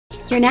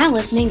You're now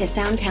listening to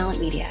Sound Talent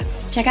Media.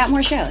 Check out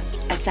more shows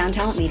at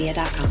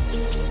soundtalentmedia.com.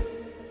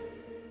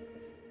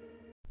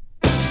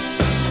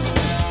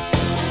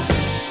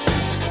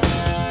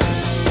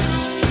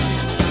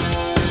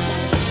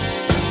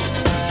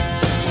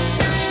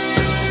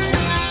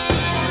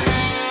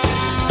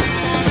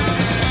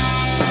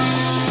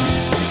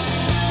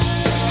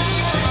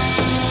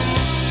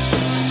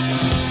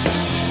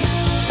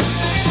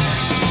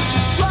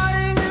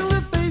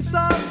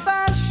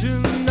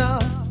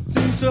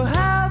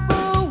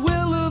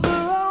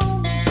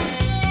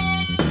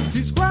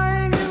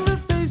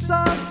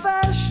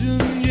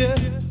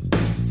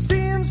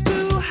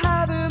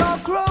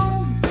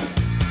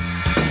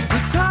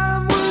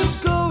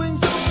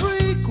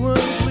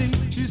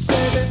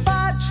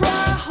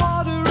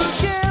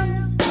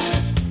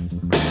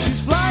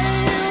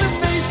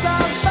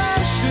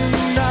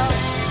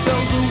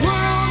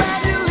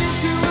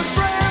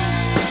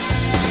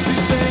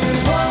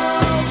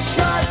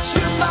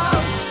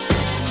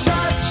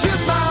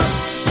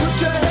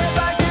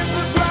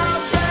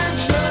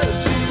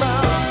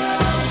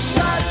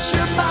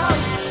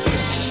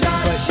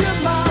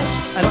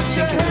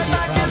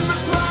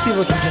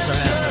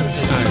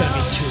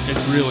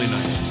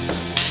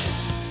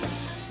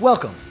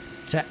 Welcome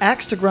to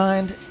Axe to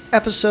Grind,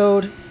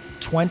 episode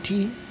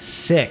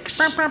 26.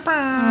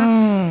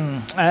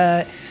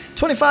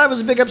 25 was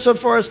a big episode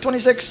for us.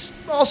 26,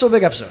 also a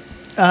big episode.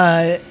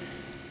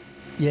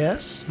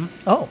 Yes?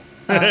 Oh.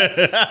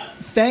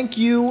 Thank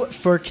you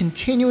for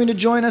continuing to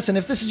join us. And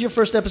if this is your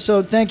first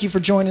episode, thank you for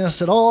joining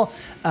us at all.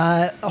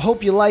 I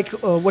hope you like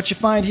what you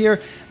find here.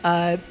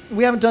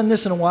 We haven't done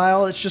this in a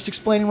while. It's just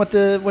explaining what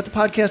the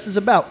podcast is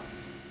about.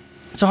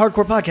 It's a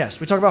hardcore podcast.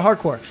 We talk about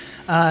hardcore.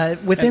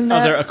 Within and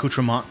that, other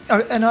accoutrement.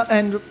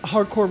 And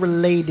hardcore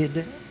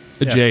related.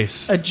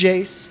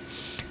 Adjace.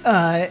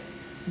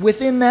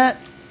 Within that,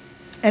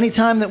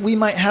 anytime that we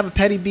might have a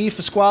petty beef,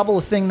 a squabble,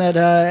 a thing that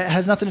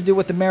has nothing to do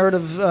with the merit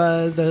of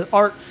the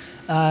art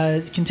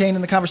contained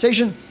in the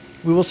conversation,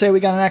 we will say we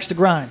got an axe to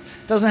grind.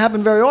 Doesn't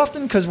happen very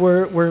often because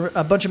we're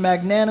a bunch of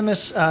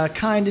magnanimous,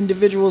 kind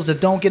individuals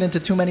that don't get into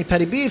too many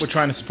petty beefs. We're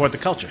trying to support the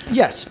culture.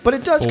 Yes, but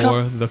it does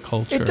come. The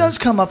culture. It does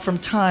come up from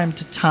time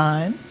to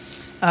time,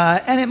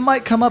 and it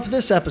might come up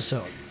this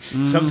episode.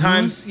 Mm-hmm.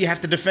 Sometimes you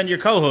have to defend your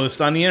co-host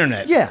on the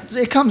internet. Yeah,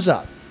 it comes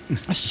up.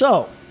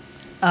 So,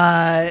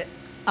 I'm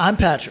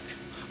Patrick.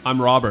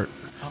 I'm Robert.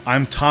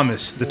 I'm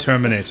Thomas, the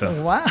Terminator.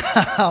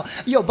 Wow.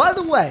 Yo, by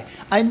the way,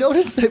 I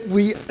noticed that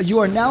you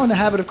are now in the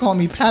habit of calling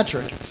me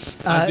Patrick.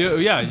 I do,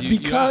 yeah.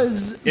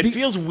 Because... It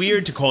feels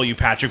weird to call you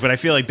Patrick, but I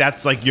feel like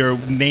that's like your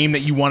name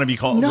that you want to be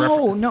called.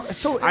 No.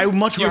 So I would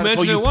much rather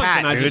call you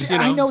Pat, dude.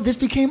 I know this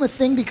became a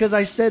thing because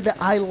I said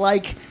that I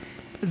like...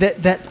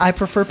 that I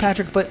prefer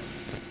Patrick, but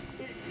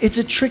it's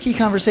a tricky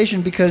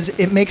conversation because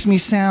it makes me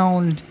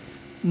sound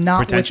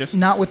not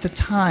with the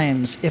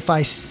times if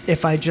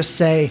I just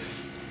say...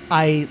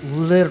 I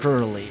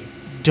literally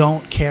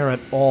don't care at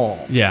all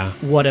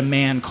what a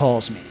man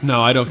calls me.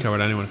 No, I don't care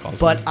what anyone calls me.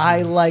 But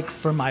I like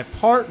for my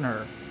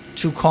partner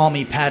to call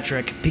me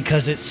Patrick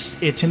because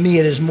to me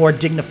it is more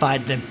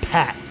dignified than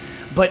Pat.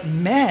 But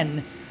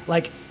men,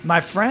 like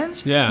my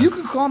friends, you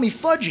could call me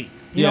Fudgy.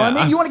 You know what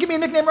I mean? You want to give me a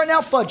nickname right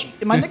now?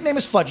 Fudgy. My nickname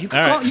is Fudgy. You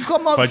call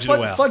me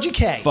Fudgy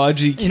K.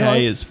 Fudgy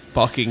K is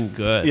fucking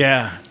good.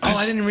 Yeah. Oh,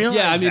 I didn't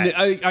realize that. Yeah,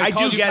 I mean, I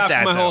do get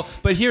that, though.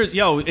 But here's,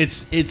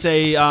 it's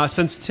a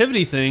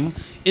sensitivity thing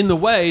in the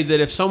way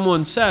that if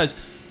someone says,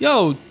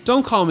 yo,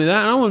 don't call me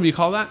that, I don't want to be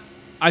called that,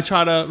 I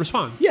try to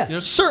respond. Yeah, you know?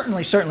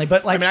 certainly.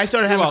 But like, I mean, I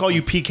started having to call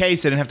you PK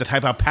so I didn't have to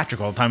type out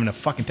Patrick all the time in a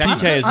fucking text.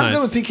 PK is nice. I'm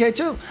good with PK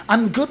too.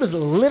 I'm good with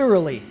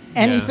literally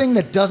anything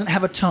that doesn't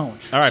have a tone.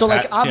 All right, so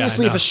like, Pat.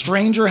 obviously, if a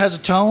stranger has a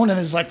tone and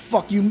is like,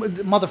 "Fuck you,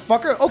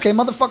 motherfucker," okay,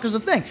 motherfucker's a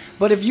thing.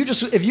 But if you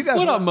guys,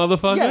 what up,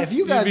 motherfucker? Yeah, if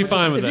you guys be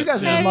fine with it. If you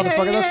guys are just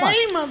motherfucker, that's fine.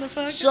 Hey,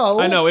 motherfucker. So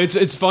I know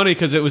it's funny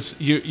because it was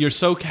you're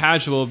so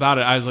casual about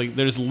it. I was like,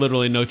 there's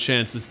literally no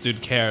chance this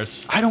dude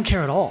cares. I don't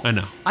care at all. I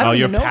know. I don't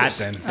you're even Pat notice.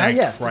 then.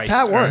 Thank Christ.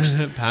 Pat works.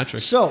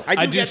 Patrick. So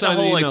I do get the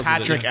whole like emails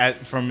Patrick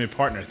with it, from your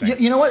partner thing.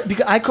 you know what?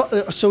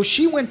 Because so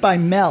she went by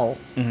Mel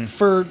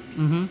for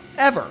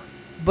ever.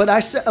 But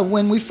I said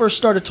when we first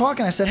started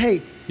talking, I said,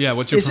 "Hey,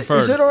 what's your preferred?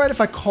 Is it all right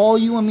if I call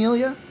you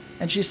Amelia?"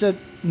 And she said,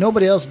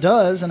 "Nobody else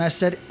does." And I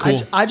said,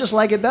 cool. I just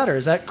like it better.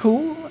 Is that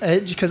cool?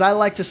 Because I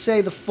like to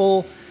say the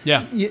full.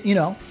 Yeah. You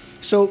know.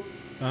 So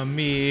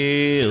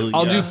Amelia.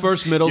 I'll do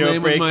first middle You're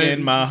name with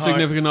my heart.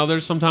 significant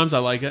others. Sometimes I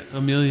like it.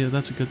 Amelia,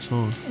 that's a good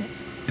song.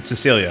 It's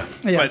Cecilia.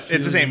 Yes. But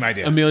it's the same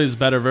idea. Amelia's a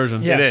better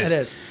version. yeah, It is. it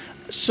is.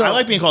 So I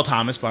like being called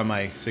Thomas by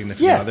my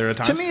significant other at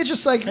times. to me, it's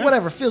just like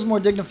whatever feels more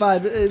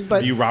dignified.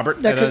 But You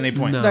Robert that at any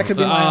point? No. That could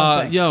be my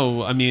own thing.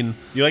 Yo, I mean,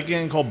 You like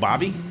getting called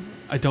Bobby?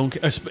 I don't.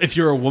 If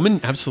you're a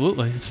woman,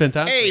 absolutely, it's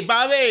fantastic. Hey,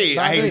 Bobby!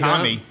 I hate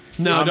Tommy.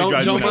 No, Tommy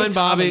drives don't me nuts. mind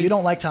Bobby. You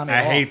don't like Tommy I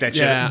at all. hate that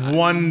shit. Yeah.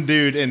 One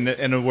dude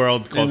in the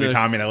world calls me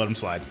Tommy, and I let him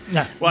slide.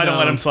 No. Well, I don't No.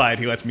 let him slide.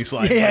 He lets me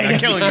slide. Yeah,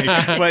 Not killing me,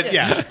 but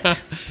yeah.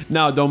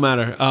 No, don't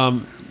matter.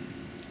 I'm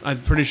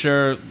pretty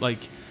sure like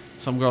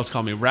Some girls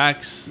call me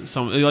Rex.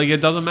 Some like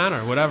it doesn't matter.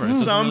 Whatever. It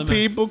doesn't Some really matter.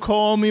 people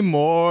call me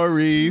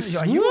Maurice.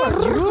 You're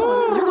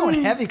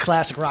going heavy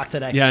classic rock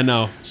today. Yeah,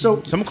 no.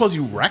 So Someone calls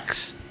you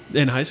Rex?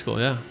 In high school,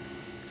 yeah.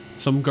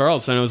 Some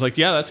girls, and I was like,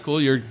 yeah, that's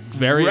cool. You're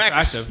very Rex.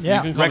 attractive.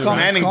 yeah, You can call Rex me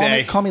Manning call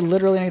Day. me, call me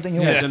literally anything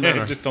you Yeah, want. it doesn't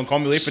matter. Just don't call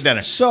me late for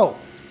dinner. So,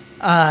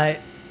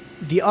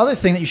 the other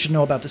thing that you should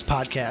know about this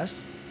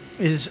podcast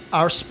is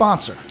our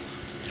sponsor.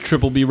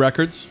 Triple B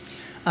Records.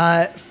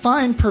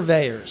 Fine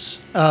purveyors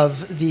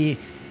of the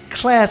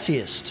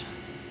classiest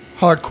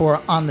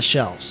hardcore on the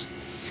shelves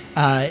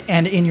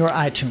and in your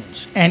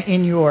iTunes and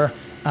in your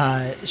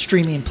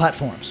streaming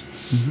platforms.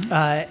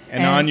 And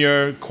on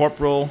your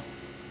corporal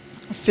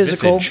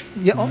physical. visage.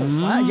 Yeah,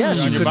 wow,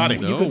 yes, On you your could, body.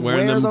 you No, could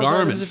wearing wear them those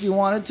garments. items if you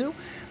wanted to.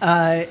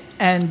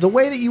 And the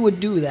way that you would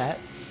do that,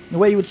 the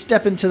way you would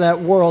step into that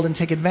world and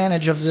take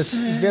advantage of this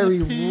very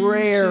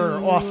rare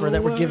offer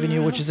that we're giving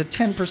you, which is a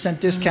 10%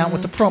 discount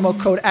with the promo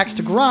code Axe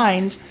to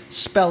Grind,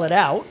 spell it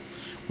out.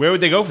 Where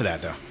would they go for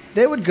that, though?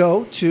 They would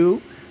go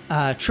to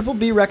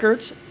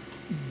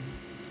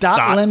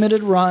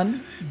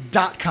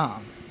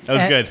triplebrecords.limitedrun.com. That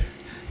was good.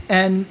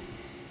 And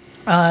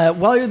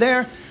while you're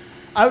there,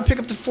 I would pick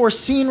up the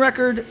Foreseen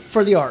record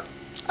for the art.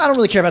 I don't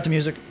really care about the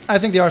music. I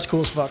think the art's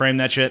cool as fuck. Frame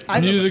that shit.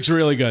 Music's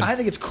really good. I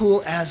think it's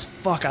cool as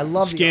fuck. I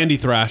love the art. Scandy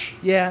thrash.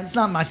 Yeah, it's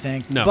not my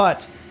thing. No.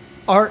 But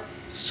art,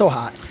 so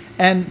hot.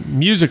 And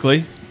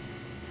Musically,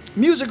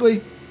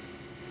 musically,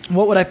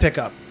 what would I pick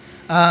up?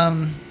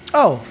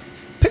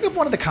 Pick up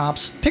one of the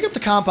comps. Pick up the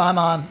comp I'm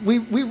on. We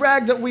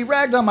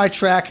ragged on my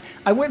track.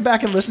 I went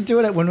back and listened to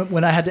it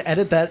when I had to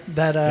edit that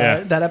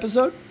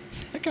episode.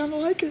 I kind of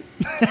like it.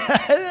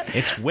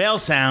 It's whale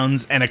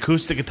sounds and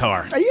acoustic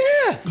guitar.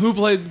 Yeah. who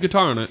played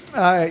guitar on it?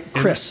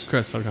 Chris.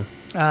 Chris, okay.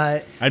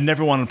 I've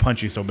never wanted to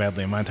punch you so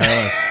badly in my entire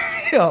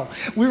life. Yo,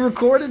 we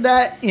recorded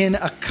that in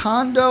a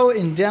condo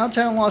in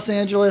downtown Los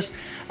Angeles,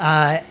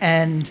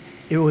 and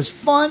it was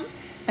fun.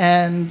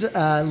 And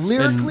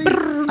lyrically,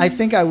 I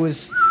think I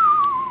was.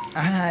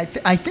 I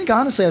think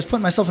honestly, I was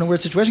putting myself in a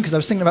weird situation because I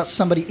was thinking about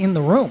somebody in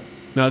the room.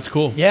 No, that's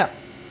cool. Yeah,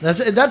 that's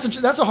a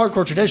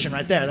hardcore tradition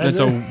right there. That's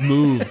a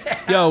move.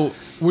 Yo,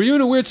 were you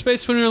in a weird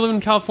space when you were living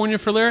in California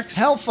for lyrics?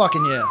 hell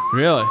fucking yeah.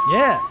 Really?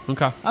 Yeah.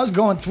 Okay. I was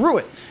going through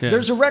it. Yeah.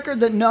 There's a record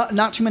that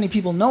not too many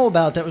people know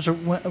about that was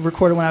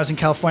recorded when I was in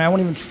California. I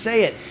won't even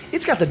say it.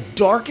 It's got the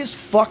darkest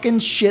fucking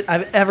shit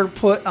I've ever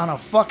put on a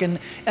fucking...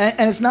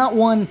 And it's not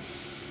one...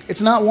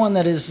 It's not one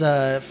that is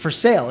for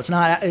sale. It's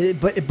not...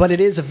 But it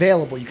is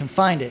available. You can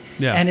find it.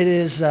 Yeah. And it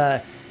is...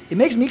 it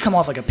makes me come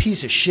off like a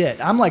piece of shit.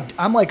 I'm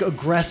like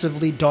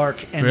aggressively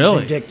dark and Really?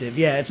 vindictive.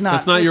 Yeah, it's not...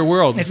 That's not your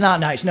world. It's not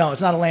nice. No,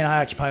 it's not a lane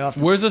I occupy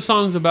often. Where's the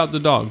songs about the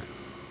dog?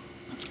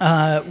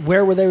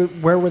 Where were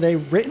they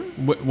written?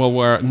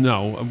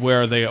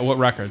 Where are they? What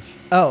records?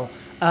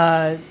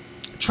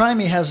 Try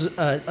Me has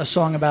a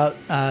song about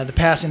the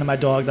passing of my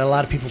dog that a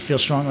lot of people feel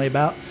strongly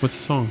about. What's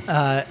the song?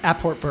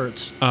 Apport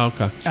Birds. Oh,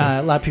 okay. Sure.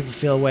 A lot of people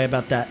feel a way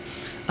about that.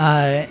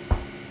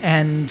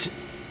 And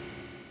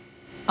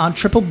on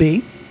Triple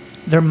B,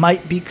 there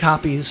might be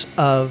copies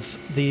of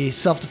the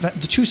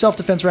two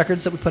self-defense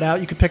records that we put out.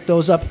 You could pick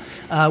those up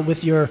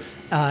with your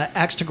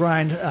Axe to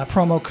Grind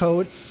promo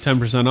code.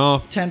 10%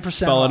 off. 10%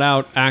 Spell it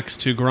off. out. Axe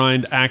to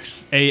Grind.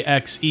 Axe.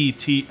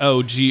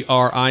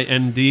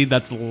 AXETOGRIND.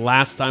 That's the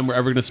last time we're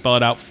ever going to spell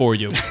it out for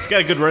you. It's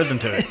got a good rhythm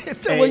to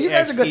it. Well, you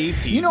guys are good.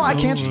 You know, I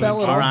can't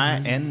spell it all.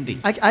 R-I-N-D.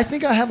 I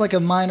think I have like a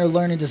minor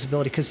learning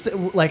disability because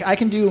like I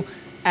can do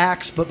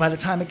Axe, but by the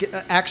time I get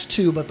Axe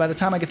 2, but by the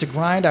time I get to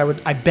Grind,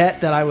 I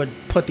bet that I would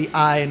put the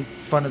I in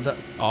front of the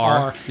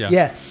R.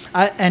 Yeah.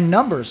 And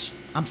numbers.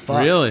 I'm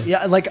fucked. Really?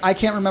 Yeah, like I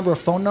can't remember a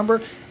phone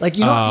number. Like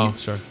you know,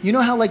 Sure. You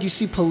know how like you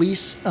see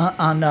police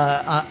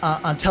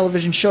on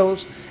television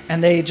shows,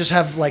 and they just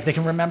have like they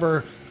can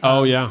remember.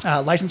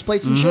 License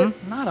plates and shit.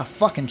 Not a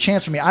fucking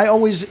chance for me. I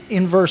always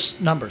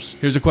inverse numbers.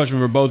 Here's a question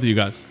for both of you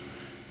guys.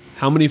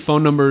 How many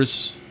phone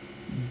numbers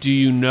do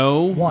you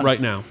know One. right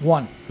now?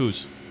 One.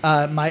 Whose?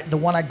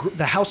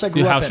 The house I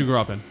grew The up house in. you grew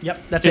up in. Yep,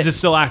 that's Is it. it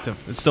still active?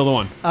 It's still the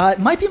one. It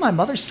might be my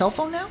mother's cell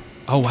phone now.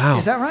 Oh, wow.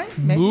 Is that right?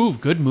 Maybe.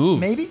 Good move.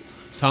 Maybe.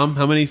 Tom,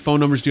 how many phone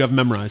numbers do you have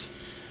memorized?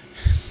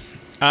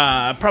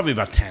 Probably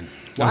about 10.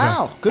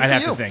 Wow, good I'd for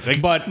have you. to think. Like,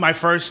 But- my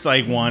first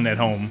one at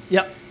home.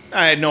 Yep.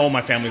 I know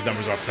my family's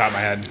numbers off the top of my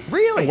head.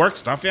 Really? Work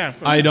stuff, yeah.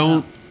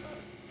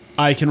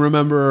 I can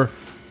remember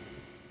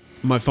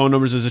my phone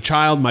numbers as a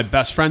child, my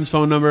best friend's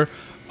phone number.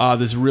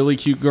 This really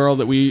cute girl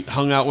that we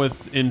hung out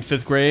with in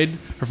 5th grade.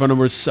 Her phone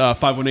number is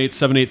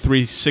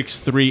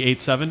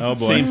 518-783-6387. Oh,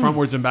 boy. Saying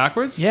frontwards and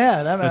backwards.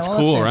 Yeah, That's that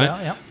cool, stands right?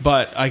 out, yep.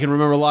 But I can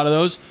remember a lot of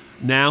those.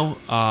 Now,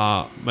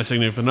 my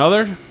significant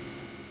other.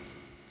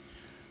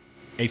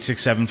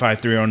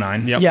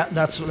 867-5309. Yep. Yeah,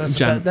 that's Jen. pretty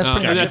And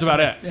much that's it about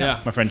for it. me. Yeah.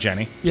 My friend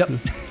Jenny. Yep.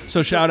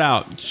 So shout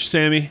out,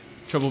 Sammy,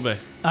 Triple B.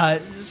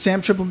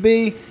 Sam Triple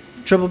B,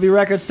 Triple B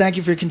Records, thank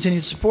you for your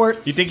continued support.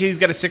 You think he's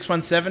got a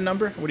 617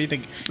 number? What do you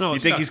think? No, you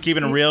it's think not. he's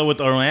keeping it real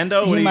with Orlando?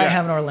 What He do you might got?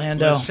 have an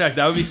Orlando. Let's check.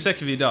 That would be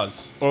sick if he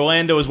does.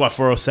 Orlando is what,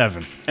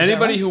 407?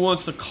 Anybody right? who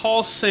wants to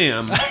call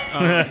Sam,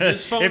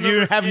 his phone If you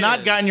number have not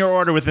is gotten your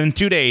order within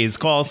 2 days,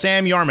 call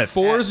Sam Yarmouth.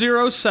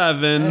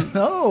 407.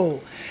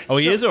 Oh. Oh,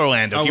 he is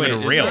Orlando. Oh, Keeping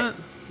wait, it real.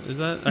 Is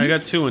that? I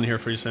got 2 in here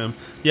for you, Sam.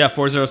 Yeah,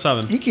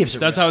 407. He keeps it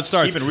That's real. how it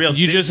starts. Keep it real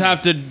You just Disney.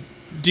 have to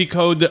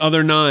decode the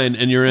other 9,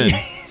 and you're in.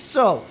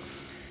 So,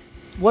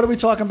 what are we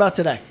talking about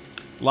today?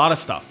 A lot of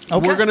stuff.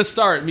 Okay. We're gonna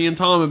start. Me and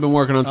Tom have been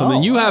working on something.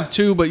 Oh, You all have right.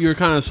 too, but you're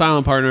kind of a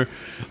silent partner. It's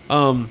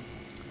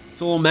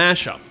a little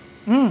mashup.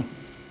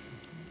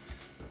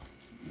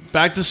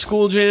 Back to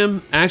school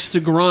jam. Axe to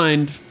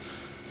grind.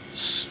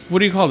 What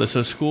do you call this?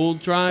 A school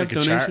drive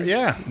Like a donation?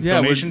 yeah.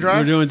 Yeah, Donation drive?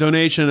 We're doing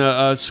donation,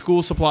 a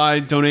school supply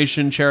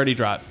donation charity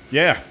drive.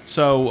 Yeah.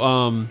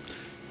 So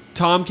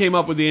Tom came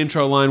up with the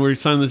intro line. We're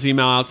sending this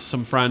email out to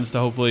some friends to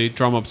hopefully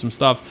drum up some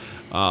stuff.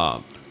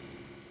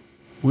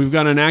 We've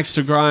got an axe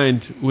to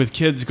grind with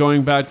kids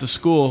going back to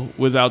school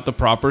without the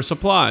proper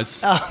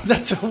supplies. Oh,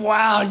 that's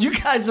wow! You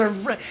guys are.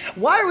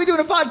 Why are we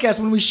doing a podcast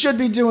when we should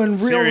be doing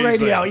real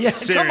Seriously. radio? Yeah,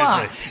 come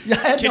on. Seriously.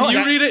 I had Can no you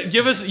idea- read it?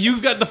 Give us.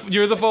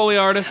 You're the Foley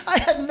artist. I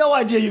had no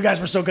idea you guys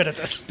were so good at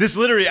this. This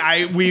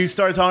literally, we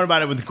started talking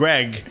about it with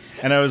Greg,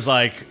 and I was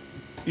like,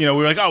 we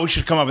were like, oh, we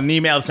should come up with an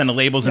email to send to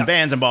labels and Yeah.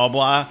 bands and blah,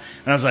 blah, blah.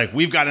 And I was like,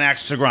 we've got an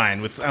axe to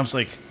grind. I was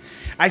like,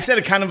 I said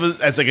it kind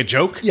of as like a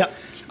joke. Yeah.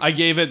 I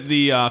gave it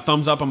the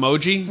thumbs up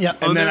emoji. Yeah.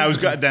 And then I was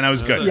good. Then I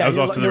was good. Yeah, I was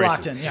you're off to the you're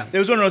races. locked in, yeah. It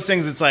was one of those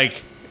things. It's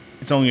like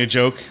it's only a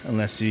joke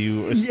unless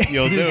you'll do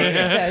it.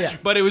 Yeah.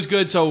 But it was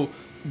good. So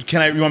You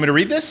want me to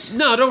read this?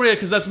 no, don't read it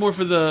because that's more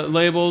for the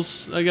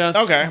labels, I guess.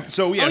 Okay.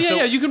 So yeah. Oh yeah, so,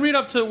 yeah. You can read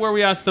up to where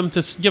we asked them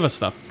to give us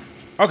stuff.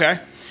 Okay.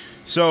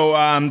 So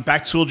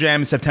back to school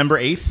jam is September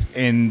 8th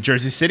in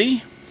Jersey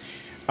City.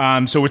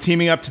 So we're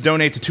teaming up to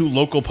donate to 2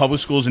 local public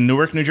schools in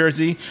Newark, New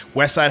Jersey,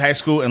 Westside High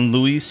School and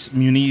Luis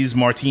Muniz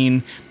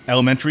Martin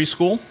Elementary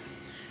School.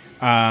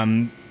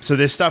 So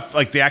there's stuff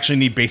like they actually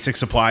need basic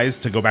supplies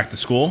to go back to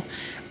school.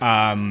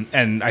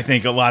 And I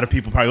think a lot of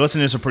people probably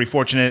listening to this are pretty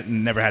fortunate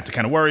and never had to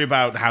kind of worry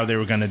about how they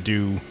were going to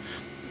do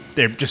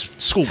their just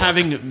school.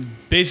 Having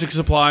basic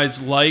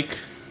supplies like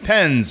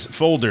Pens,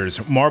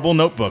 folders, marble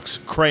notebooks,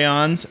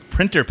 crayons,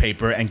 printer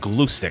paper, and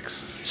glue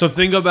sticks. So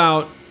think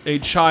about a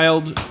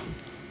child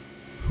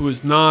who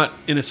is not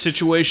in a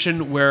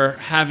situation where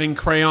having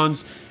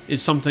crayons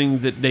is something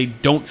that they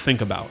don't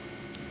think about.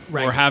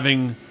 Right. Or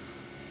having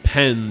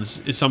pens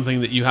is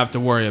something that you have to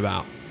worry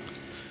about.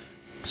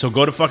 So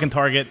go to fucking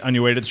Target on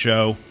your way to the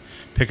show,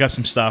 pick up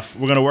some stuff.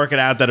 We're gonna work it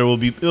out that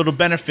it'll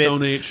benefit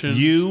Donation.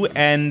 you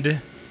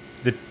and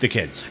the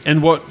kids.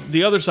 And what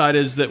the other side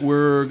is that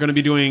we're going to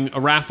be doing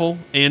a raffle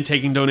and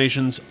taking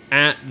donations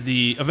at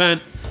the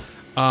event.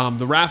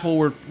 The raffle,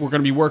 we're going to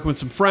be working with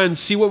some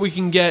friends, see what we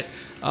can get.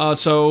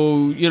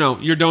 So,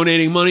 you're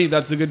donating money.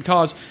 That's a good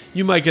cause.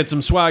 You might get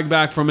some swag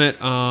back from it.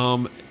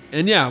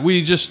 And yeah,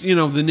 we just, the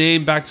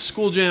name Back to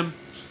School Jam,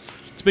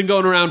 it's been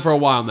going around for a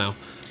while now.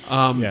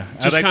 Yeah,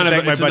 Just kind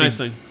of, it's a nice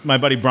thing. My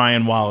buddy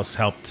Brian Wallace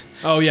helped.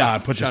 Oh, yeah.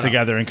 Put Shout this out.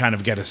 together and kind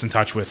of get us in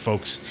touch with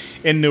folks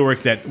in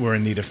Newark that were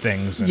in need of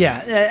things. And Yeah,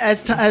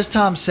 as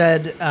Tom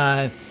said,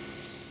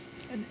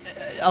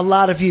 a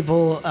lot of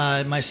people,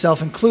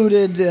 myself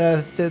included,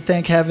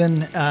 thank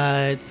heaven,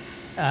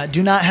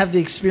 do not have the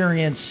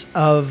experience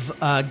of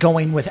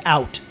going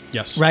without.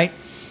 Yes. Right?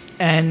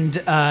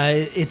 And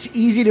it's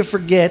easy to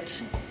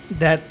forget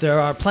that there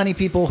are plenty of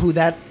people who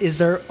that is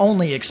their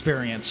only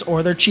experience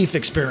or their chief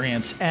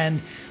experience.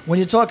 And when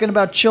you're talking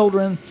about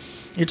children,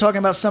 you're talking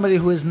about somebody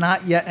who is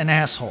not yet an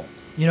asshole.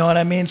 You know what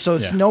I mean? So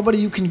it's Yeah. nobody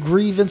you can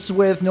grievance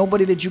with,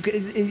 nobody that you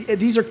can.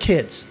 These are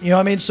kids. You know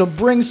what I mean? So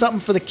bring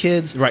something for the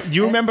kids. Right. Do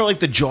you remember like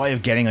the joy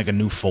of getting like a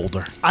new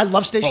folder? I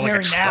love stationery Or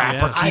like a trap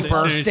now. or I keeper.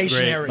 love Stationary's great.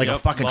 stationery. Like Yep, a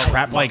fucking love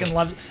trap. it. Like Fucking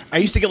love it. I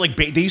used to get like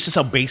they used to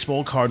sell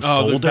baseball card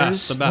Oh, the folders.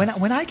 best, the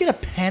best. When I get a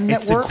pen that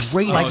It's the works,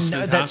 greatest. like Oh, it's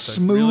that's fantastic.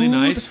 smooth, Really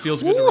nice.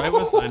 Feels good to write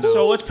with. I know.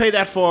 So let's pay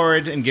that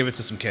forward and give it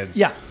to some kids.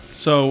 Yeah.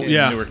 So, in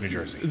yeah. Newark, New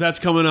Jersey. That's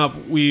coming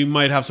up. We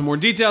might have some more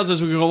details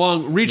as we go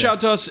along. Reach out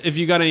to us if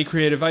you got any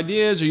creative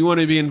ideas or you want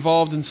to be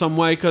involved in some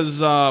way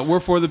because we're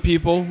for the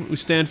people. We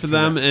stand for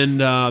them, and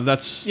that's what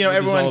this is all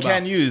everyone about.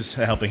 can use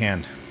a helping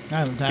hand.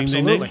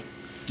 Absolutely. ding.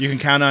 You can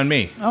count on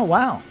me, Oh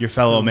wow. your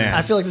fellow man,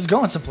 I feel like this is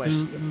going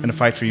someplace. in a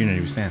fight for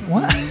unity. We stand.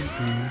 What?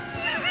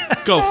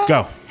 Go.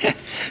 Go. Today,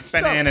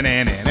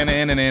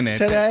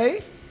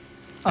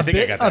 I think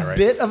I got that right.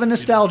 bit of a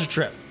nostalgia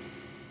trip.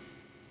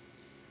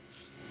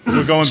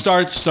 We're going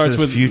Starts to the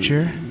with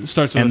future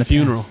Starts with and a the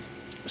funeral. past.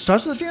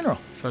 Starts with a funeral.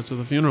 Starts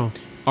with a funeral.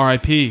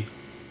 R.I.P.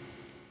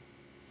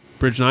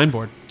 Bridge 9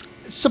 board.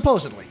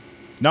 Supposedly.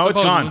 No, it's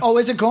Supposedly. gone. Oh,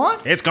 is it gone?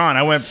 It's gone.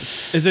 I went.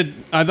 Is it?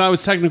 I thought it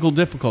was technical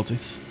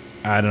difficulties.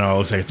 I don't know. It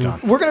looks like it's gone.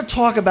 We're going to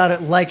talk about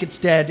it like it's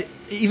dead,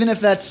 even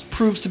if that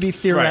proves to be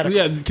theoretical.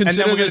 Yeah. And then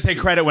Consider we're going this. to take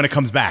credit when it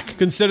comes back.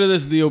 Consider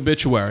this the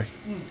obituary,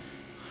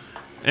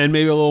 and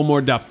maybe a little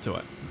more depth to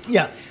it.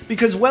 Yeah,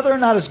 because whether or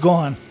not it's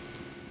gone,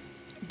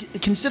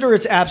 consider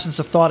its absence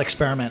a thought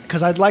experiment.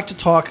 Because I'd like to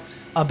talk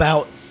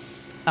about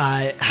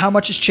how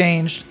much has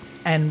changed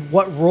and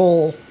what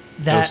role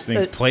that Those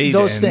things played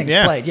Those in- things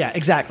yeah. played. Yeah,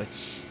 exactly.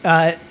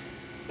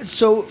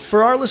 So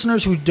for our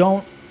listeners who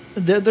don't,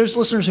 there's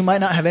listeners who might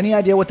not have any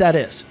idea what that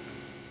is.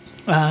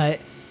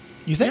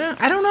 You think? Yeah,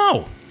 I don't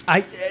know.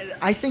 I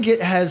think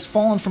it has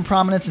fallen from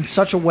prominence in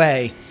such a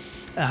way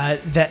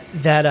that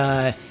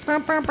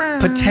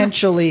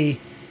potentially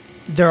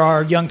there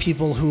are young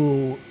people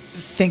who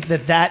think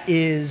that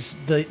is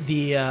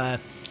the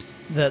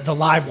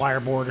live wire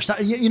board or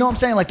something. You know what I'm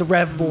saying? Like the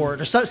Rev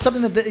board or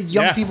something that the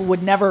young Yeah. people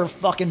would never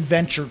fucking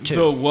venture to.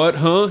 The what?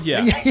 Huh?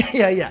 Yeah.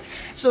 Yeah.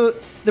 So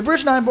the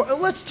Bridge 9 board.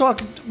 Let's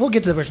talk. We'll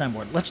get to the Bridge 9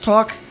 board. Let's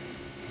talk.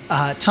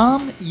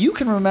 Tom, you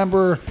can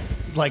remember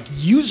like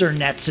user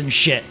nets and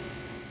shit.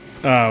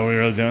 Oh, we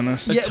really doing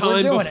this? Yeah, we're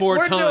Time doing before it.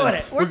 We're time. doing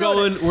it. We're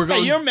doing it. going.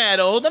 Hey, you're mad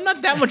old. I'm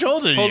not that much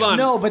older than Hold you. on.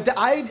 No, but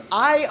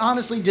I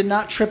honestly did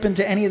not trip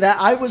into any of that.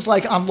 I was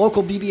like on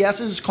local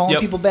BBSs calling Yep.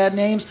 people bad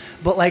names,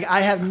 but like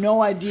I have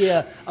no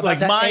idea about Like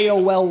that my-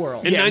 AOL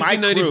world. In Yeah, my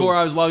 1994, crew.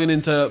 I was logging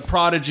into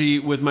Prodigy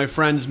with my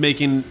friends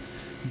making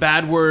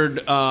bad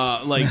word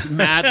like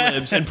Mad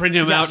Libs and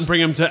printing them out and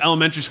bringing them to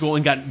elementary school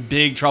and got in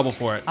big trouble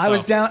for it. I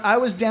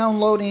was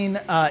downloading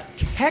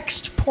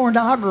text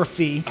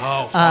pornography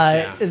Oh, fuck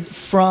yeah.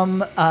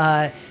 from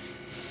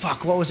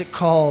what was it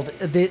called?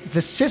 The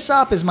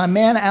sysop is my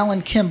man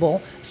Alan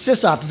Kimball.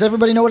 Sysop. Does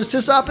everybody know what a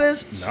sysop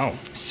is? No.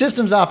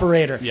 Systems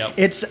operator. Yep.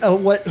 It's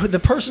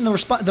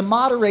the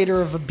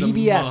moderator of a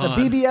BBS. A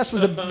BBS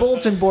was a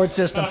bulletin board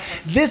system.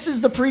 This is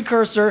the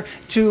precursor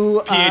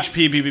to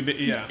PHP, BBB,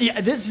 yeah.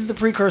 Yeah, this is the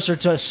precursor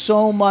to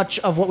so much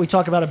of what we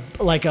talk about,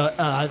 like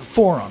a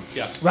forum.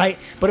 Yes. Right?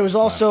 But it was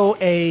also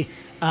a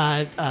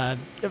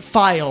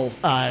file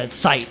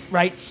site,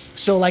 right?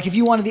 So, like, if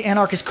you wanted the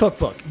Anarchist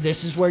Cookbook,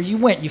 this is where you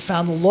went. You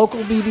found the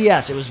local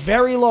BBS. It was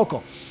very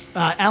local.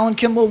 Alan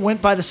Kimball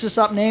went by the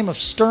sysop name of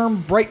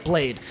Sturm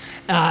Brightblade.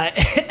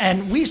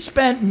 And we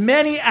spent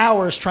many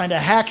hours trying to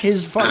hack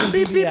his fucking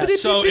BBS.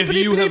 So if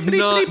you have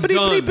not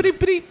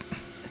done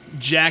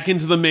jack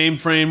into the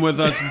mainframe with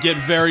us, get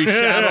very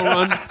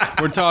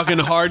Shadowrun, we're talking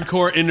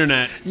hardcore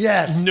internet.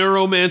 Yes.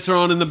 Neuromancer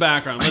on in the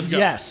background. Let's go.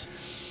 Yes.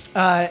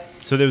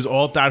 So there was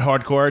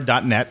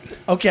alt.hardcore.net.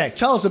 Okay,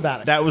 tell us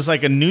about it. That was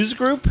like a news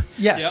group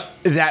Yes.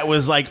 Yep. that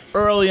was like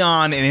early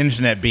on in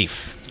internet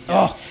beef.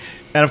 Oh,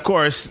 And of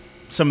course,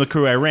 some of the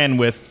crew I ran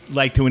with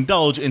liked to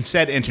indulge in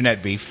said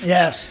internet beef.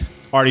 yes.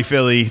 Artie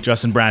Philly,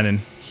 Justin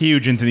Brandon,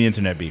 huge into the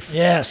internet beef.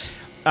 Yes.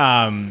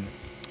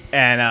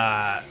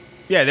 Yeah,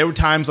 there were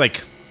times like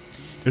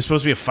there was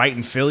supposed to be a fight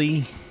in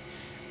Philly.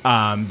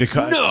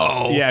 Because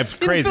No. yeah, it's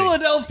crazy. In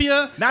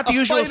Philadelphia, Not the a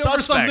usual fight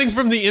over something suspects.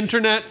 from the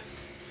internet.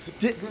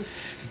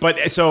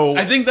 But so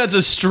I think that's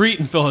a street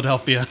in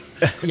Philadelphia.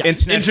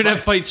 Internet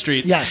fight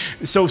street. Yes.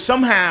 So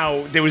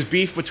somehow there was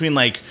beef between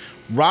like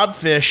Rob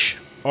Fish,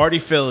 Artie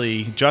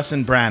Philly,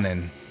 Justin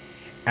Brannon,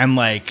 and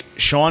like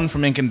Sean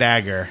from Ink and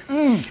Dagger,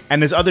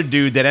 and this other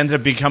dude that ended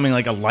up becoming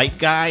like a light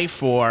guy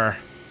for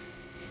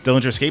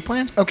Dillinger Escape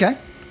Plan. Okay.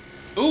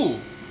 Ooh.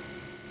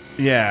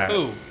 Yeah.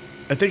 Ooh.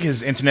 I think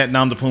his internet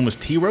nom de plume was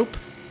T-Rope.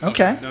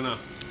 Okay. No.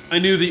 I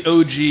knew the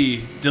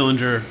OG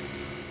Dillinger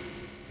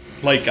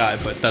light guy,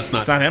 but that's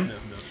not, Not him? No.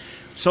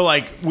 So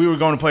like we were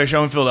going to play a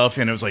show in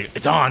Philadelphia, and it was like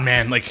it's on,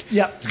 man. Like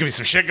Yeah. there's gonna be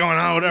some shit going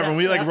on, whatever. Yeah, And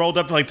we like yeah. rolled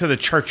up to the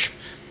church,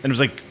 and it was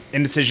like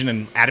Indecision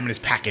and Adam in his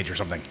package or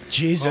something.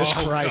 Jesus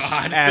Christ.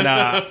 God.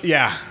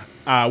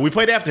 And we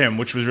played after him,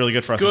 which was really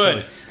good for us. in Good.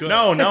 Philly. Good.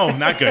 No,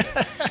 not good,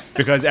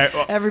 because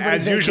Everybody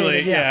as usually,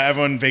 vacated, yeah.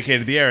 everyone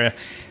vacated the area.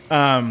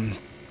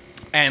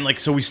 And like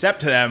so, we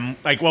stepped to them.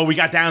 Like, well, we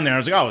got down there. I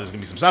was like, oh, there's gonna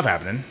be some stuff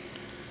happening.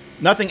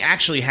 Nothing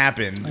actually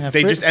happened.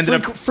 They just ended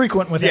up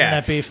frequent with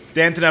internet beef.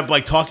 They ended up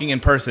like talking in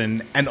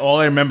person, and all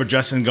I remember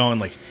Justin going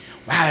like,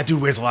 "Wow, that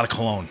dude wears a lot of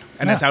cologne,"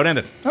 and that's Yeah. how it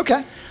ended.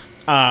 Okay.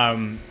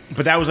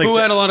 But that was like Who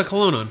had a lot of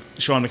cologne on?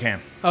 Sean McCann.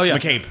 Oh, yeah.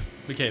 McCabe.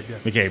 McCabe, yeah.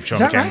 McCabe. Sean Is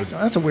that McCann right? was.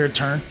 That's a weird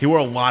turn. He wore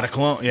a lot of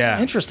cologne. Yeah.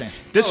 Interesting.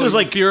 This was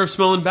like fear of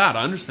smelling bad.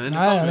 I understand. It's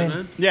all I good, mean-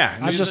 man. yeah.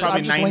 I've this was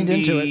just leaned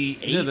into it.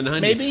 Yeah, the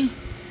 90s. maybe.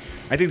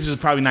 I think this was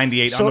probably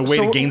 98 on the way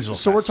to Gainesville.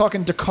 So we're Fest.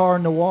 talking Dakar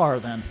Noir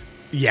then.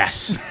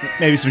 Yes.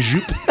 Maybe some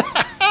jupe.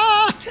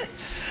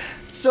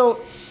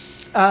 So,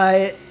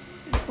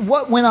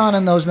 what went on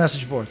in those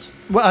message boards?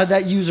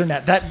 That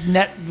Usernet, that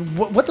net.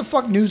 What the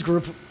fuck news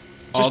group? Just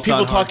All people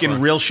done talking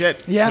hardcore. real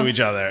shit Yeah. to each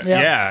other.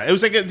 Yeah. Yeah. It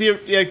was like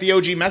the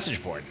OG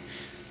message board.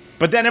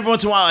 But then every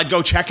once in a while I'd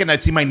go check it and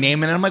I'd see my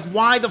name and I'm like,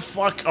 why the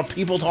fuck are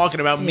people talking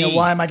about me? Yeah,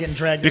 why am I getting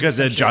dragged? Because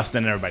into of some shit?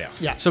 Justin and everybody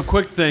else. Yeah. So,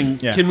 quick thing.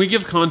 Yeah. Can we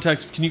give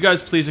context? Can you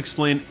guys please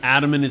explain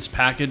Adam and his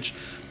package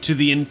to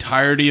the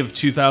entirety of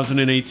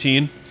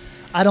 2018?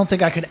 I don't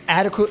think I could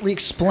adequately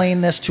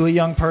explain this to a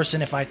young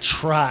person if I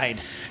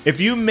tried. If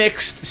you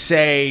mixed,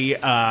 say,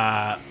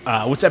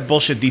 what's that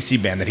bullshit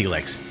DC band that he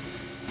likes?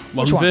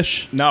 one?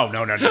 Lovefish? No.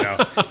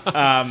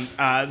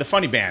 The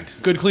funny band.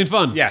 Good, clean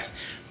fun. Yes.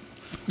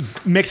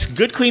 Mix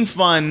Good Clean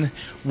Fun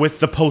with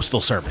the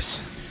Postal Service.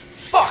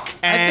 Fuck. I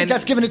think And-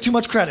 that's giving it too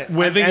much credit.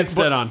 With, think it's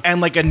dead on.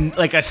 And like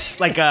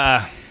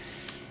a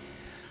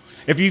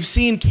if you've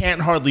seen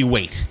Can't Hardly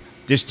Wait,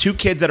 There's two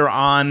kids that are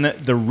on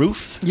the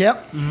roof.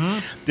 Yep.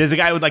 There's a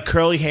guy with like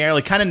curly hair,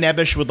 like kind of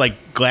nebbish with like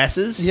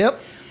glasses. Yep.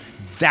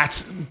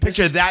 That's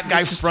picture that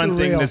guy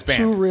fronting this band.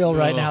 Too real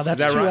right now.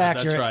 That's that too right?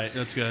 accurate.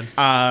 That's right.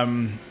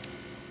 That's good.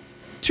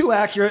 Too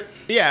accurate.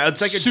 Yeah, it's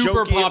like a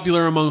Super jokey-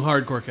 popular among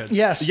hardcore kids.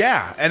 Yes.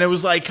 Yeah, and it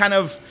was like kind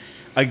of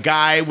a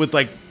guy with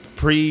like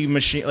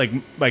pre-machine,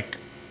 like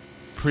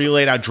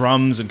pre-laid out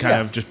drums and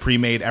kind of just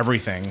pre-made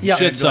everything. Yeah.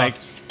 Shit It's like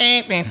sucked.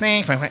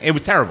 it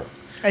was terrible.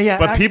 Yeah,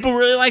 But people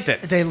really liked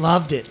it. They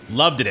loved it.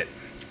 Loved it.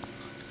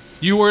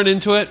 You weren't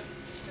into it?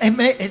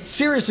 It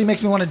seriously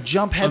makes me want to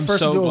jump I'm headfirst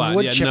so into glad. a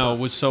wood Yeah, chipper. no, it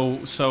was so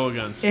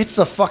against. It's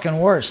the fucking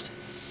worst.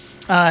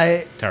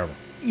 Terrible.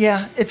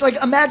 Yeah, it's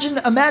like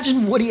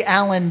imagine Woody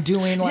Allen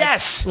doing like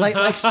Yes!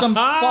 like some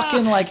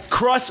fucking like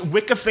Cross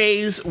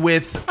Wiccaphase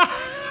with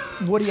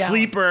Woody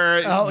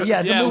Sleeper. Allen. Oh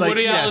yeah, the Yeah, movie.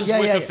 Woody Allen's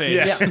Wiccaphase.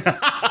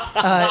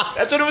 Yeah.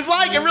 That's what it was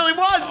like. It really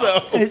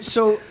was, though.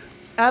 So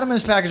Adam and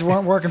his package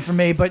weren't working for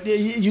me, but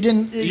you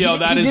didn't. Yo,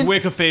 that he is didn't-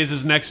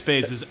 Wickaphase's next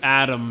phase is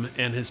Adam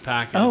and his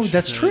package. Oh,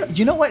 that's Yeah. true.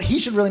 You know what? He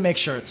should really make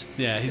shirts.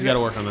 Yeah, he's got to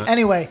work on that.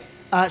 Anyway,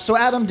 so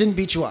Adam didn't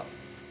beat you up.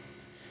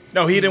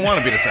 No, he didn't want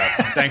to beat us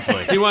up,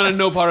 thankfully. He wanted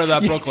no part of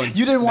that Brooklyn.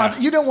 You didn't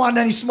want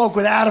any smoke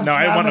with Adam. No,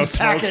 from I didn't Adam want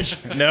no and his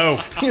smoke. package.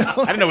 No.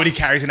 I didn't know what he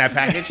carries in that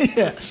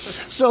package.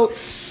 So,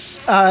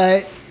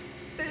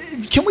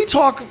 can we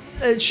talk?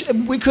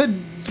 We could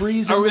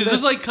breeze into Is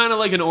this like kind of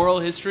like an oral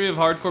history of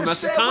hardcore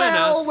metal?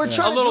 Well, we're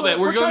trying a little to do bit.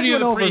 We're trying giving to do you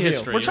an the overview.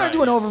 prehistory. We're trying to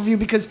do an overview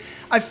because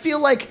I feel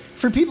like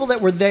for people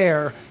that were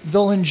there,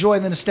 they'll enjoy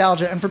the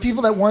nostalgia, and for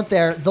people that weren't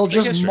there, they'll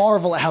just history.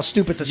 marvel at how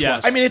stupid this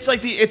Yes. was. I mean, it's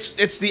like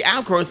it's the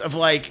outgrowth of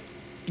like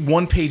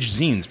one-page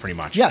zines, pretty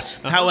much. Yes.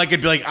 How like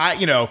it'd be like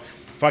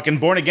fucking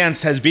Born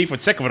Against has beef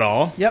with Sick of It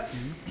All. Yep.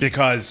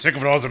 Because Sick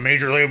of It All is a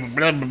major label.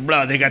 Blah blah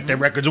blah. They got their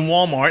records in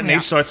Walmart, and Yeah.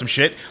 they start some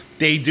shit.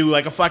 They do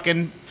like a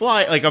fucking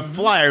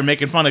flyer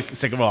making fun of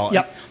Sick of It All.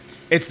 Yep.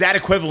 It's that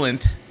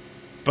equivalent,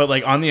 but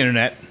like on the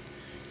internet.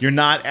 You're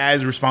not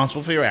as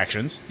responsible for your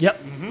actions. Yep.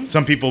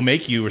 Some people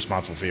make you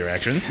responsible for your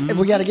actions,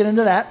 We got to get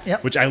into that.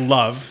 Yep. which I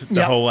love. The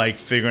Yep. whole like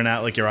figuring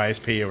out like your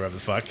ISP or whatever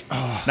the fuck.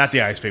 Not the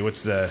ISP.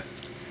 What's the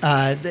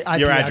The IP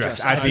your address.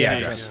 IP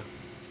address.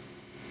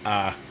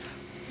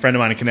 Friend of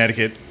mine in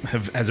Connecticut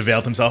has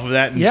availed himself of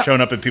that and Yep.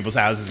 shown up at people's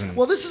houses. And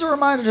Well, this is a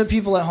reminder to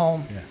people at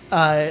home.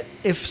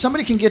 If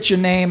somebody can get your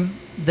name,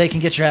 they can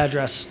get your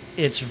address.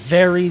 It's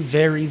very,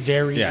 very,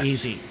 very Yes.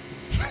 easy.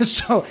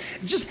 So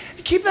just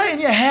keep that in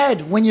your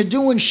head when you're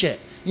doing shit.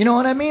 You know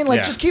what I mean? Like,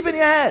 Yeah. just keep it in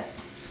your head.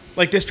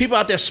 like, there's people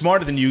out there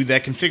smarter than you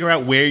that can figure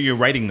out where you're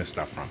writing this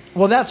stuff from.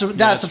 Well, that's a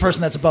that's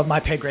person that's above my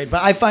pay grade.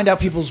 But I find out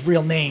people's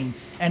real name,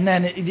 and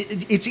then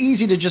it's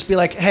easy to just be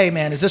like, "Hey,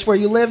 man, is this where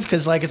you live?"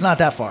 Because like it's not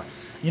that far.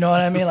 You know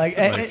what I mean? Like,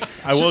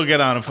 I will get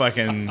on a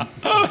fucking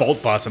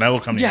Bolt bus and I will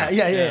come to yeah,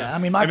 you. yeah. I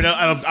mean, my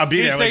I'll be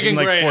He's there like, taking in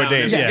like 4 Greyhound.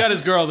 days. He's Yeah. got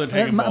his girl that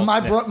taking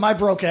Bolt. my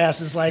broke ass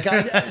is like,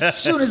 as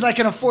soon as I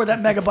can afford that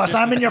megabus,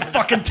 I'm in your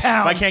fucking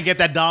town. If I can't get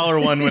that $1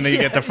 one when you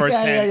get the first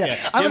yeah, hand. yeah.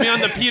 I'm Get me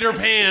gonna- on the Peter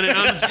Pan, and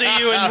I'll see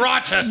you in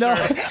Rochester. No,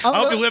 I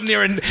hope you live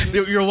near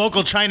your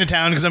local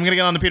Chinatown because I'm going to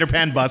get on the Peter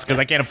Pan bus because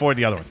I can't afford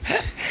the other ones.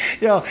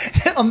 Yo,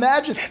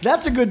 imagine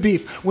that's a good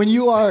beef when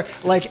you are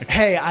like,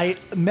 hey,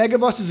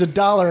 megabus is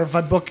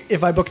 $1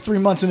 if I book 3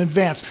 months in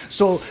advance.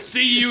 So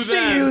See you see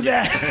then. you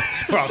then.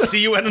 Or I'll see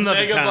you at another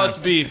Mega time. bus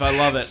beef. I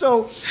love it.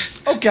 So,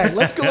 okay,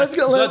 let's go.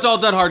 So that's all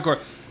done hardcore.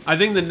 I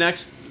think the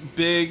next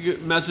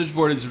big message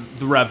board is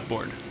the Rev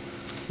board,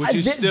 which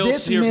you still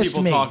this hear missed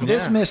people me. talk about.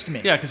 This missed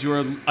me. Yeah, because you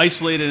were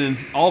isolated in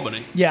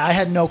Albany. Yeah, I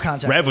had no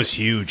contact. Rev was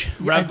huge.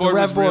 Rev board the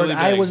Rev was board. really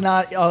I big. was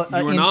not You were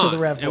into not. the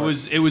Rev board.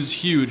 It was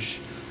huge.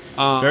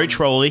 Very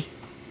trolly.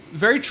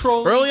 Very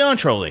trolly. Early on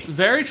trolly.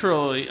 Very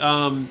trolly.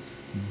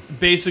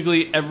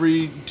 Basically,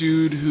 every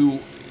dude who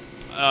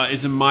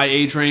is in my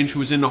age range who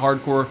was into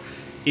hardcore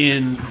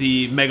in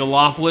the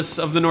megalopolis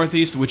of the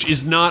Northeast, which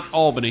is not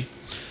Albany,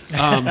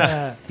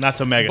 Not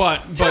so mega.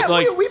 but Yeah,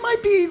 like we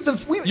might be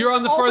the. You're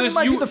on the Albany furthest-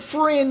 might be you- the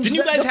fringe. Didn't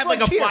you the guys have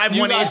like a frontier.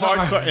 518 You guys are-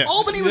 hardcore? Yeah.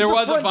 Albany was there the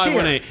was a frontier.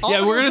 518. Yeah,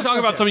 Albany we're was going the to talk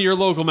about frontier. some of your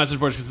local message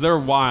boards because they're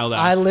wild.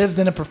 I lived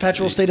in a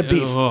perpetual state of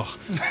beef.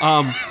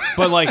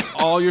 But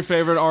all your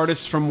favorite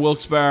artists from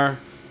Wilkes-Barre,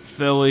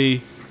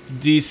 Philly,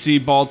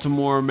 DC,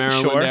 Baltimore,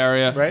 Maryland Shore,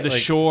 area, right? the Like-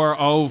 Shore.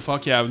 Oh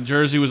fuck yeah,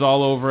 Jersey was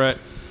all over it.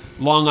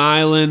 Long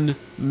Island,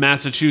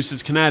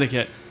 Massachusetts,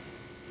 Connecticut,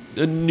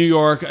 New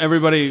York.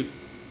 Everybody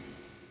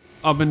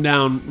up and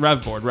down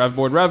Rev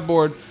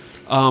board.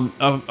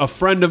 A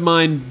friend of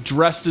mine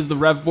dressed as the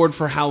Rev board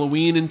for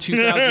Halloween in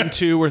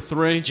 2002 or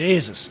 3.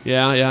 Jesus.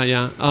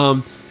 Yeah.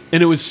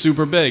 And it was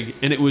super big.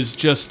 And it was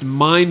just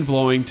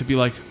mind-blowing to be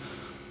like,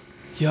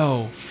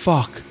 yo,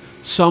 fuck.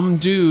 Some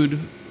dude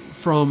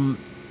from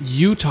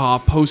Utah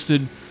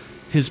posted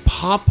his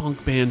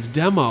pop-punk band's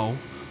demo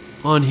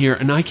on here,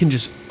 and I can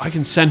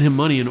send him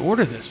money and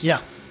order this.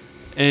 Yeah.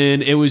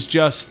 And it was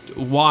just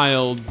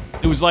wild.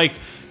 It was like,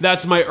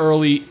 that's my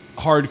early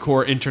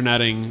hardcore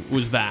interneting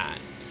was that.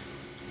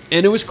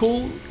 And it was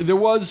cool. There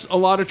was a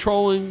lot of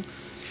trolling.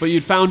 but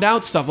you'd found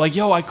out stuff like,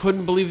 yo, I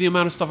couldn't believe the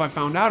amount of stuff I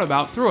found out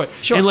about through it.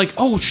 Sure. And like,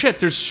 oh shit,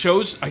 there's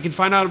shows I can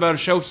find out about a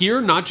show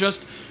here, not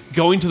just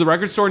going to the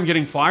record store and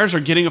getting flyers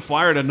or getting a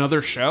flyer at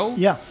another show.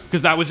 Yeah.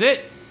 Because that was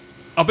it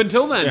up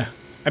until then. Yeah.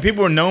 And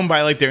people were known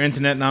by like their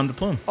internet nom de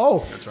plume.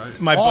 Oh, That's right.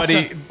 My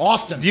buddy,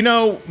 often. do you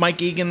know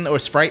Mike Egan or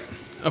Sprite?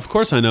 Of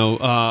course I know.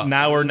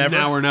 Now or never.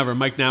 Now or never.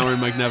 Mike Nauer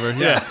and Mike Never.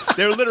 Yeah,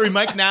 they were literally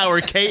Mike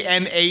Nauer,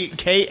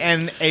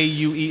 Knauer,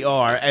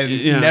 and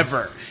Yeah.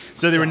 never.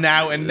 So they were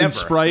now and never. And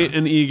Sprite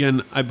and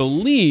Egan, I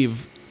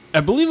believe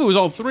it was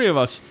all three of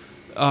us.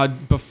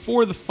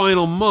 Before the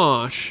final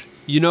mosh,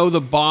 you know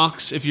the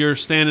box. If you're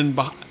standing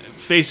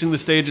facing the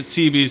stage at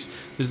CB's,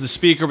 there's the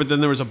speaker, but then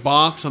there was a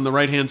box on the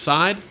right hand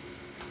side.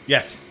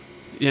 Yes.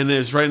 And it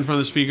was right in front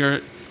of the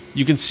speaker.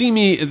 You can see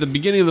me at the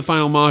beginning of the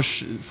final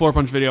mosh floor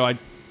punch video. I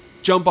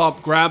jump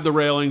up, grab the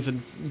railings,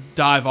 and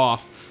dive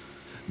off.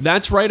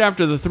 That's right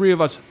after the three of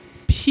us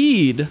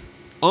peed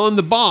on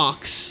the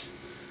box,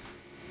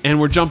 and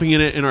we're jumping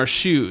in it in our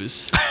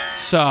shoes.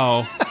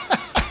 So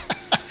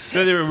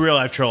they were real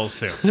life trolls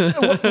too.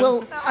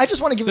 Well, I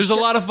just want to give there's a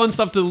lot of fun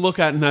stuff to look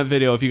at in that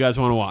video if you guys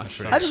want to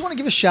watch. I just want to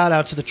give a shout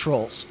out to the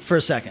trolls for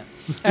a second.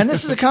 And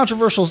this is a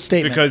controversial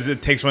statement. Because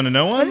it takes one to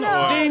know one?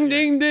 No. Or- Ding,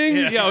 ding, ding.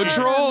 Yo,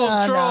 troll,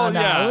 No.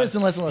 yeah.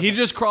 Listen. He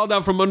just crawled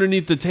out from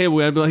underneath the table.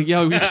 I'd be like,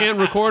 yo, we can't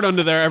record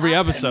under there every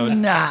episode.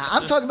 Nah,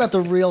 I'm talking about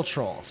the real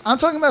trolls. I'm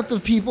talking about the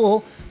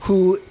people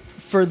who,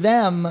 for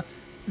them,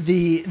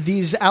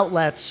 these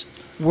outlets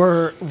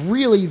were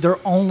really their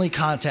only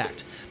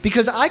contact.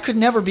 Because I could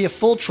never be a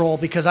full troll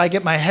because I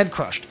get my head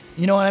crushed.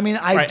 You know what I mean?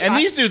 Right. And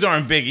these dudes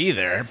aren't big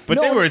either, but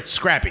No. they were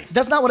scrappy.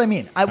 That's not what I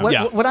mean.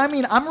 Yeah. What I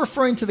mean, I'm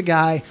referring to the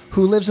guy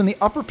who lives in the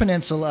Upper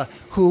Peninsula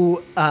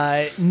who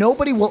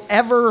nobody will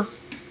ever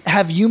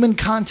have human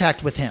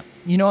contact with him.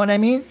 You know what I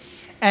mean?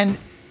 And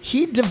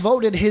he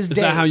devoted his days.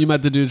 Is that how you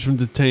met the dudes from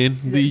Detain?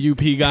 The UP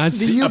guys?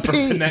 The UP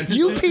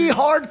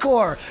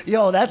hardcore.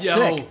 Yo, that's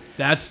sick.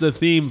 That's the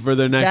theme for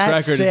their next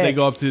That's record. Is they sick.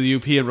 go up to the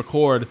UP and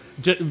record.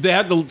 They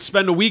had to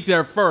spend a week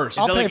there first.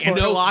 I'll pay for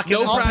it.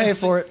 I'll pay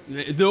for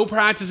it. No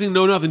practicing,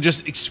 no nothing.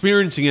 Just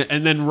experiencing it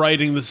and then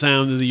writing the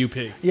sound of the UP.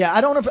 Yeah,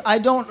 I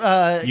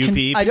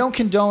don't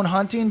condone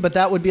hunting, but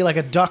that would be like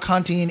a duck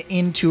hunting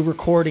into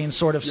recording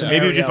sort of scenario.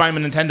 Maybe we just buy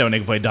them a Nintendo and they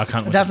can play Duck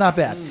Hunt with That's them. not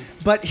bad.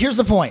 But here's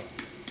the point.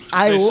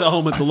 They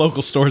sell them at the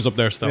local stores up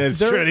there still. It's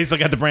true. They still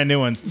got the brand new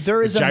ones.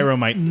 There is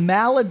Gyromite.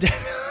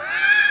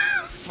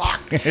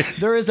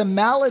 There is a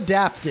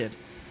maladapted,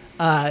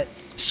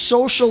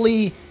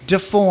 socially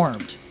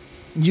deformed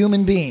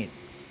human being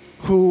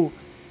who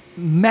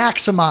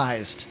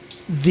maximized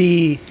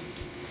the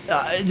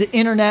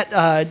internet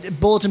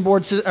bulletin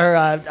board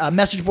or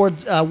message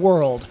board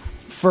world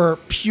for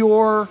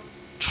pure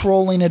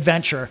trolling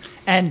adventure.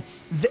 And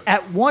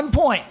at one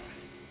point,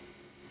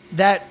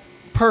 that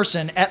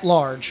person at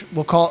large,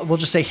 we'll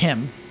just say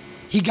him,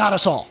 he got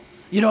us all.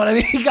 You know what I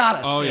mean? He got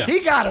us. Oh, yeah.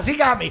 He got us. He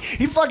got me.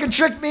 He fucking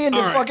tricked me into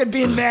All right. fucking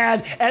being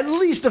mad at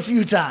least a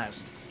few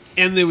times.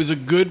 And there was a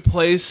good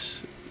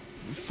place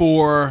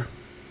for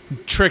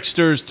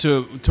tricksters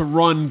to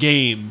run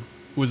game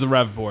was the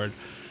Rev board.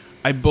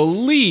 I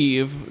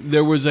believe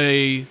there was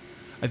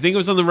I think it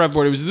was on the Rev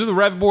board. It was either the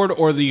Rev board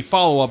or the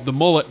follow-up, the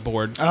Mullet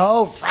board.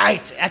 Oh,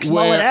 right.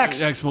 X-Mullet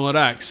X. X-Mullet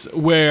X,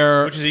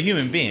 where... Which is a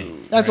human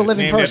being. That's a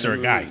living Named person.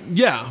 after a guy.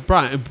 Yeah,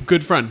 Brian,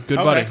 good friend, good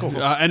Okay, buddy.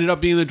 cool. Ended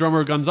up being the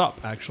drummer of Guns Up,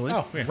 actually.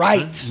 Oh, yeah.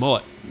 Right.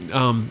 Mullet.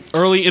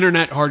 Early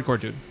internet hardcore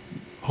dude.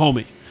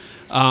 Homie.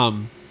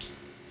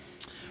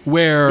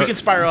 Where... We can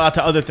spiral out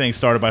to other things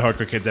started by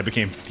hardcore kids that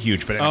became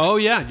huge. But anyway. Oh,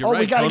 yeah, you're Oh,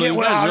 right. we gotta get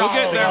one out. We'll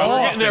get there. We're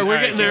getting there. We're All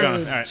right, getting keep there.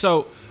 going. All right.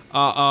 So,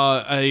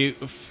 a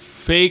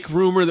fake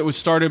rumor that was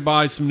started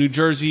by some New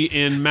Jersey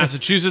and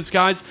Massachusetts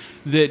guys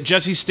that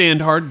Jesse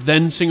Standhard,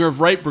 then singer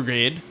of Right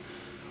Brigade,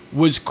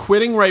 was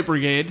quitting Right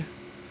Brigade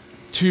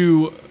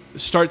to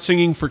start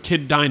singing for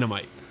Kid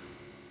Dynamite.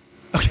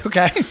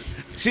 Okay.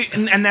 See,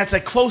 and that's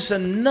like close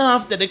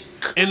enough that it.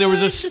 And there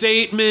was a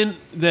statement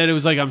that it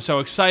was like, I'm so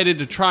excited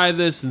to try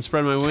this and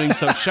spread my wings.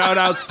 So shout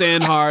out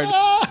Standhard.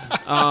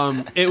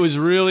 It was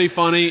really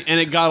funny, and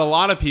it got a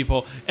lot of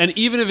people. And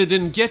even if it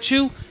didn't get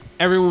you,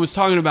 everyone was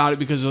talking about it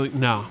because they're like,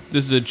 no,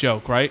 this is a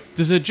joke, right?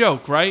 This is a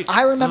joke, right?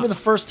 I remember the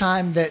first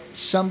time that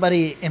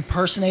somebody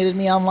impersonated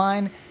me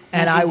online,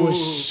 and I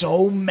was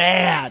so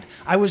mad.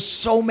 I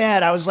was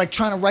like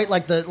trying to write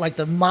like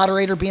the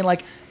moderator being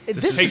like,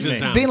 this take is this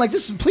down. being like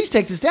this. Please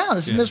take this down.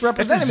 This is It's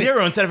misrepresenting a me.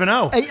 0 instead of an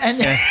O.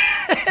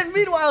 And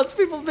meanwhile,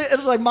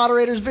 it's like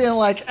moderators being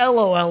like,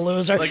 "LOL,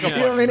 loser." Like, you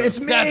know what I mean? It's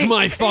me. That's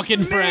my It's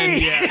fucking me.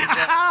 friend.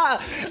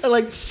 Yeah.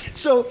 Like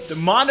so. The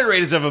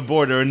moderators of a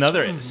board are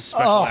another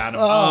special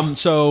animal.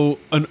 So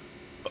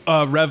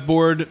a Rev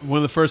board, one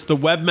of the first, the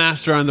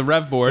webmaster on the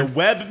Rev the board.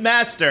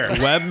 webmaster.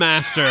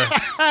 Webmaster.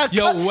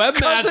 Yo,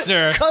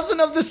 webmaster.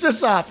 Cousin of the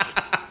Sysop.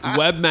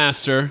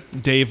 Webmaster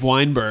Dave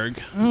Weinberg.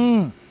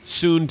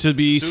 Soon to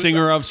be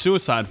singer of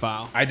Suicide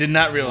File. I did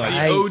not realize.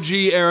 Right. OG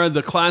era,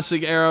 the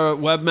classic era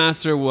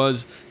webmaster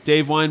was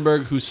Dave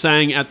Weinberg, who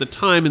sang at the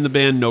time in the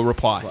band No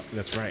Reply.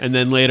 That's right. And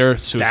then later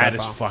Suicide That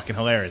is File. fucking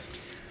hilarious.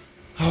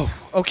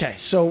 Okay,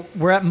 so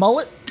we're at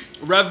Mullet.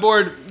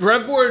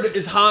 RevBoard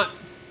is hot.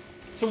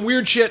 Some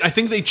weird shit. I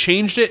think they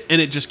changed it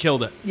and it just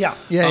killed it. Yeah.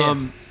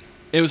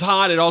 It was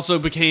hot. It also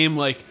became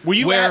like. Were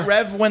you at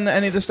Rev when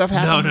any of this stuff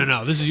happened?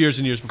 No. This is years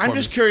and years before. I'm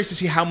just curious to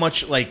see how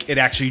much like it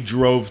actually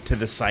drove to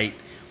the site.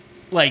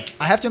 Like,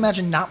 I have to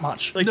imagine not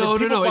much. like No,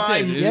 did people it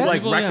buy, did. like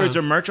People, records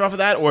or merch off of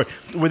that, or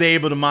were they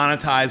able to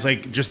monetize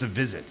like just the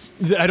visits?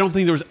 I don't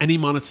think there was any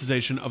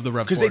monetization of the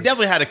RevBoard. Because they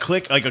definitely had a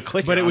click.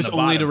 But it was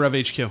only to Rev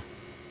HQ.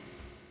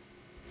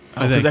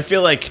 Because I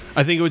feel like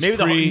I think it was maybe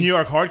the pre- New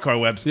York hardcore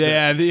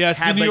website. Yes,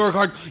 the New York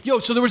hard. Yo,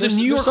 so there was a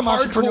New York there's some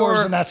entrepreneurs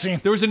hardcore in that scene.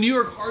 There was a New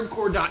York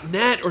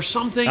hardcore.net or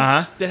something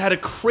Uh-huh. that had a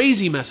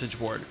crazy message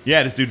board.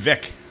 Yeah, this dude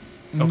Vic.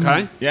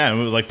 Okay, Yeah, and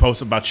we would like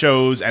post about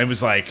shows, and it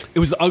was like it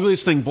was the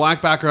ugliest thing: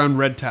 black background,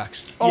 red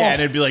text. Oh. yeah,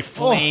 and it'd be like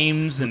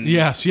flames and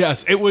Yes,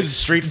 it was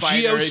Street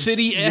Fighter,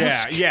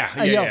 GeoCity-esque.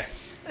 Yeah.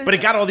 But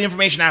it got all the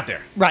information out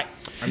there. Right.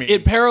 I mean,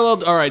 It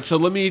paralleled. All right, so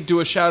let me do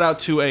a shout out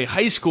to a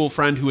high school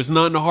friend who was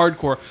not into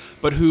hardcore,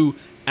 but who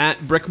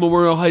at Brick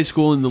Memorial High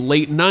School in the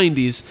late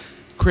 '90s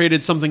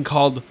created something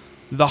called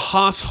the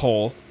Haas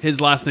Hole.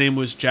 His last name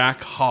was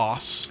Jack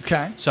Haas.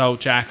 Okay. So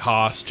Jack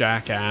Haas,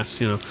 Jackass.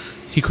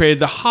 He created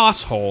the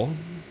Haas Hole,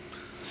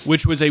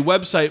 which was a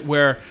website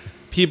where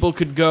people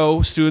could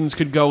go, students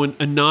could go and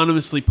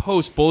anonymously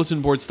post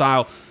bulletin board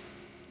style,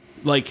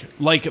 like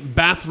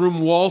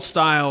bathroom wall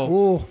style.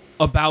 Ooh.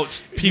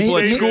 About people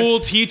at Me-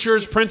 school,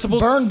 teachers,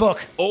 principals. Burn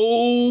book.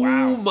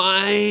 Oh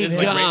my It's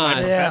like Rate My god!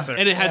 Professor.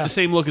 And it had the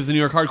same look as the New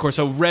York hardcore,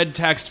 so red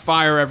text,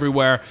 fire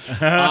everywhere.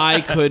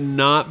 I could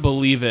not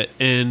believe it,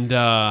 and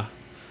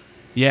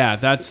yeah,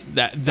 that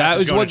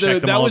was go what and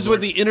check the that was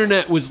Mullet what board. the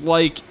internet was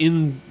like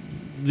in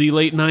the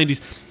late '90s.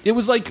 It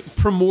was like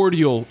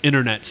primordial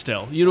internet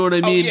still. You know what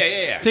I mean?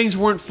 yeah. Things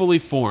weren't fully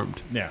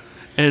formed. yeah.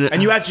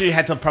 And You actually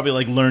had to probably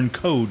like learn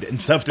code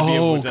and stuff to be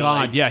Oh, able to God,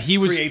 like, yeah, he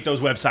was- create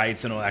those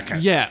websites and all that kind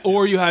of yeah, stuff.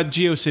 or you had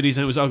GeoCities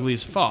and it was ugly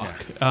as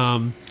fuck.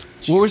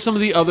 What were some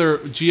of the other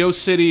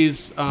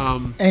GeoCities?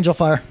 Angel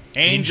Fire.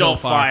 Angel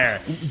Fire.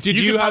 Did you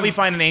you could have- probably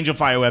find an Angel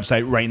Fire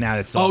website right now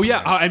that's still Oh on yeah,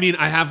 there. I mean,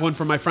 I have one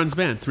from my friend's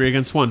band, 3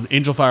 Against 1,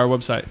 Angel Fire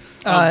website.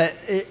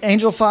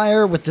 Angel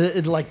Fire with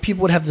the like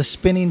people would have the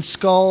spinning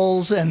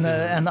skulls and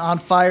the on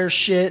fire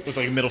shit. with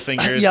like middle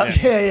fingers. Yeah,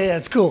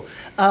 it's cool.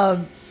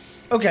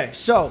 Okay,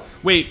 so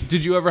Wait,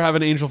 did you ever have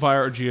an Angel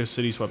Fire or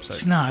GeoCities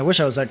website? nah, I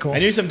wish I was that cool. I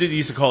knew some dude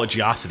used to call it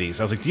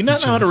Geocities. I was like, do you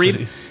not know how to read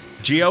Geocities.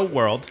 Geo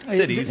World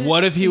Cities?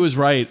 What if he was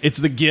right? It's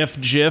the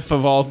GIF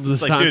of all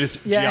this Like, time. dude, it's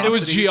Yeah, it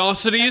was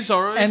Geocities. GeoCities,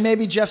 all right. And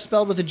maybe Jeff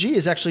spelled with a G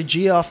is actually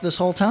G off this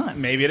whole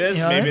time. Maybe it is.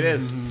 You know what Maybe I it mean?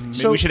 is. Maybe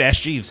So- we should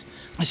ask Jeeves.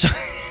 So,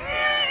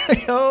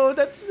 oh,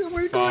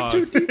 we're going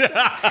too deep.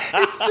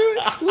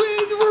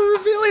 We're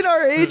revealing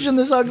our age in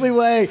this ugly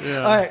way.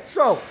 All right,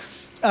 so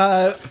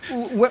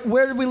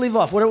where did we leave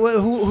off?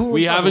 Who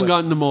we fucking haven't with?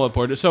 gotten to Mullet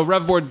Board. So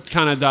Rev Board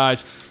kind of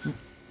dies. Did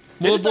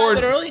Mullet it die Board,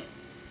 that early?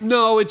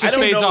 no, it I just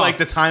don't fades know off. like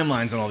the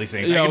timelines and all these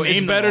things. I Yo, can name it's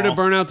them better to all.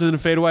 burn out than to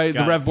fade away.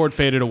 Got The it. Rev Board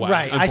faded away.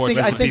 Right, I think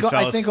Peace,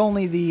 fellas.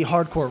 only the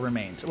hardcore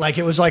remained. Like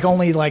it was like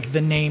only like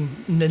the name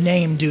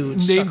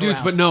dudes. Name stuck dudes,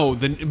 around. but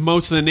no,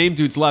 most of the name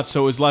dudes left,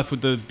 so it was left with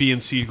the B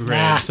and C grade.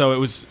 Ah. So it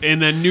was,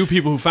 and then new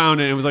people who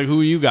found it. And it was like,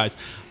 who are you guys?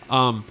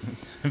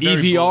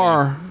 Very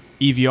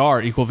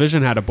EVR, Equal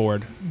Vision had a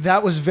board,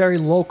 that was very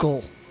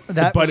local.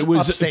 That but it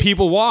was upstate.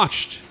 people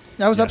watched.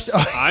 That was Yes.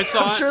 upstate. I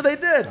saw I'm it. sure they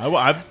did.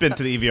 I've been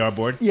to the EVR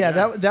board. Yeah,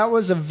 that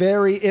was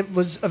it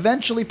was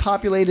eventually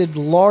populated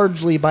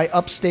largely by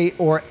upstate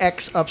or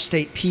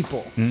ex-upstate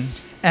people.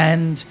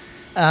 And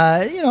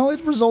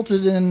it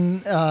resulted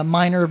in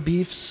minor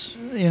beefs,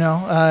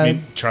 I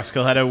mean,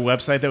 Truskill had a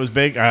website that was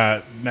big,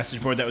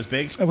 message board that was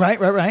big.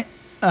 right.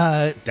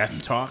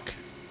 Death Talk.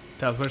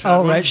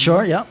 Oh, right,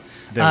 sure, yeah.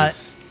 That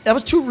was- That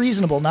was too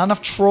reasonable, not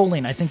enough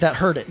trolling. I think that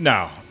hurt it.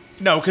 No,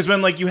 because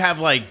when like you have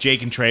like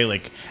Jake and Trey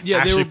like Yeah,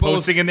 they actually were both-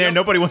 posting in there, yep.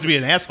 nobody wants to be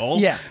an asshole.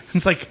 Yeah.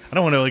 It's like I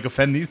don't want to like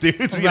offend these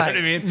dudes. You know Right.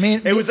 what I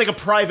mean? It was like a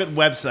private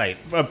website,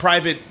 a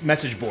private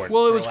message board.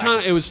 Well, it for was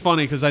lack it was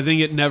funny because I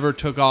think it never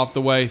took off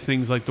the way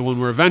things like the one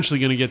we're eventually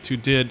going to get to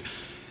did,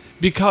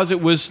 because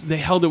they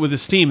held it with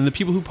esteem, and the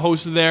people who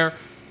posted there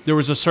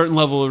was a certain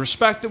level of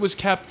respect that was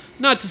kept.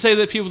 Not to say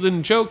that people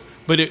didn't joke,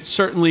 but it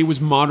certainly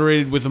was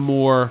moderated with a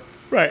more.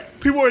 Right.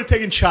 People were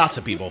taking shots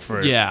at people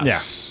for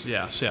Yes.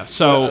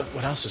 So,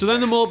 What else was so then there?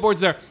 the Mullet Board's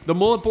there. The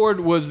Mullet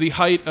Board was the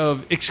height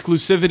of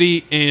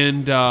exclusivity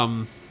and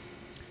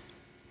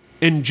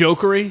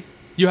jokery.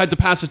 You had to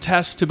pass a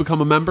test to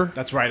become a member.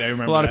 That's right. I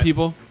remember A lot of that.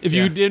 people. If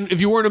Yeah.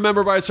 you weren't a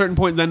member by a certain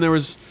point, then there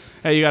was,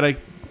 hey, you got to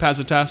pass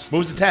a test. What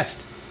was the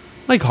test?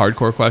 Like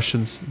hardcore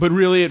questions, but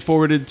really it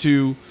forwarded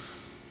to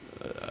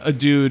a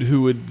dude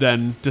who would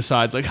then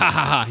decide like,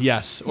 ha,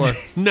 yes, or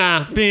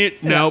nah,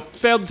 nope,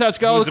 failed the test,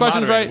 got all Who the was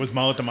questions moderator? right. Was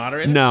Mullet the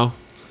moderator? No,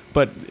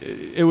 but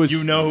it was.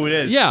 You know who it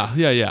is.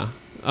 Yeah.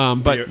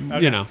 But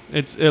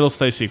okay. it'll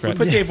stay secret.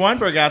 Put Dave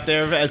Weinberg out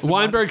there as the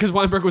Weinberg, because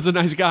Weinberg was a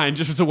nice guy and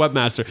just was a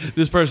webmaster.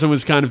 This person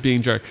was kind of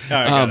being jerk. All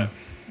right, got it.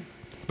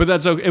 But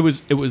that's okay. It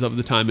was of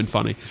the time and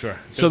funny. Sure.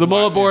 So It the was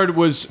Mullet fun, Board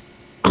was.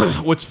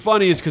 What's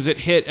funny is because it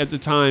hit at the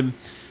time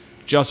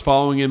Just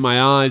Following In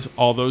My Eyes,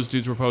 all those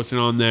dudes were posting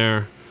on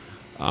there.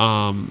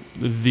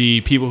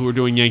 The people who were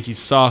doing Yankees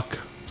Suck.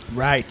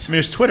 Right. I mean,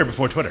 it was Twitter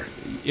before Twitter.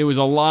 It was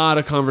a lot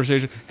of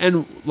conversation.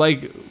 And,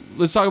 like,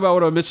 let's talk about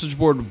what a message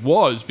board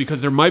was,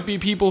 because there might be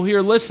people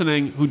here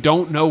listening who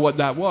don't know what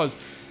that was.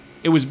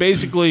 It was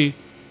basically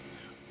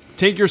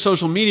take your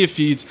social media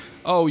feeds.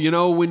 Oh, you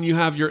know, when you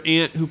have your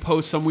aunt who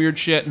posts some weird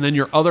shit, and then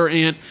your other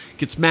aunt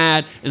gets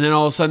mad, and then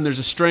all of a sudden there's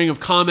a string of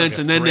comments,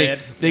 Like and then thread.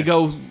 they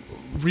go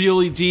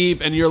really deep,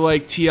 and you're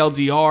like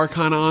TLDR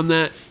kind of on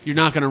that. You're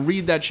not going to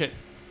read that shit.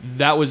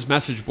 That was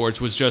message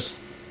boards, was just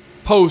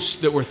posts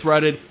that were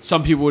threaded.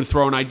 Some people would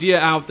throw an idea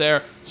out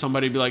there.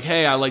 Somebody would be like,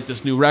 hey, I like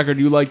this new record.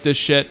 You like this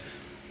shit.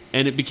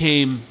 And it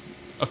became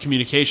a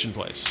communication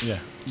place. Yeah.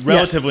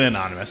 Relatively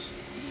anonymous.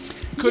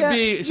 Could Yeah,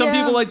 be. Some yeah.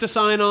 people like to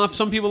sign off.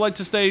 Some people like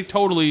to stay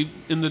totally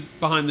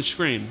behind the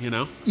screen, you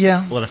know?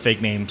 Yeah. A lot of fake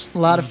names. A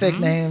lot of fake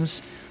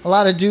names. A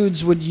lot of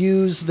dudes would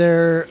use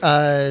their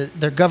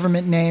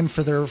government name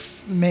for their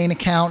main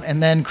account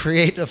and then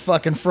create a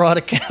fucking fraud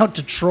account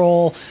to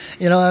troll.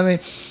 You know what I mean?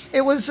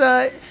 It was,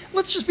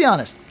 let's just be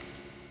honest.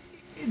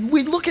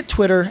 We look at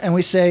Twitter and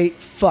we say,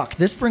 fuck,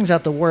 this brings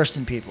out the worst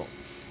in people.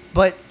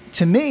 But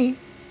to me,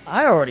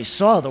 I already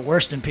saw the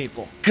worst in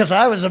people because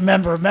I was a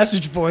member of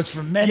message boards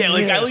for many years. Yeah,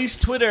 like at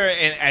least Twitter,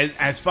 and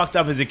as fucked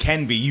up as it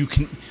can be,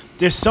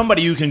 there's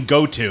somebody you can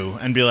go to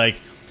and be like,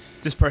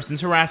 this person's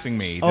harassing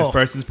me. This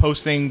person's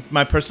posting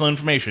my personal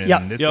information.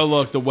 Yeah. Yo,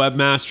 look, the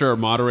webmaster or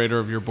moderator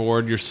of your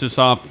board, your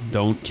sysop,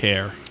 don't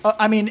care.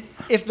 I mean,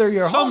 if they're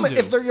your Some homie, do.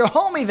 if they're your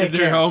homie, they If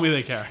they're care. your homie,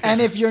 they care.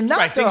 And if you're not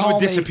Right, their things homie, would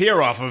disappear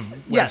off of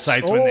Yes.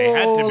 websites when they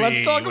had to be.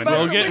 Let's talk when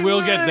about they-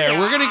 We'll get there.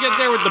 We're gonna get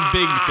there with the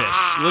big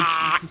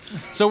fish.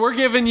 So we're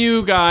giving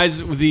you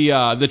guys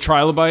the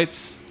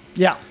trilobites,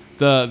 yeah,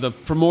 the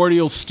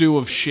primordial stew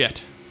of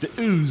shit. the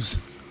ooze.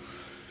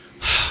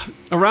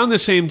 Around the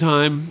same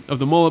time of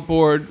the mullet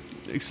board,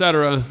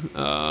 etc.,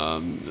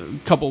 a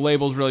couple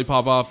labels really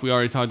pop off. We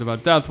already talked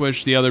about Death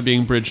Wish, the other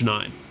being Bridge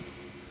 9.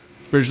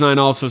 Bridge 9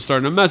 also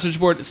starting a message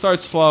board. It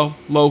starts slow,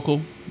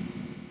 local,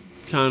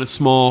 kind of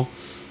small.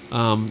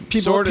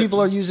 people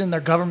are using their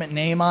government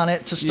name on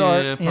it to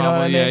start. Yeah, you know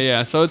what I mean?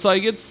 Yeah. So it's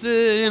like, it's, at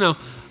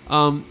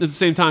the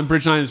same time,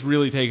 Bridge 9 is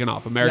really taken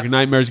off. American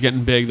Nightmare's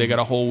getting big. They got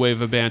a whole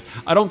wave of bands.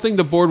 I don't think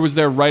the board was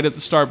there right at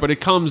the start, but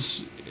it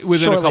comes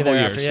within Shortly a couple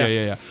thereafter,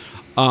 years.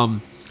 Yeah.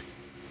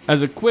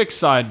 As a quick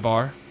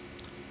sidebar,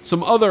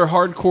 some other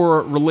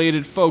hardcore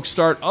related folks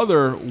start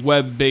other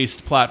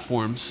web-based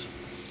platforms.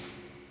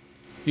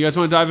 You guys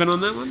want to dive in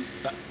on that one?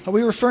 Are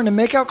we referring to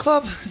Makeout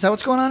Club? Is that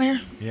what's going on here?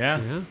 Yeah.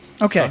 Yeah.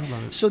 Okay, Talk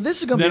about it. so this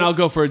is going to Then be I'll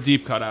go for a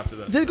deep cut after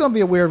this. this is going to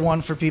be a weird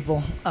one for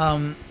people.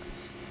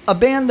 A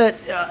band that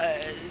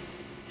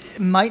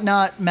might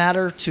not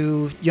matter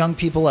to young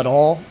people at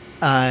all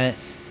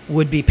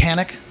would be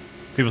Panic.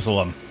 People still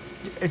love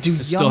them.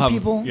 Do still young have-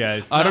 people?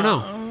 Yeah. I don't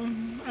know.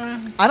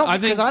 I don't I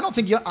because think- I don't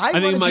think you. I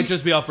think it might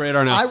just be off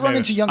radar now. I run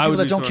into young I people would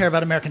that be don't surprised. care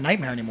about American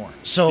Nightmare anymore.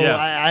 So Yeah.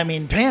 I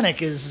mean,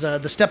 Panic is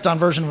the stepped-on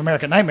version of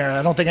American Nightmare.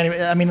 I don't think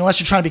any. I mean, unless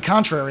you're trying to be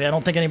contrary, I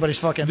don't think anybody's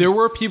fucking. There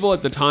were people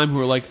at the time who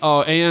were like,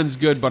 "Oh, AN's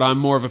good, but I'm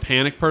more of a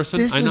Panic person."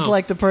 This I know. is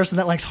like the person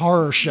that likes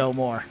horror show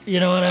more. You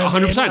know what I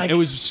mean? 100%. Like, It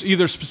was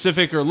either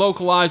specific or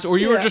localized, or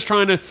you were Yeah. just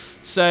trying to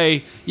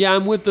say, "Yeah,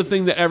 I'm with the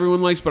thing that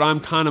everyone likes, but I'm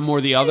kind of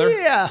more the other."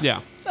 Yeah. yeah,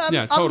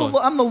 I'm totally.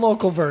 I'm the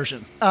local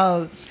version.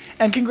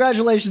 And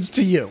congratulations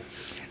to you.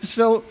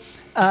 So.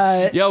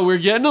 Yo, we're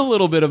getting a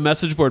little bit of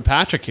message board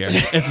Patrick here.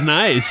 It's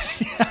nice.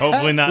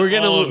 Hopefully not We're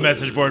getting all a of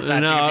message board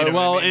Patrick. No, if you know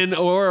well, what I mean.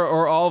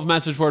 or all of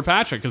message board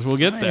Patrick, because we'll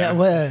get there. Yeah,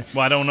 well,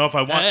 Well, I don't know if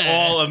I want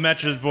all of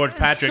message board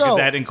Patrick So- if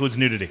that includes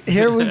nudity.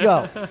 here we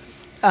go.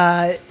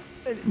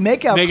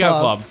 Makeout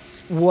Club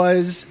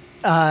was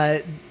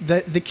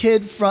the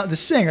kid from the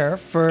singer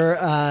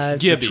for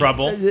Gibby.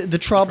 Trouble the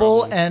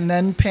Trouble and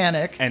then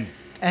Panic and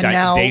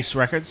now Dace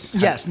Records.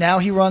 yes, now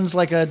he runs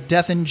like a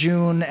Death in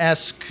June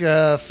esque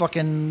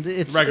fucking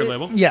Record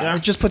label. Yeah, Yeah.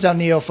 it just puts out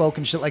neo folk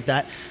and shit like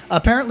that.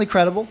 Apparently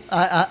credible.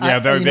 Yeah,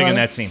 very you big know in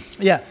what I that mean?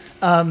 scene. Yeah,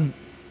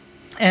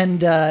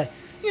 and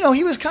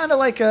he was kind of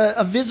like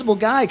a visible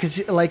guy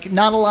because like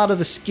not a lot of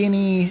the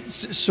skinny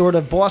sort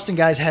of Boston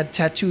guys had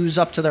tattoos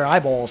up to their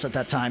eyeballs at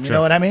that time. You Sure.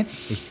 know what I mean?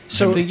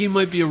 So I think he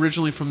might be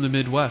originally from the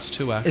Midwest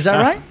too. Actually. is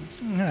that right?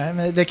 All right. I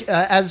mean,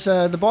 as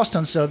the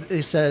Boston, so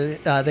they said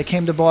they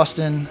came to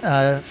Boston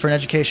for an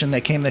education.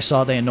 They came, they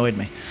saw, they annoyed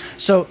me.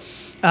 So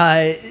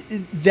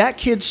that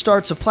kid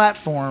starts a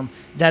platform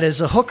that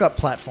is a hookup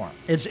platform.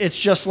 It's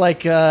just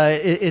like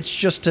it's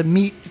just to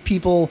meet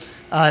people.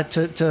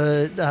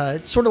 To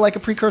sort of like a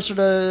precursor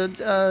to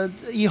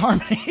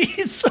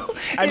eHarmony. So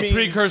I mean,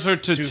 precursor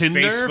to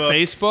Tinder,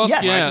 Facebook,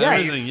 yes, yeah, yes.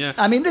 everything, yeah.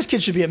 I mean, this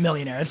kid should be a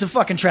millionaire. It's a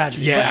fucking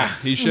tragedy. Yeah.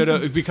 He should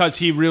have, because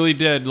he really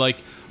did. Like,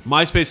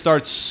 MySpace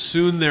starts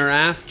soon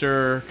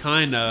thereafter,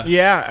 kind of.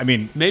 Yeah, I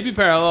mean, Maybe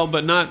parallel,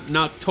 but not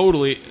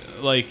totally.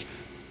 Like,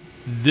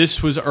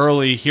 this was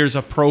early. Here's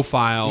a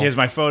profile. here's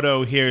my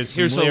photo. Here's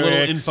Here's some a little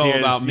lyrics, info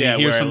about me. yeah,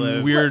 Here's where I some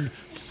live. weird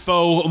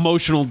faux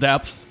emotional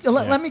depth.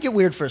 Let me get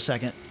weird for a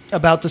second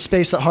about the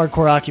space that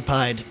hardcore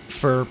occupied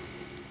for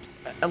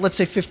let's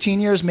say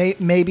 15 years,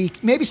 maybe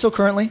still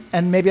currently,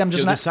 and maybe I'm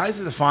just not. The size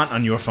of the font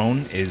on your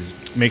phone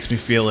makes me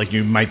feel like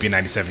you might be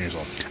 97 years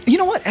old. You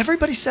know what?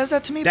 Everybody says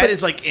that to me. That but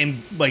is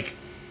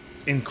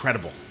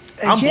incredible.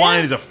 I'm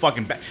blind as a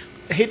fucking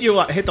hit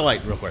the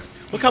light real quick.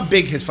 Look how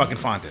big his fucking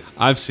font is.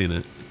 I've seen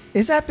it.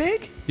 Is that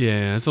big?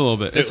 Yeah, it's a little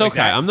bit. It's like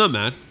okay. that. I'm not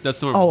mad.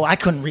 That's normal. Oh, I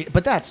couldn't read,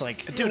 but that's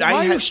like, Dude, why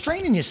are you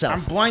straining yourself?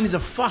 I'm blind as a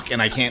fuck,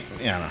 and I can't.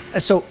 Yeah, I don't know.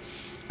 So,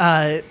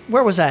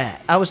 where was I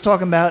at? I was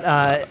talking about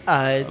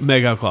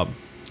Makeout Club.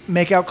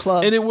 Makeout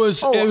Club, And it was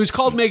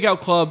called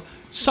Makeout Club.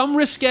 Some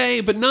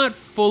risque, but not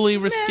fully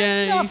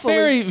risque. not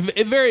fully.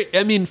 Very.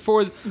 I mean,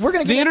 for We're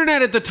gonna the get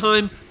internet at the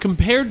time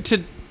compared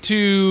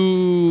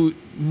to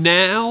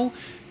now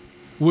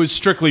was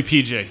strictly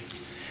PG.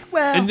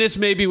 well, And this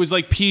maybe was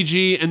like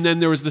PG, and then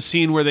there was the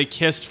scene where they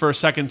kissed for a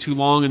second too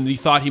long, and you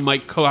thought he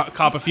might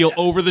cop a feel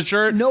over the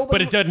shirt,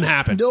 but it didn't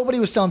happen. Nobody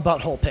was selling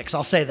butthole pics.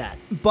 I'll say that,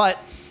 but.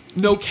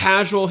 No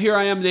casual. Here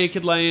I am,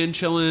 naked, laying,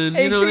 chilling.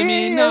 You know what I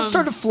mean? Yeah, it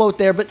started to float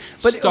there, but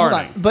hold on.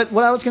 Starting. But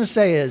what I was going to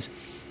say is,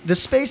 the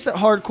space that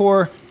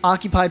hardcore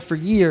occupied for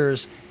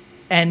years,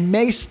 and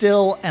may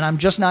still, and I'm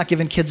just not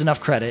giving kids enough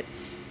credit.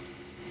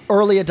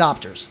 Early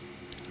adopters,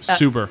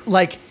 Super.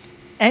 like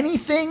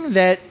anything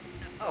that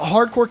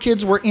hardcore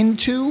kids were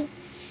into,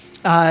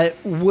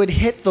 would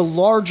hit the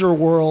larger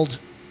world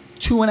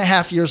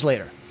 2.5 years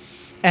later,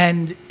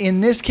 and in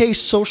this case,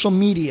 social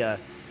media.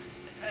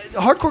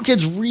 Hardcore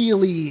kids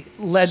really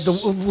led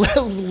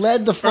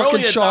the fucking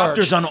Early charge.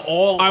 adopters on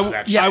all of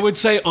that shit. I would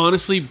say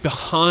honestly,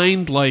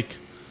 behind like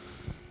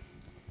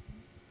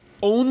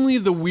only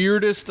the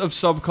weirdest of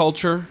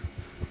subculture,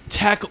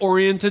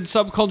 tech-oriented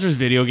subcultures,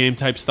 video game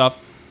type stuff.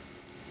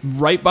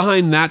 Right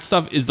behind that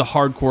stuff is the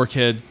hardcore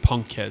kid,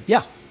 punk kids.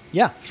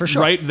 Yeah, for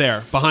sure. Right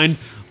there, behind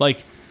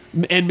like,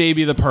 and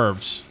maybe the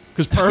pervs,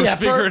 because pervs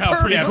figure it out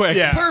pretty quick.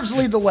 Yeah. Pervs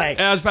lead the way.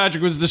 As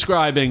Patrick was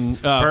describing,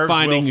 finding will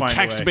find a way.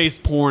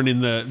 text-based porn in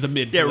the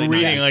mid. Yeah, to late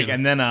reading 90s. like,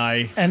 and then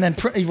I. And then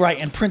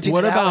and printing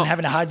it out and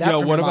having to hide that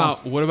from what your mom.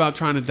 what about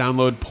trying to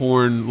download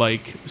porn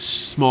like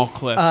small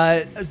clips?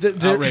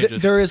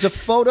 Outrageous. There is a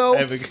photo.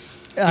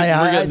 We're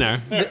getting there.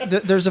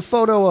 There's a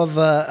photo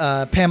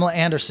of Pamela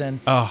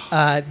Anderson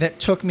that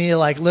took me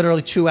like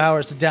literally 2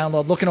 hours to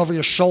download, looking over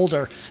your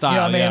shoulder. Style, you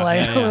know what I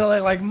mean? yeah, yeah.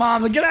 Like,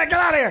 Mom, get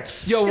out of here.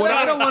 Yo, what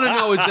I don't want to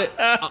know is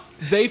that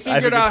they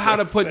figured out how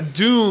to put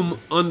Doom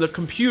on the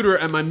computer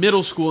at my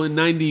middle school in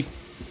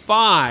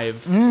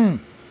 '95.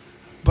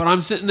 But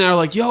I'm sitting there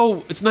like,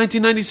 yo, it's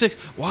 1996.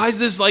 Why is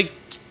this like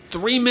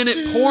 3-minute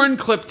porn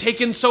clip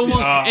taking so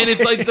long? And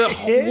it's like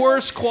the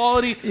worst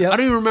quality. Yep. I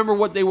don't even remember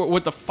what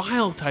the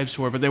file types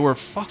were, but they were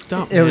fucked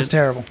up. It was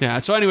terrible. Yeah.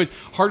 So, anyways,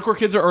 hardcore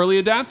kids are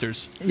early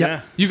adapters.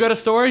 Yeah. You got a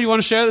story you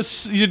want to share?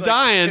 This you're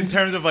dying. In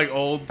terms of like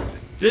old.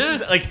 This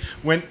is like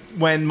when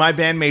my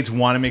bandmates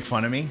want to make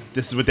fun of me.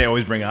 This is what they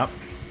always bring up.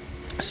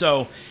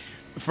 So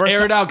first,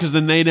 Air it out because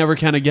then they never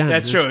can again.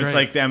 That's true. great. It's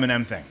like the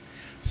Eminem thing.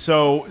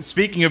 So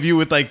speaking of you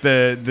with like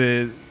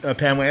the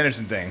Pamela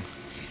Anderson thing,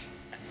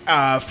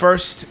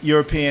 first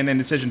European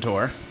Indecision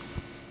tour.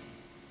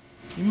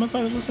 You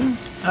motherfuckers listening?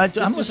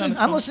 I'm listening.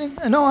 I'm listening.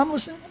 No, I'm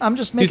listening. I'm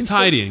just making. He's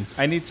tidying.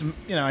 I need some.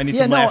 I need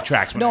some laugh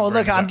tracks. No,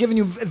 look, I'm giving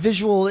you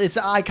visual. It's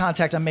eye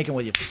contact I'm making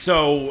with you.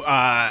 So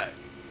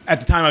at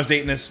the time, I was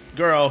dating this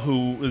girl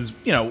who was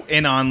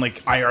in on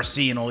like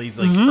IRC and all these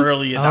like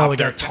early adopter. Oh, we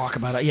gotta talk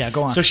about it. Yeah,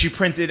 go on. So she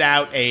printed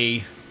out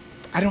I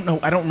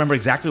don't remember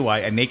exactly why,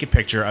 a naked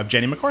picture of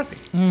Jenny McCarthy.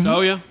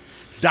 Oh yeah.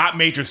 Dot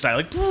matrix style,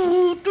 like.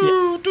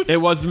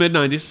 It was the mid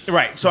 '90s.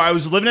 Right. So I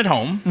was living at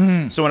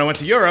home. So when I went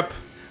to Europe,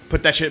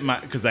 put that shit in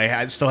because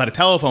I still had a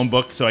telephone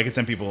book, so I could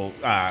send people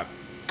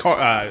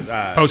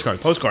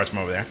postcards from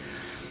over there.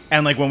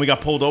 And like when we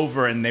got pulled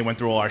over and they went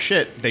through all our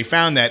shit, they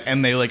found that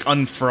and they like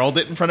unfurled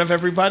it in front of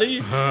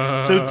everybody.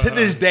 So to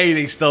this day,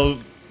 they still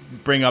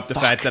bring up the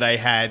fact that I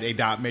had a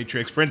dot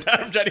matrix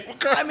printout of Jenny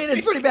McCarthy. I mean,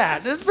 it's pretty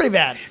bad. It's pretty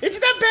bad. Is it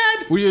that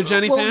bad? Were you a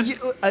Jenny fan?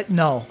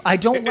 No, I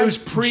don't. It was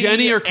pre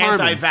Jenny or Carmen?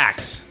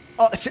 anti-vax.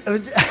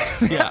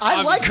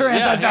 I like her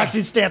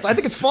anti-vaccine stance. I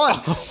think it's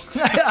fun.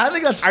 I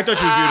think that's. I thought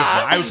she was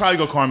beautiful. I would probably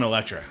go Carmen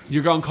Electra.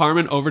 You're going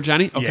Carmen over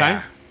Jenny? Okay.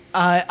 Yeah.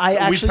 I So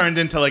actually. we turned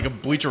into like a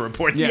Bleacher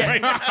Report. Yeah.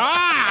 Right?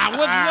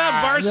 What's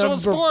up, Barstool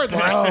Sports?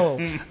 Bro.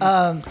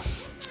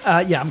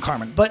 Yeah, I'm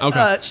Carmen. But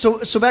Okay.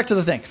 so back to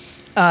the thing.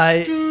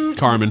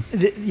 Carmen.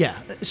 Yeah.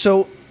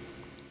 So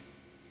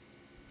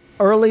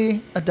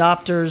early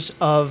adopters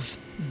of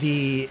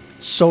the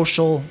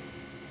social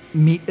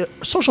media,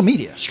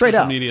 straight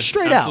out,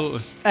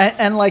 absolutely.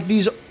 and like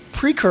these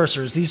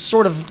precursors, these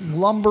sort of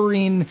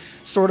lumbering,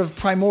 sort of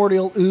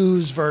primordial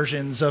ooze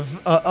versions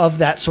of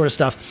that sort of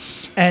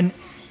stuff, and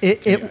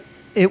it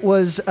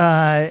was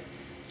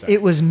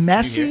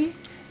messy.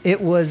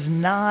 It was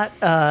not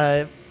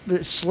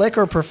slick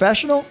or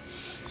professional.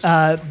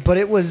 But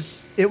it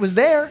was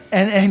there,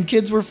 and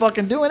kids were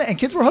fucking doing it, and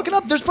kids were hooking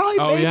up. There's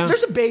probably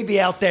there's a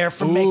baby out there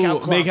from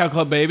Makeout Club. Makeout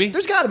Club baby.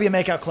 There's got to be a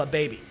Makeout Club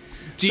baby.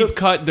 Deep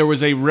cut. There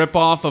was a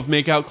ripoff of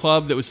Makeout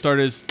Club that was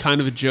started as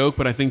kind of a joke,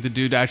 but I think the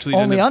dude actually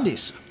Only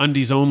Undies.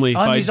 Undies Only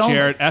Undies by Only.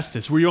 Jared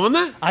Estes. Were you on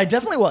that? I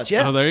definitely was.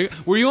 Yeah. Oh, there you go.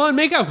 Were you on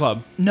Makeout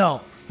Club?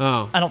 No.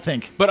 Oh, I don't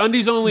think. But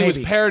Undies Only was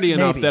Maybe. parody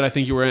enough Maybe. that I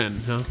think you were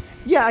in. No?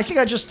 Yeah, I think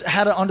I just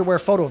had an underwear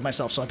photo of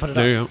myself, so I put it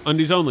There up. you go.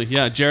 Undies Only.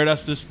 Yeah, Jared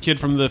Estes, kid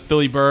from the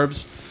Philly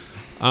Burbs,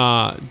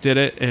 did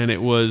it, and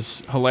it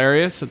was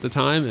hilarious at the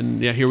time.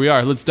 And yeah, here we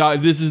are.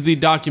 This is the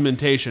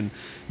documentation.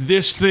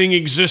 This thing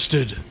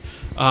existed.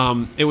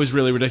 It was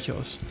really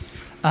ridiculous.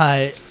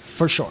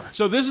 For sure.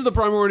 So this is the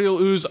primordial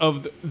ooze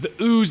of the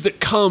ooze that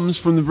comes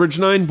from the Bridge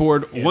 9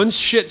 board. Yeah. Once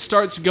shit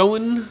starts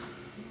going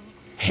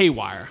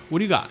haywire. What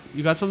do you got?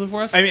 You got something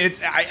for us? I mean,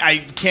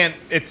 I can't.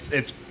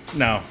 It's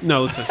no.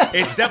 No, let's see.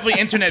 It's definitely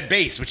internet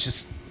based, which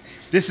is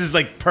this is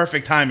like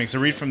perfect timing. So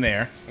read from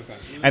there,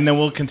 and then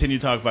we'll continue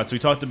to talk about. So we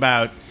talked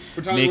about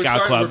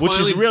Makeout Club, which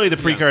is really the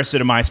precursor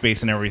to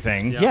MySpace and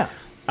everything. Yeah.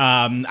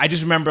 I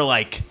just remember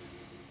like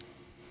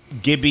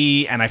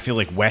Gibby and I feel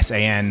like Wes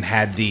AN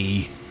had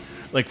the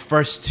like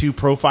first two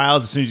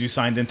profiles as soon as you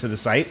signed into the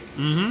site.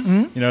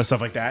 Mm-hmm. You know,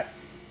 stuff like that.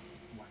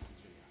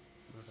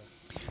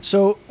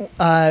 So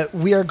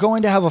we are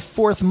going to have a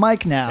fourth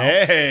mic now.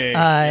 Hey.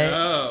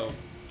 Oh.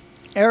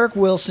 Eric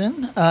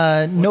Wilson,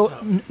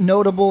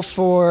 notable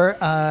for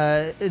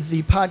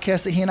the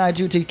podcast that he and I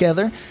do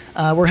together.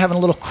 We're having a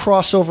little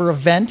crossover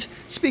event.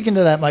 Speak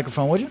into that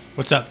microphone, would you?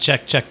 What's up?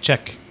 Check, check,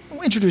 check.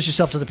 Introduce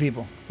yourself to the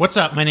people. What's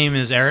up? My name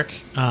is Eric.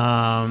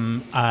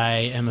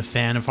 I am a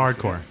fan of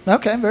hardcore.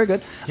 Okay, very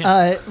good.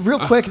 Yeah. Real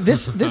quick,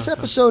 this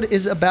episode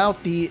is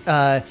about the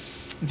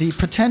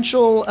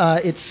potential,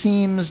 it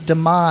seems,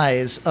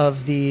 demise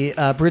of the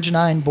Bridge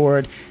 9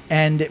 board,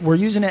 and we're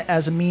using it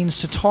as a means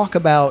to talk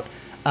about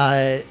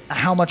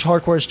how much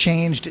hardcore has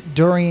changed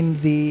during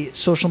the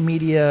social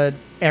media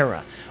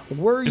era.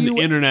 Were And you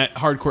the internet,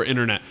 hardcore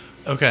internet.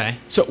 Okay.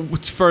 So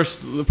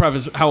first, the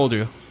preface, how old are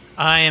you?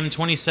 I am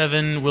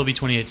 27, will be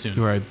 28 soon.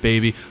 You're right,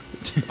 baby.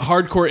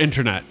 Hardcore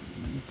internet.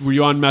 Were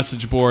you on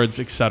message boards,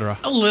 etc.?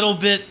 A little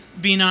bit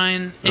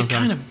benign. It Okay.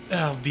 kind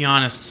of, be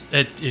honest,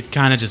 it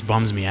kind of just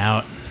bums me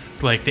out.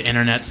 Like the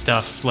internet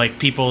stuff, like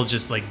people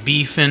just like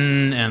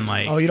beefing and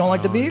like. Oh, you don't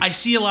like the beef? I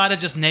see a lot of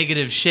just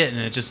negative shit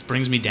and it just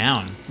brings me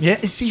down.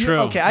 Yeah. See, True.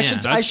 okay, I Yeah,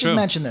 should that's true.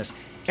 mention this.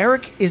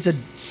 Eric is a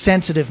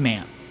sensitive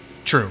man.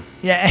 True.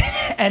 Yeah,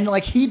 and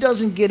like he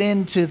doesn't get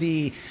into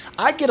the.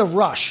 I get a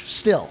rush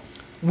still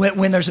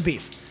when there's a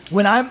beef.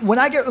 When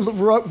I get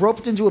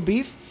roped into a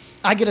beef,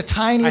 I get a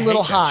tiny hate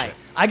little that high. shit.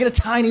 I get a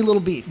tiny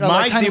little beef.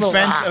 My a tiny little,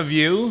 defense ah. of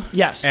you,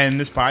 Yes. and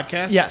this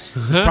podcast, Yes.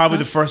 probably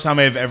the first time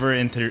I've ever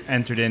entered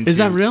into. Is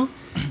that real?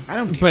 I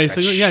don't. deal with that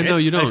Basically, yeah, shit. no,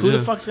 you don't, Like, who yeah.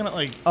 the fuck's gonna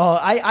like? Oh,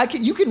 I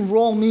can. You can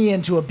roll me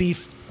into a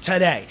beef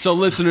today. So,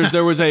 listeners,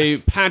 there was a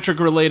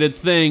Patrick-related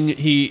thing.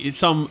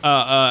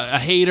 A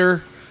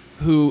hater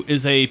who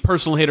is a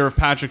personal hater of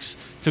Patrick's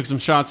took some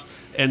shots,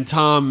 and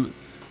Tom,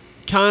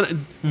 kind of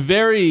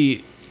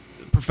very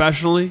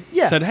professionally,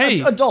 Yeah, said, "Hey,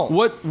 adult.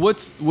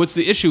 what's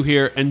the issue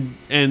here?"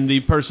 And the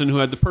person who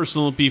had the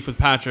personal beef with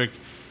Patrick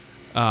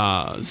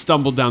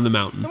stumbled down the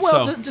mountain.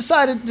 Well, so,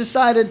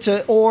 decided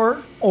to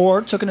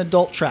or took an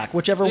adult track,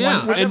 whichever yeah,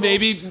 one. Whichever and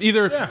maybe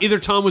either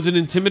Tom was an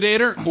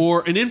intimidator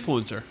or an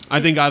influencer.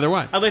 I think either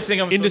way. I'd like to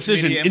think I'm a social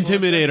Indecision, media influencer.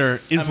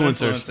 intimidator, I'm an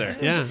influencers.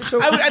 influencer. Yeah.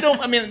 So, I don't.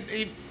 I mean,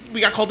 we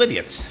got called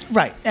idiots.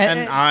 right,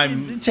 And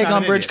I'm take not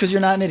on an bridge idiot. because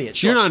you're not an idiot.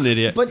 Sure. You're not an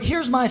idiot. But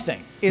here's my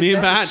thing. is Me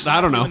and that- Pat, I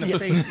don't know. In the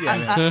face.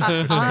 Yeah,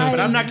 but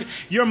I'm not.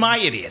 You're my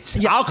idiot.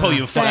 Yeah. I'll call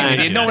you a fucking Thank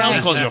idiot. you. No one else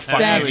Thank calls you a you. fucking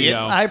Thank There we you. idiot.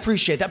 go. I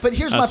appreciate that. But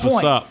here's That's my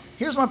what's point. up.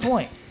 Here's my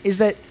point. Is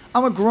that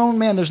I'm a grown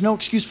man. There's no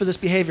excuse for this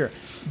behavior.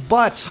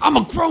 But I'm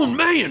a grown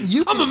man.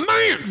 I'm a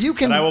man. you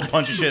can. But I will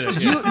punch a shit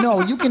at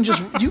you.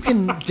 You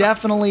can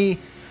definitely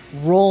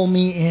roll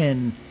me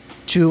in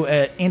to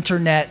an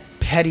internet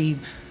petty,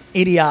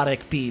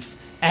 idiotic beef,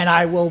 and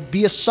I will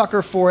be a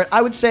sucker for it.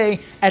 I would say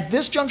at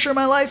this juncture in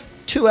my life,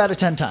 2 out of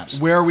 10 times.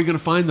 Where are we going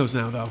to find those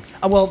now, though?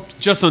 Well,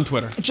 Just on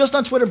Twitter. just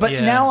on Twitter, but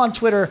Yeah. now on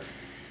Twitter.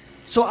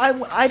 So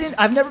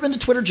I've never been to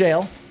Twitter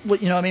jail.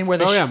 You know what I mean? Where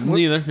they Oh, yeah,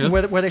 me neither, yeah.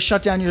 Where they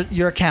shut down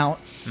your account.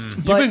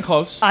 You've been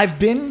close. I've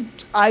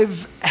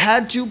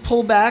had to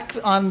pull back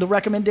on the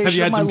recommendation Have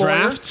you had of my some lawyer.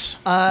 drafts?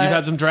 You've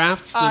had some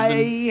drafts? that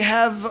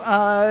have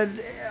I been-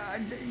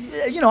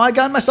 have, I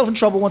got myself in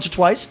trouble once or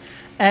twice,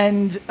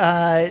 and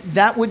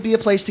that would be a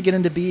place to get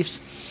into beefs.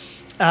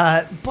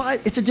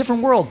 But it's a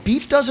different world.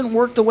 Beef doesn't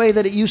work the way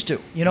that it used to.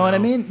 You know what I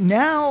mean?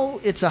 Now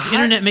it's a The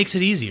internet makes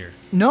it easier.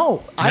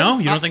 No, No?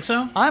 You don't think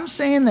so? I'm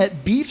saying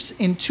that beefs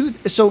in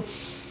so.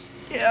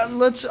 Yeah,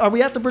 are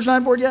we at the Bridge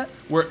 9 board yet?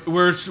 We're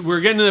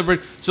getting to the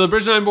bridge. So the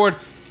Bridge 9 board,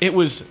 it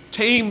was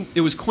tame,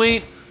 it was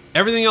quaint,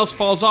 everything else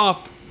falls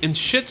off, and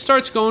shit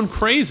starts going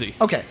crazy.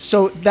 Okay,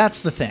 so that's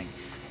the thing.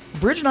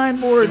 Bridge 9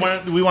 board.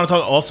 Do we want to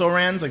talk also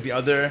rans like the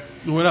other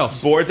What else?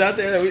 boards out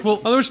there? That we,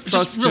 Well, Oh, there's just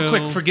Trust real Kill.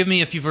 quick, forgive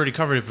me if you've already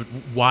covered it, but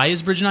why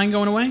is Bridge 9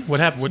 going away? What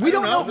happened? We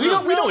don't know. know. We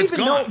don't know it's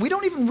even know. gone. We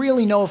don't even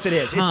really know if it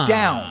is. It's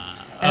down.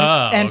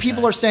 And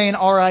people are saying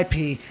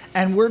R.I.P.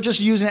 And we're just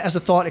using it as a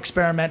thought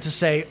experiment to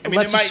say,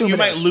 let's assume it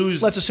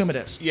is. Let's assume it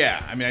is.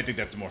 Yeah, I mean, I think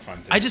that's more fun.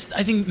 Too. I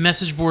think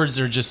message boards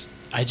are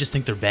I just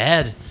think they're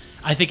bad.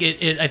 I think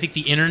I think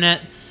the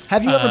internet.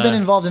 Have you ever been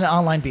involved in an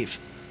online beef?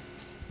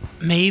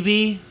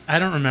 Maybe. I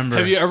don't remember.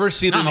 Have you ever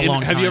seen Not in a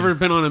long Have you time. ever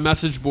been on a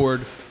message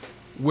board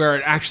where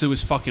it actually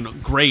was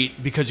fucking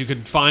great because you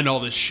could find all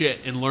this shit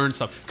and learn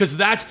stuff? Because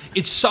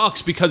it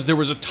sucks because there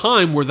was a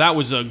time where that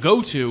was a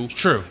go-to.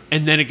 True.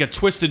 And then it got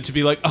twisted to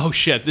be like, oh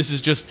shit, this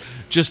is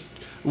just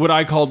what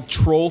I called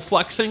troll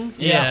flexing.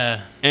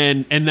 Yeah.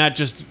 And that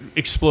just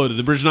exploded.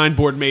 The Bridge 9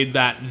 board made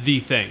that the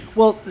thing.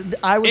 Well,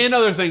 I was... And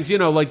other things,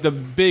 like the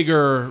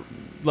bigger,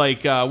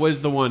 like, what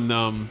is the one...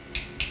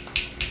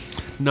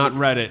 not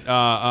Reddit.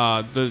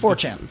 The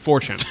 4chan.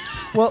 4chan.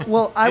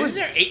 Well, I was.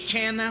 Isn't there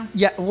 8chan now?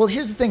 Yeah. Well,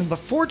 here's the thing. But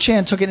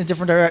 4chan took it in a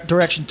different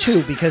direction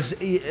too, because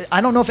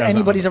I don't know if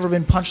anybody's ever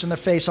been punched in the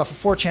face off of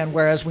 4chan,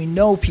 whereas we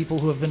know people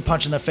who have been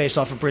punched in the face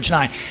off of Bridge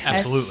 9.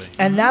 Absolutely.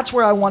 And that's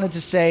where I wanted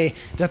to say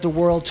that the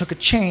world took a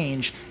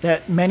change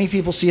that many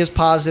people see as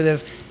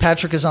positive.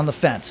 Patrick is on the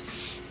fence.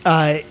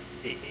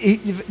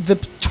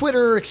 The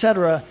Twitter,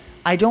 etc.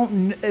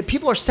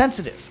 People are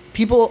sensitive.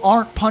 People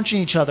aren't punching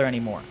each other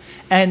anymore.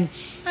 And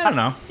I don't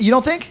know. You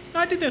don't think? No,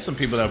 I think there's some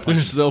people that punch.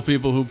 There's still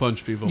people who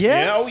punch people.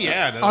 Yeah. Yeah, oh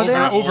yeah. Are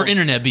there over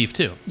internet beef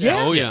too?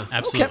 Yeah. Oh yeah.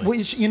 Absolutely. Okay. Well,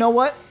 you know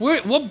what?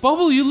 What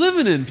bubble are you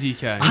living in,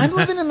 PK? I'm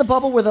living in the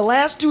bubble where the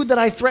last dude that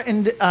I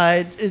threatened,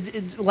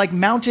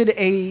 mounted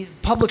a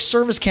public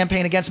service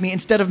campaign against me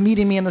instead of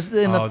meeting me in the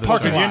parking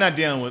Because lot. you're not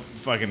dealing with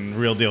fucking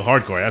real deal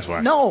hardcore. That's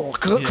why. No,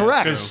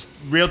 correct. Because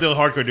real deal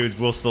hardcore dudes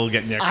will still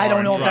get in their car. I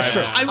don't know if and that's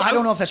drive true. out. I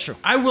don't know if that's true.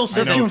 I will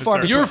say They're few and far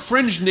for between. Your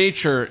fringe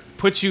nature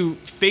puts you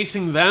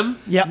facing them,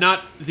 Yep.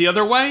 not the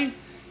other way,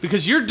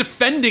 because you're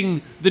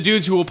defending the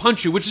dudes who will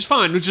punch you, which is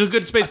fine, which is a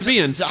good space to be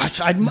in.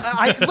 Listen,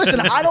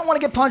 I don't want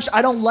to get punched.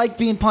 I don't like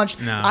being punched.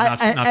 No, not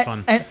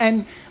fun.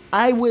 And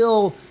I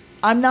will.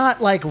 I'm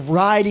not like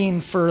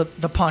riding for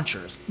the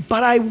punchers,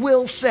 but I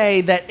will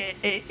say that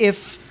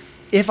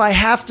if I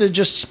have to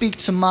just speak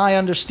to my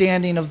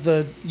understanding of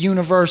the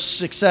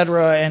universe,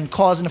 etc., and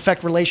cause and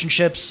effect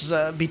relationships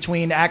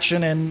between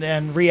action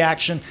and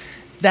reaction,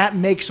 that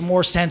makes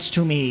more sense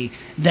to me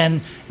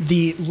than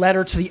the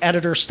letter to the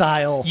editor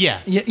style. Yeah.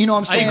 You know what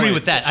I'm saying? I agree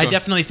with that. I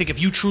definitely think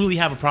if you truly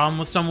have a problem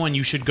with someone,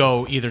 you should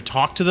go either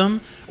talk to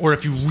them, or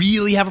if you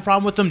really have a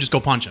problem with them, just go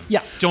punch them.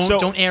 Yeah.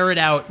 Don't air it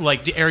out,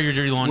 like air your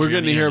dirty laundry. We're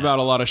getting to hear about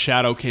a lot of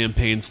shadow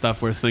campaign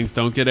stuff where things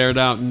don't get aired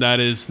out, and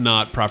that is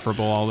not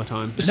preferable all the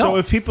time. So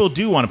if people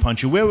do want to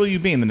punch you, where will you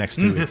be in the next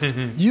 2 weeks?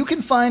 You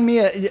can find me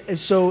at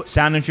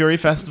Sound and Fury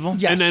Festival?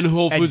 Yes. And then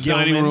Whole At Foods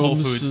dining Gilman, Whole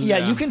rooms. Foods.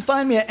 Yeah, you can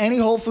find me at any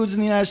Whole Foods in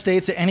the United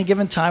States at any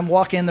given time.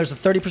 Walk in, there's a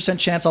 30%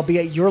 chance I'll be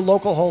at your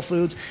local Whole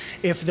Foods.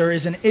 If there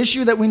is an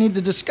issue that we need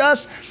to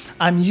discuss,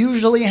 I'm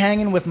usually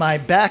hanging with my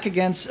back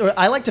against. Or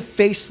I like to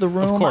face the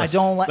room. Of course. I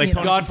don't like Like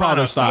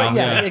Godfather style.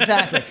 Yeah,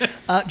 exactly.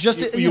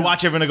 You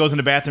watch everyone that goes in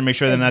the bathroom, make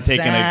sure they're not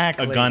taking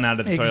a gun out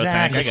of the toilet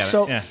tank. I get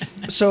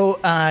it. So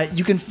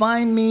you can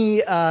find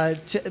me.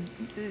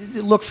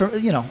 Look for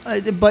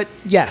but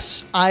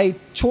yes, I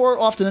tour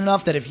often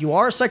enough that if you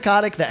are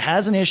psychotic that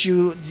has an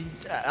issue,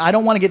 I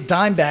don't want to get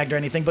dime bagged or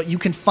anything, but you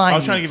can find. I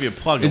was trying to me. give you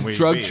a plug. Is on where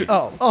drug you be.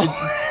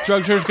 Oh,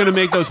 Drug Church going to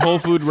make those Whole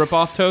Food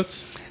rip-off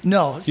totes?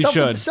 no,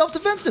 should.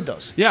 self-defense did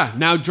those. Yeah,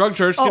 now Drug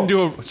Church can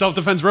do a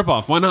self-defense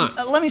rip-off. Why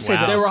not? Let me say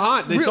that They were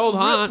hot. They sold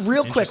hot.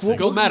 Real quick,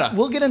 Go meta.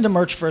 We'll get into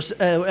merch first.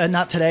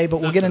 Not today, but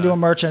we'll get into a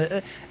merch.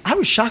 I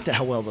was shocked at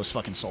how well those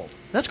fucking sold.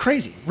 That's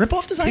crazy.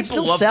 Rip-off designs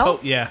People still love sell.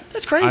 yeah.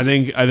 That's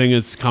crazy. I think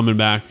it's coming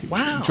back.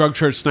 Wow. Drug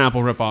Church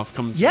Snapple rip-off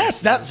coming soon.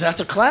 Yes, that's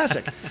a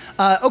classic.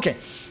 Okay,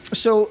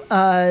 so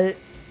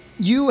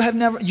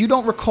you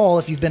don't recall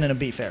if you've been in a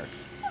beef, Eric,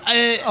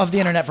 of the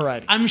internet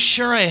variety. I'm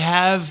sure I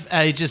have.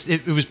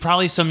 It was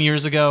probably some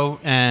years ago,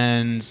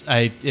 and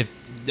I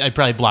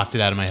probably blocked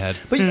it out of my head.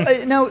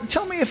 But now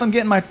tell me if I'm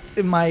getting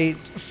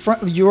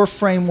your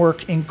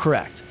framework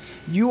incorrect.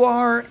 You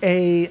are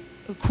a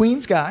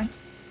Queens guy.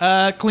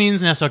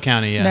 Queens, Nassau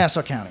County, yeah.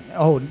 Nassau County.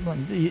 Oh,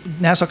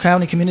 Nassau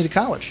County Community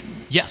College.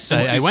 Yes,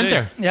 I went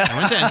there. Yeah. I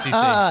went to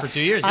NCC for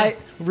 2 years. Yeah.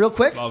 Real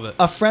quick, Love it.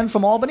 a friend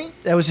from Albany,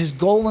 that was his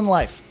goal in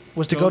life,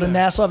 was to go to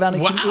Nassau Valley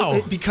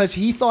Wow. because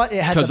he thought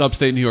it had Because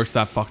upstate New York's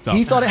that fucked up.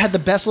 he thought it had the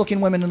best looking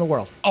women in the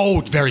world.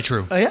 Oh, very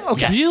true. Oh, yeah?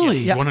 Okay. Yes, Really?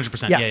 Yes,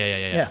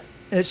 100%.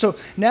 Yeah. So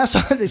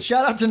Nassau,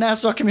 shout out to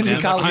Nassau Community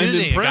Nassau College.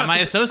 Community. impressed. Got my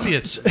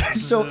associates.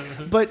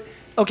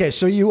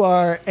 So you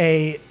are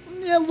a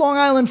Long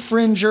Island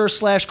fringer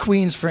 /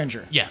 Queens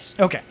fringer. Yes.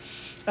 Okay.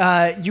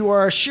 You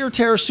are a sheer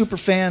terror super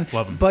fan,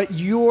 Love 'em. but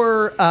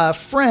your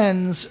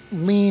friends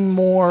lean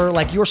more,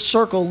 like your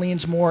circle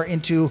leans more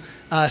into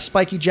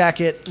spiky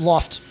jacket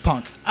loft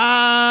punk.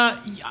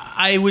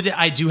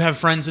 I do have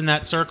friends in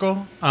that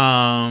circle.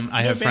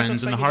 I have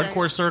friends in the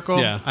hardcore circle.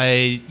 Yeah.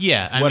 I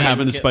what mean,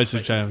 happened to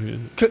Spicy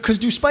Child? Because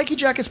do spiky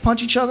jackets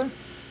punch each other?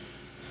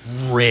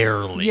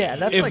 rarely. Yeah,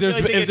 that's If like there's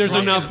like they if get there's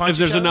drunk and enough punch if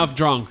there's each other? enough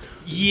drunk,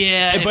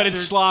 Yeah, but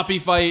it's sloppy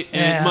fight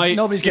and yeah, it might.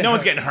 no one's getting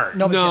getting hurt.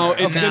 Nobody's No,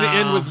 getting it's hurt. going to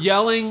end No. with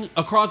yelling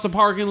across the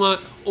parking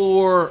lot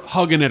or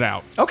hugging it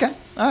out. Okay,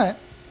 all right.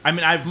 I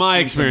mean, I've My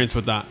seen experience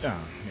with that. Some,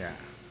 yeah.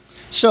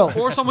 So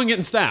Or someone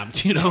getting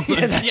stabbed, you know?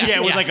 Yeah,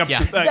 with like a.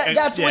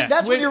 that's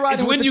when you're riding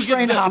It's with the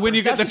train hoppers. when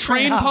you get That's the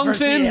train hoppers.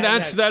 punks in, Yeah,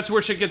 that's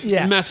where shit gets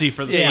Yeah. messy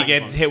for the Yeah, train you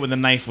get punks. hit with a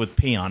knife with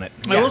pee on it.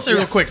 I will say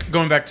real quick,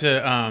 going back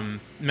to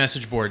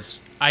message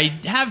boards, I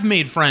have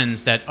made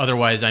friends that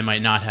otherwise I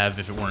might not have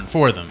if it weren't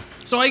for them.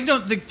 So I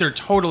don't think they're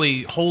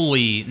totally,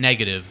 wholly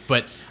negative,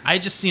 but I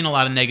just seen a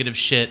lot of negative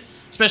shit,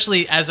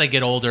 especially as I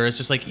get older. It's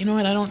just like, you know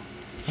what, I don't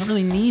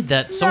really need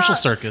that social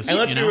circus. And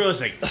let's you be know?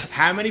 realistic.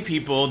 How many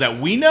people that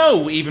we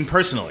know, even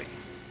personally,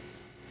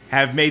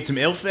 have made some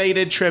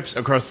ill-fated trips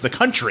across the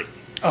country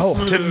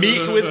to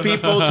meet with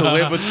people, to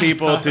live with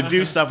people, to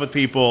do stuff with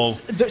people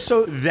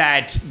so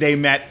that they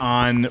met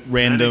on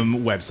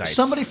random websites?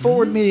 somebody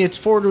forwarded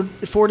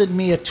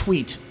me a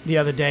tweet the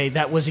other day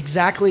that was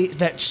exactly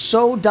that,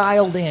 so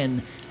dialed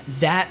in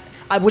that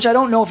which I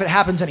don't know if it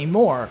happens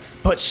anymore,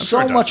 but sure so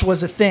it does. much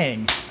was a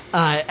thing,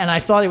 and I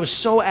thought it was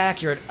so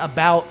accurate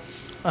about.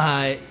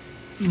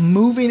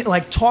 Moving,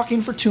 like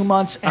talking for 2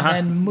 months and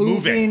then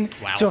moving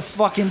Wow. to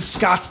fucking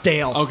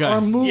Scottsdale. Okay. Or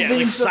moving Yeah,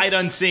 like to, sight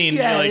unseen.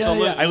 Yeah, You're like,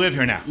 yeah, yeah. I live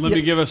here now. Let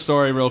me give a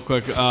story real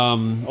quick.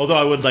 Although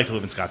I would like to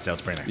live in Scottsdale.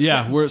 It's pretty nice.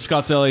 Yeah, we're at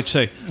Scottsdale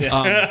HC.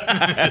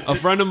 A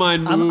friend of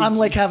mine moved. I'm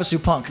Lake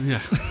Havasu punk.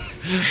 Yeah.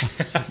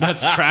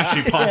 That's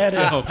trashy punk. Yeah, it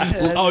is. Oh.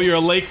 Yeah, it Oh, you're a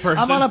lake person.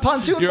 I'm on a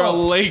pontoon You're a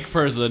boat. lake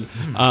person.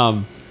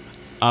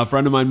 A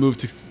friend of mine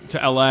moved to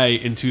LA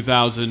in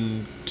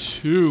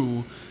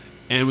 2002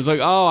 and was like,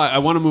 oh, I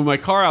want to move my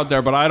car out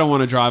there, but I don't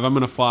want to drive. I'm going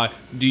to fly.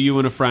 Do you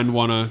and a friend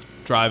want to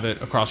drive it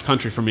across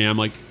country for me? I'm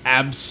like,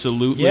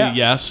 absolutely, Yeah.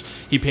 yes.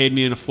 He paid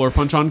me in a floor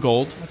punch on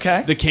gold.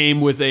 Okay. That came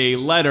with a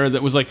letter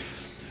that was like,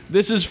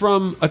 this is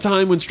from a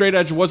time when straight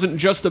edge wasn't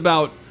just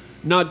about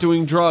not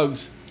doing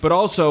drugs, but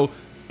also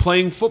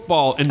playing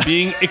football and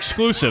being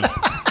exclusive.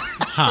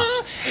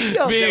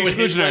 Yo, Being was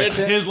his exclusionary.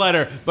 letter? His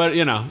letter. But,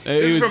 you know.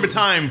 This is from a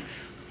time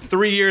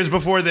 3 years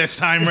before this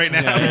time right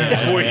now.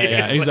 4 years.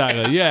 Yeah,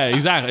 exactly. Yeah,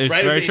 exactly. It's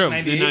Right, very is it true.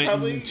 98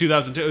 probably?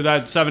 2002.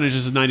 That 7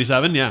 inches is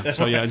 97. Yeah.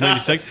 So, yeah,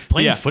 96.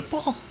 Playing yeah.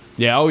 football?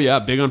 Yeah, oh yeah,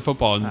 big on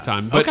football in the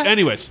time. But okay.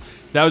 anyways,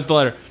 that was the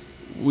letter.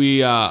 We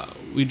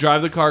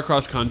drive the car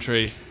across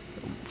country,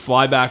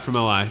 fly back from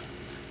LA.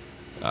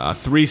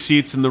 3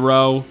 seats in the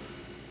row.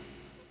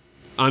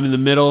 I'm in the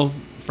middle,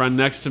 friend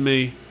next to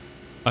me,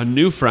 a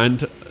new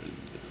friend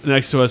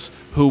next to us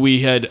who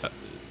we had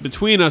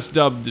between us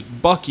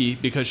dubbed Bucky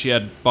because she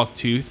had buck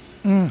tooth.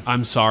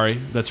 I'm sorry,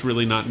 that's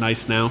really not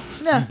nice now.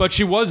 Nah. But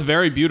she was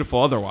very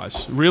beautiful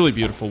otherwise, really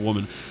beautiful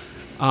woman.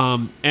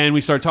 And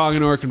we start talking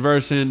to her,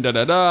 conversing,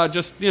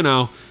 just, you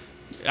know,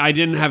 I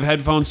didn't have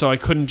headphones, so I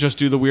couldn't just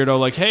do the weirdo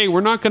like, hey,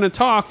 we're not going to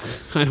talk.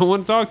 I don't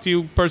want to talk to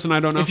you, person I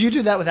don't know. if you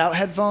do that without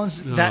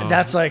headphones,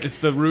 that's like It's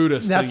the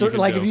rudest that's thing you can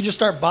like do. if you just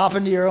start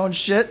bopping to your own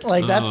shit,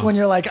 like that's when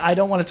you're like, I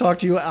don't want to talk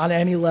to you on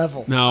any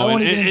level. I No,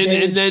 won't and, even and,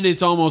 engage. and then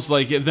it's almost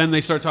like then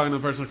they start talking to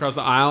the person across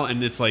the aisle,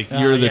 and it's like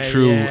you're the yeah,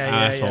 true yeah,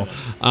 yeah,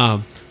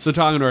 asshole. So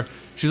talking to her,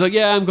 she's like,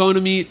 "Yeah, I'm going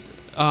to meet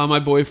my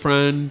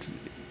boyfriend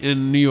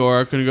in New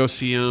York, gonna go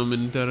see him,"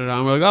 and da da da.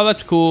 And we're like, "Oh,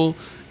 that's cool."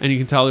 And you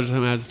can tell there's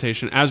some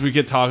hesitation as we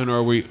get talking to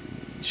her.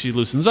 She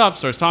loosens up,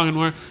 starts talking to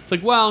her. It's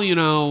like, well, you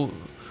know,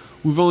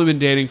 we've only been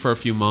dating for a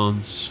few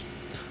months.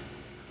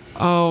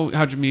 Oh,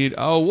 how'd you meet?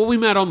 Oh, well, we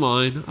met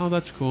online. Oh,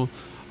 that's cool.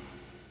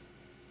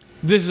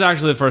 This is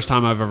actually the first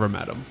time I've ever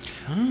met him.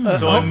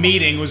 So a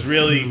meeting was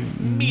really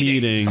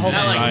Meeting. Not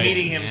like right.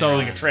 meeting him So- for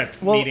like a trip.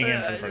 Well, meeting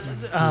him for the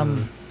first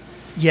time.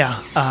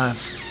 yeah,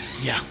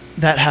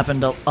 that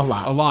happened a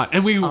lot. A lot.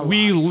 And we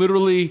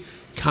literally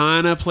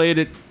kind of played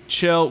it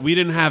chill. We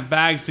didn't have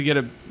bags to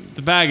get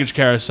the baggage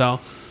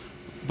carousel,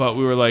 but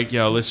we were like,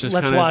 yo, let's Let's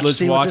kind watch, of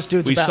see what this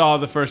dude's we about. saw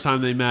the first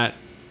time they met.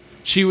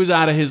 She was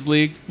out of his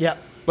league, Yep.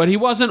 but he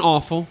wasn't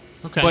awful.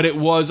 Okay. But it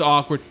was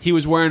awkward. He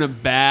was wearing a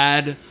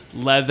bad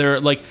leather,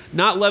 like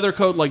not leather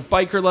coat, like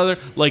biker leather,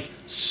 like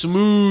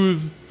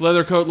smooth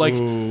leather coat, like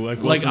Ooh,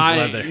 like Wilson's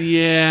leather.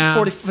 Yeah.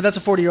 40, that's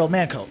a 40-year-old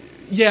man coat.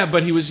 Yeah,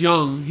 but he was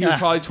young. He was Yeah.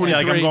 probably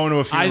 23. like I'm going to a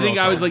I funeral think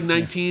I was party. like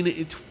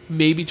 19,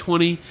 maybe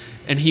 20,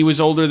 and he was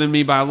older than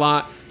me by a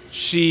lot.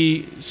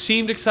 She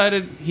seemed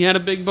excited. He had a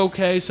big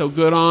bouquet, so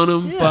good on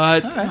him. Yeah,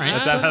 but all right.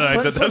 That's not how I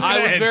thought that was I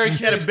gonna was end. very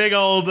He had a curious. big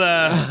old.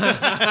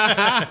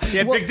 He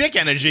had big dick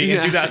energy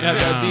in 2002.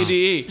 yeah,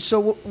 BDE.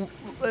 So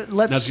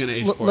let's That's gonna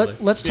age poorly.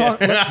 let's talk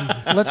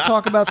let's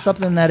talk about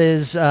something that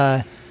is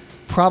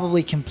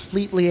probably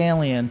completely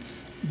alien.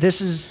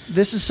 This is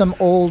some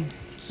old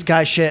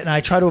guy shit, and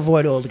I try to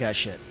avoid old guy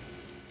shit.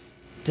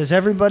 Does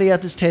everybody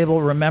at this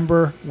table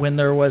remember when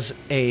there was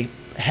a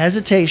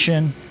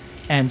hesitation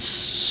and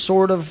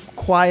sort of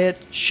quiet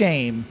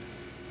shame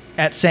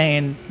at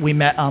saying we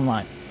met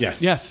online?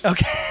 Yes. Yes.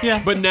 Okay.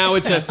 Yeah. But now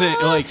it's a thing.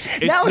 Like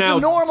it's now it's a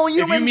normal If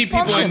human you meet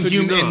people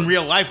function. in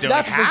real life, they're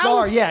That's like, how?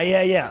 bizarre.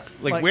 Yeah.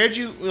 Like, where'd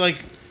you like?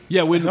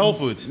 Yeah, when Whole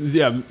Foods.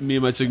 Yeah, me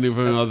and my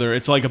significant other.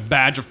 It's like a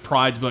badge of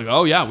pride to be like,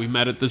 oh yeah, we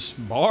met at this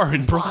bar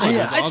in Brooklyn. Yeah,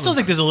 That's I still awesome.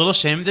 think there's a little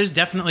shame. There's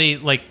definitely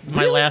like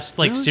my last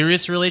like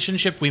serious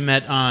relationship we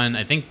met on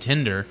I think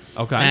Tinder.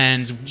 Okay.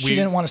 And She we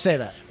didn't want to say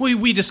that.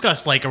 we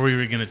discussed like, are we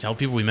going to tell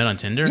people we met on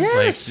Tinder?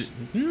 Yes.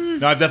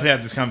 No, I've definitely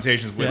had these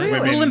conversations with It's a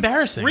women little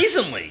embarrassing.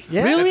 recently.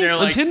 Yeah. That Really they're on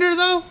like, Tinder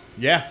though.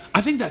 Yeah.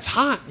 I think that's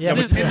hot. Yeah,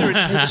 but Tinder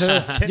is me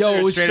too. Yo,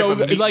 it was straight so up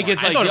a good. meat Like market.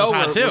 it's I like, thought it yo,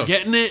 was hot, we're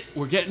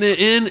too. getting it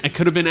in. It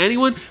could have been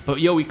anyone,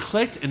 but yo, we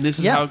clicked, and this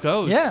is Yeah, how it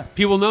goes. yeah.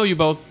 People know you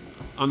both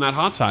on that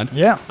hot side.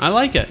 Yeah. I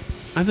like it.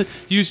 I think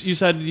you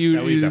said you.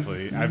 Yeah, we you-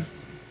 definitely. I've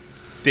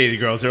dated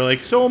girls. They're like,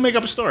 so we'll make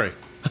up a story.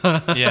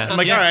 Yeah. I'm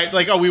like, all right.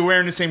 Like, oh, we were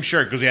wearing the same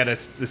shirt because we had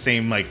the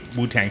same like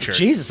Wu-Tang shirt.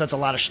 Jesus, that's a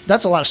lot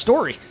of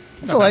story.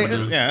 That's Yeah, like,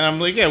 and I'm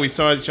like, yeah, we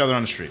saw each other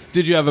on the street.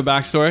 Did you have a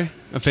backstory?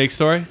 A fake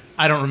story?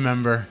 I don't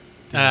remember.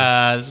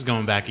 This is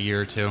going back a year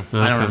or two.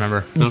 I don't Okay.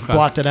 remember. you've Okay.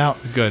 blocked it out.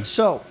 Good.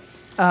 So,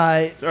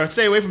 So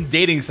stay away from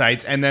dating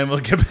sites, and then we'll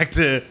get back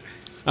to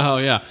Oh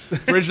yeah,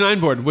 Bridge 9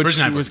 board, which Bridge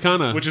 9 was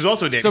kind of which is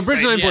also a dating so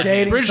Bridge site. 9 board.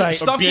 Dating Bridge site.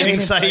 stuff dating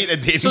gets site, a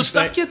dating so site.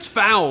 stuff gets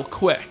foul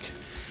quick.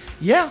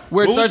 yeah.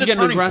 Where it What was starts the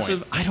getting turning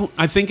aggressive.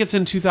 I think it's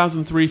in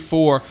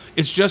 2003-4.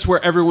 It's just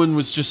where everyone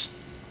was just.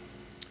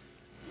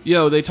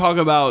 They talk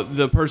about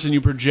the person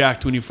you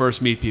project when you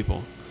first meet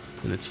people.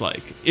 And it's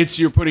like,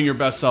 you're putting your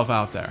best self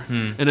out there.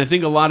 And I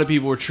think a lot of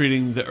people were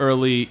treating the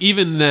early,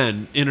 even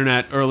then,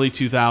 internet, early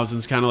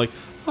 2000s, kind of like,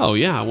 oh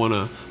yeah, I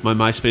want my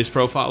MySpace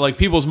profile. Like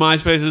people's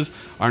MySpaces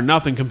are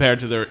nothing compared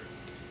to their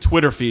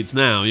Twitter feeds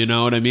now, you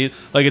know what I mean?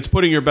 Like it's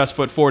putting your best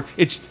foot forward.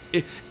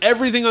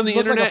 Everything on the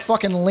Looked like internet a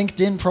fucking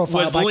LinkedIn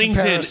profile was by LinkedIn.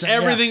 comparison. yeah.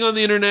 Everything on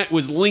the internet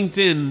was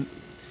LinkedIn.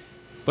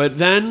 But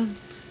then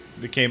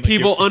became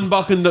people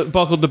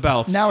buckled the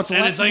belts. Now it's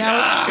and le- it's like now-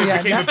 ah!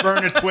 yeah, became a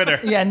burner Twitter.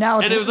 Yeah, now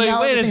it's And it was like,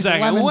 now wait a everything's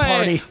second, lemon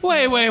party.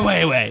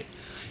 wait.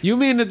 You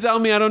mean to tell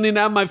me I don't need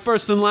to have my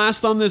first and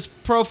last on this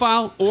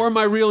profile or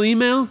my real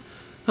email?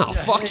 Oh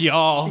fuck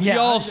y'all! Yeah,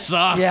 Y'all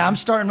suck. Yeah, I'm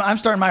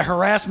starting my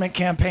harassment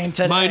campaign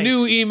today. My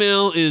new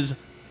email is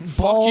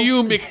Balls- fuck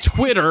you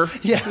McTwitter.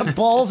 Yeah,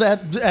 balls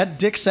at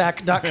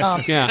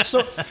dicksack.com. Yeah. So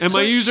And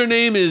my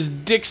username is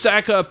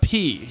Dicksacka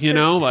P. You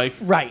know, like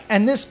right,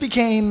 and this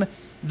became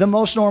the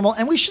most normal.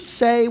 And we should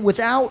say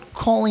without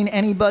calling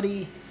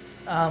anybody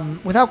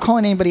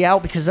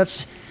out,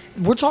 because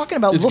we're talking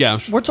about It's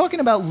gouge. we're talking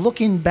about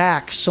looking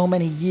back so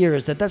many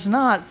years that's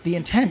not the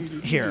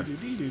intent here,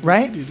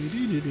 right?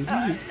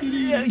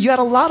 You had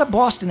a lot of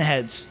Boston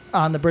heads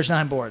on the Bridge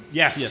 9 board.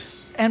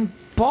 Yes. And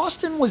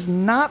Boston was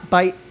not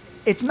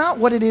it's not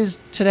what it is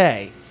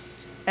today.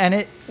 And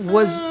it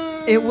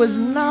was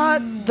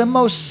not the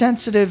most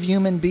sensitive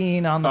human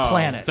being on the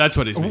planet. That's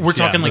what he's. We're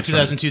talking like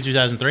that's right. 2002,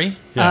 2003?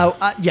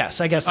 Yes,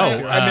 I guess. Oh,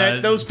 I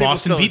mean, those people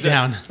Boston still exist.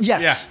 Beatdown.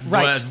 yes, yeah.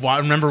 right. I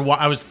remember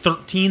I was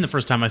 13 the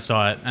first time I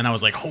saw it, and I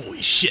was like,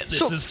 holy shit,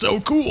 this is so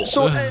cool.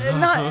 So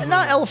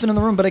not elephant in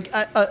the room, but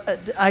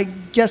I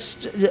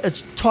guess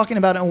talking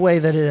about it in a way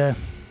that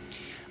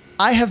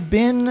I have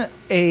been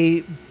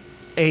a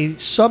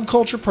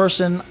subculture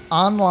person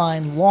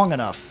online long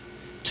enough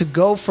to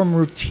go from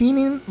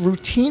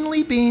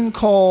routinely being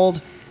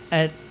called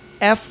an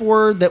F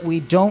word that we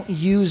don't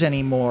use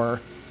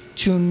anymore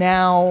to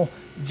now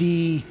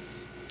the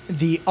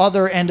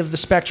other end of the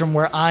spectrum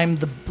where I'm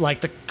the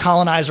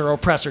colonizer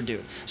oppressor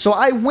dude. So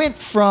I went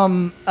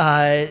from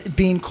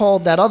being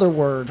called that other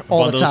word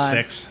all the Bundle of time.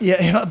 sticks.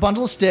 Yeah, a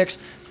bundle of sticks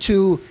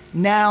to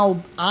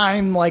now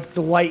I'm like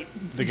the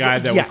guy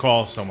that would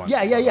call someone.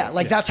 Yeah.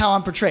 Like that's how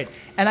I'm portrayed.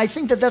 And I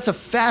think that's a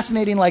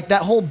fascinating, like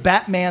that whole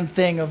Batman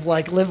thing of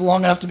like live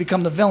long enough to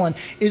become the villain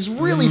is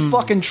really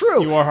fucking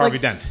true. You are Harvey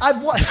Like, Dent.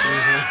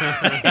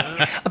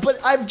 but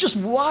I've just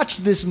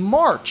watched this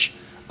march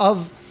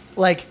of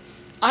like,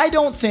 I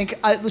don't think,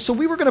 so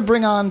we were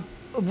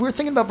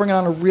thinking about bringing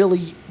on a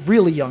really,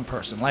 really young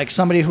person, like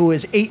somebody who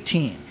is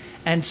 18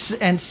 and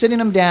sitting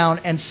them down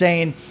and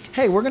saying,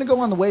 hey, we're going to go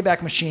on the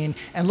Wayback Machine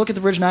and look at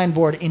the Bridge 9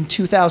 board in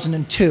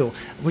 2002.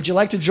 Would you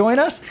like to join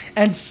us?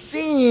 And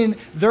seeing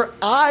their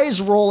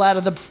eyes roll out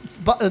of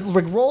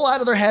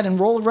their head and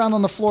roll around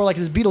on the floor like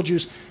this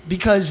Beetlejuice,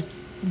 because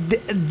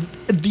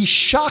the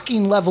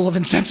shocking level of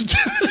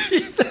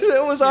insensitivity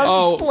that was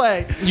on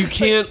display. You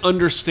can't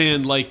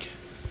understand, like,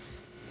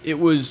 it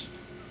was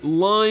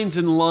lines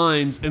and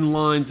lines and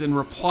lines and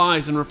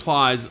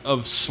replies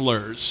of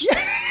slurs.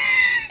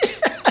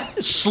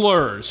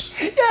 Slurs.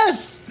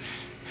 Yes.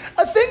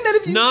 A thing that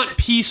if you... Not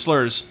P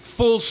slurs,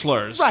 full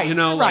slurs. Right, You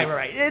know, right.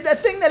 like, A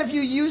thing that if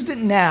you used it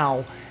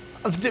now,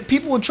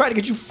 people would try to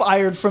get you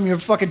fired from your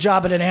fucking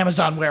job at an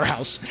Amazon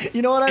warehouse.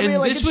 You know what I mean? And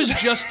Like, this was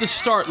just the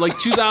start, like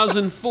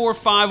 2004,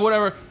 5,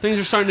 whatever. Things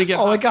are starting to get.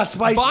 Oh, it got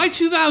spicy. By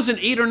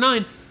 2008 or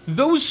 9,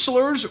 those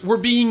slurs were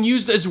being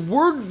used as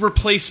word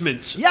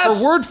replacements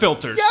for word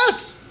filters.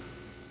 Yes.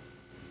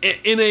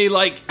 In a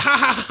like, ha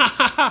ha ha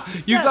ha ha.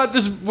 You Yes. thought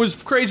this was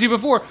crazy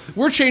before.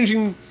 We're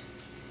changing.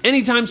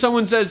 Anytime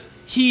someone says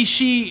he,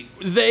 she,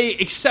 they,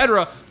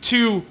 etc.,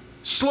 to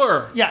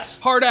Slur. Yes.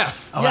 Hard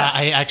F. Oh, Yes.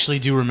 I actually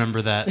do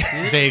remember that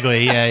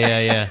vaguely.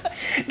 Yeah.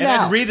 And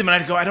Now- I'd read them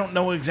and I'd go, I don't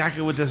know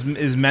exactly what this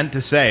is meant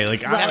to say.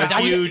 Like, Right, I'm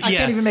a huge, I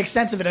can't even make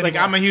sense of it anymore.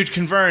 like, I'm a huge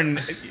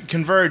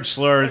converge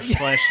slur /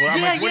 slur.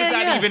 I'm like, what does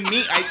that even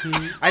mean?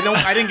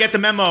 I didn't get the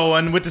memo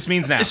on what this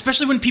means now.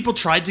 Especially when people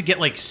tried to get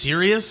like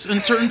serious in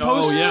certain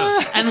posts.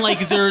 yeah. And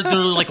like they're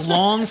like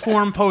long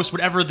form posts,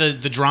 whatever the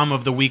drama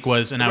of the week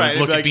was, and I Right,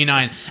 would look it'd at be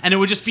B9 and it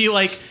would just be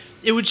like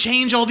it would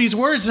change all these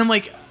words and I'm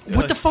like,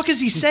 what the fuck is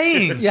he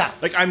saying? Yeah.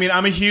 Like, I mean,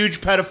 I'm a huge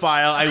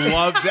pedophile. I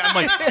love that. I'm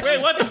like,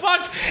 wait, what the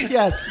fuck?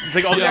 Yes. It's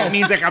like, that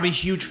means like I'm a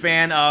huge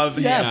fan of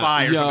Yes.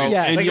 EFI or Yo, something.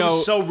 Yeah. It's like, and it was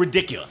yo- so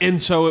ridiculous.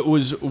 And so it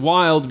was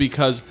wild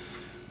because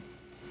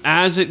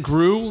as it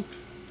grew,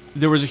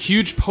 there was a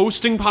huge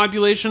posting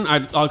population.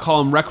 I'll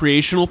call them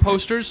recreational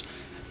posters,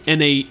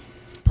 and a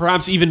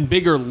perhaps even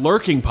bigger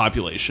lurking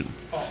population.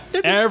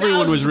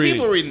 Everyone was thousands of reading.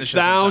 people reading the shit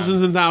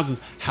Thousands and thousands.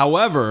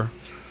 However,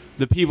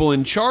 the people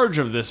in charge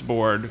of this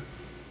board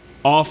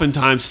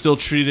oftentimes still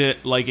treat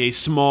it like a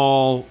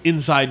small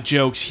inside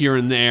jokes here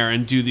and there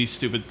and do these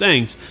stupid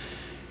things.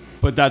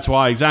 But that's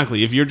why,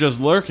 exactly, if you're just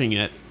lurking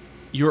it,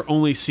 you're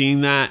only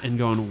seeing that and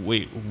going,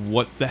 wait,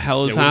 what the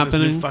hell is Yeah, what this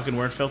happening? new fucking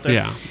word filter?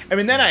 Yeah. I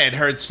mean, then I had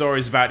heard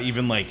stories about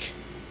even like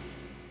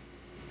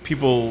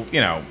people,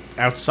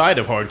 outside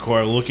of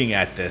hardcore looking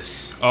at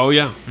this Oh,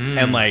 yeah.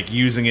 and like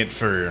using it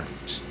for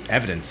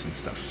evidence and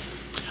stuff.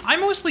 I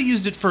mostly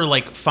used it for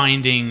like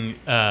finding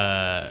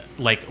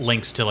like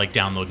links to like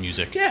download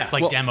music. Yeah.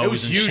 Like Well, demos it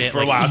was and huge shit. for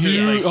a like, while.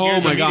 You- Like, oh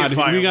here's a my media God,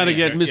 file we got to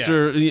get yeah.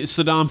 Mr.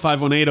 Saddam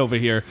 518 over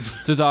here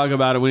to talk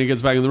about it when he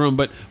gets back in the room.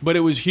 But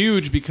it was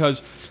huge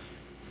because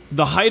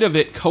the height of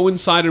it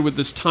coincided with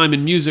this time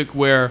in music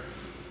where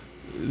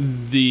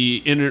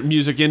the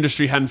music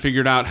industry hadn't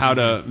figured out how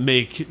to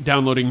make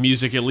downloading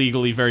music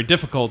illegally very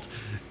difficult,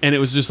 and it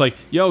was just like,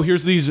 yo,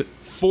 here's these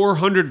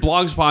 400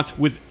 blog spots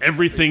with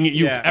everything you've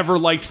Yeah. ever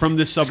liked from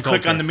this subculture.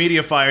 Click on the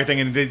media fire thing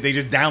and they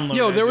just download.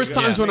 Yo, it there as was you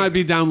go. times Yeah. when I'd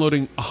be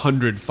downloading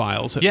 100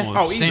 files at Yeah. once.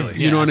 Oh, same.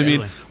 easily. You know what I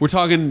absolutely. mean? We're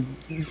talking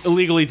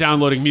illegally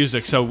downloading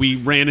music, so we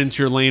ran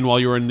into your lane while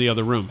you were in the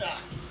other room.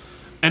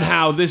 And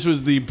how this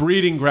was the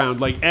breeding ground,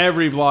 like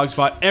every blog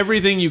spot,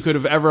 everything you could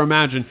have ever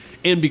imagined.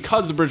 And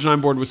because the Bridge 9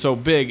 board was so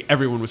big,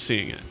 everyone was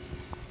seeing it.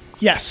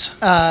 Yes.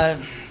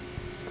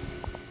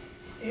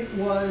 It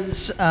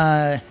was,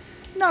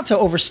 not to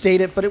overstate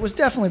it, but it was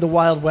definitely the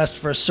Wild West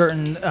for a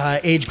certain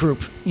age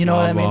group. You know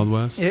what I mean? Wild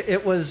West?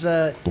 It was,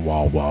 The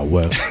Wild Wild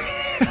West.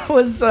 it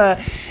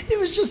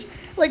was just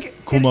like.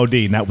 Kumo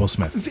D, not Will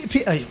Smith.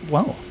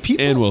 Well,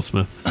 people. And Will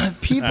Smith.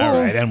 people. All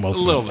right, and Will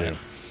Smith. little too. bit.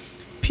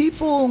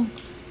 People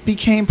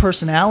became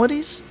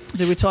personalities.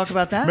 Did we talk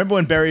about that? Remember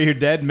when Bury Your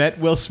Dead met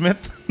Will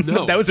Smith?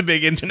 No. That was a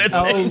big internet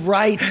Oh, thing.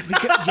 right.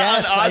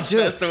 Yes, On I do.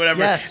 Ozfest or whatever.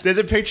 Yes. There's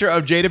a picture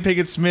of Jada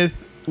Pinkett Smith,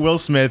 Will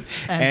Smith,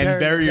 and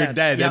Bury Your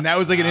Dead. Yep. And that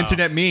was like an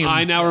internet meme.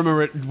 I now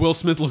remember it. Will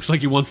Smith looks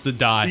like he wants to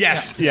die.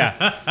 Yes.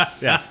 Yeah.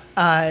 Yes.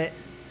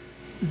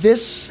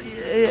 This.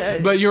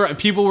 But you're right.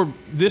 People were.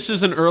 This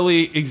is an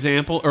early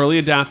example, early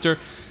adapter.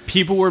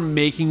 People were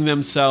making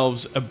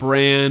themselves a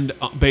brand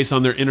based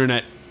on their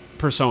internet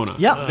persona.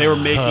 Yeah. They were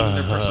making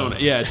their persona.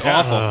 Yeah, it's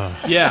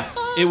awful. Yeah,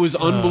 it was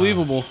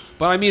unbelievable.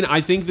 But I mean,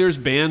 I think there's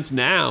bands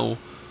now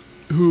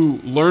who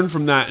learn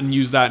from that and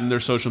use that in their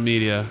social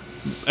media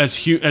as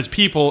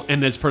people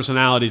and as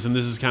personalities, and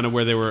this is kind of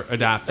where they were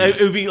adapting.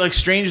 It would be like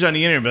strangers on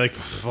the internet, be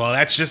like, well,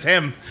 that's just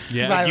him.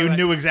 Yeah. Like, Right, you right.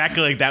 knew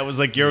exactly like that was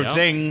like your Yep.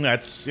 thing.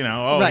 That's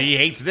Right. he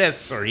hates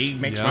this or he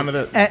makes Yep. fun of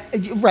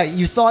this. Right.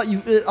 You thought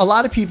a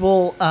lot of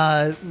people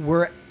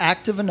were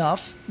active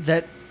enough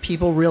that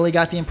people really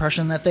got the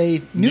impression that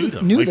they knew Knew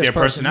them, like this their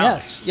person.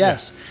 personalities.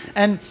 Yes.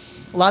 And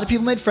a lot of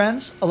people made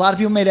friends. A lot of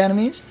people made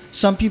enemies.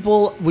 Some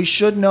people, we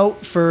should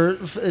note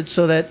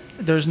so that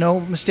there's no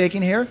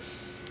mistaking here.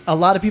 A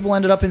lot of people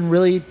ended up in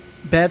really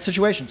bad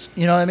situations.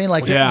 You know what I mean?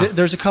 Like Yeah.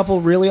 there's a couple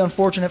really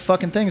unfortunate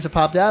fucking things that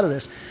popped out of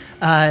this.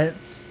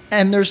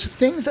 And there's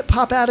things that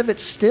pop out of it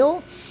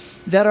still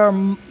that are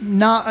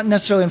not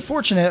necessarily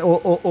unfortunate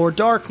or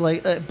dark,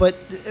 but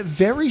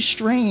very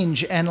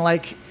strange and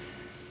like.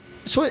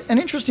 So an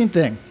interesting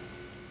thing.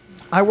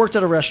 I worked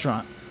at a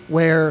restaurant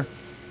where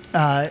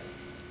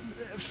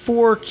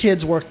 4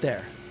 kids worked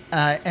there,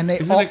 and they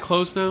Isn't all. it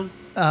closed now?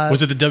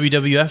 Was it the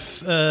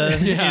WWF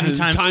in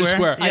Times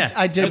Square? Yeah.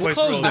 I did. It's work,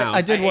 closed now.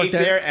 I did I work ate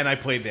there. and I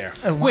played there.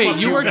 Wait,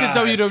 you worked at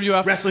God.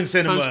 WWF Wrestling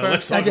cinema. Times Square?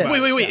 Let's talk I did. about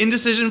it. Wait.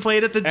 Indecision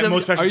played at the And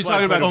most special Are you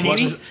talking Blood about played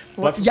Teeny?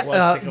 Buffalo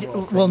Yeah,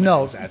 Stickle well,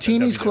 no, at the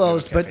Teeny's WWF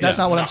closed, but Cafe. that's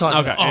not what I'm talking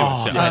Okay. about.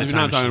 Anyways, yeah, Time we're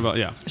not talking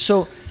machine. about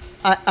So,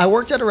 I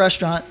worked at a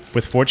restaurant,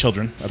 With 4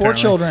 children. 4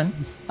 apparently.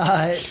 children,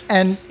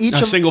 and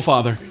a single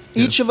father.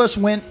 each of us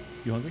went.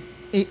 You hungry?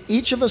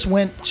 Each of us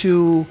went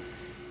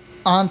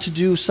on to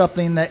do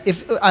something that,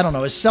 if I don't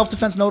know, is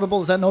self-defense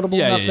notable? Is that notable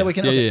Yeah, enough yeah, that we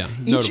can? yeah. okay. Yeah,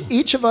 yeah. Notable.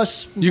 Each of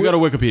us. You got a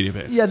Wikipedia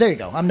page. Yeah, there you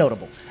go. I'm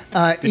notable.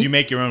 Did you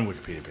make your own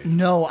Wikipedia page?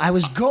 No, I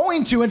was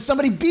going to, and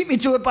somebody beat me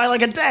to it by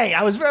like a day.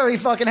 I was very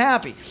fucking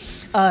happy.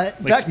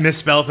 Like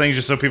misspell things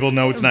just so people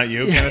know it's not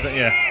you kind of thing?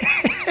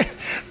 Yeah.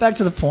 Back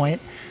to the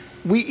point.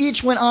 We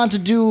each went on to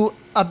do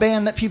a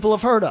band that people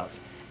have heard of.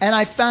 And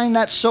I find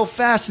that so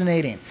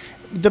fascinating.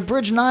 The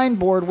Bridge 9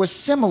 board was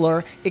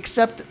similar,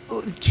 except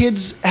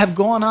kids have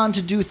gone on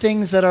to do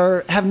things that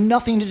have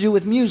nothing to do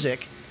with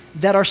music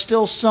that are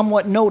still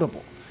somewhat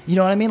notable. You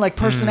know what I mean? Like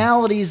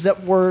personalities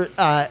that were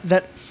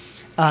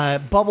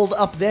bubbled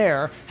up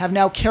there have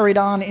now carried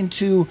on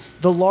into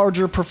the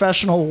larger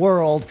professional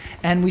world,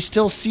 and we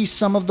still see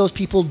some of those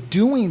people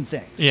doing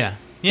things. Yeah.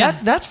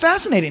 That's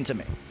fascinating to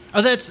me.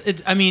 Oh, that's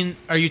it. I mean,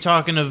 are you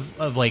talking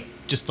of like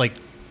just like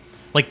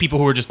people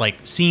who are just like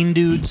scene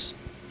dudes?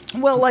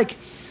 Well,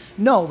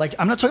 no,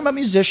 I'm not talking about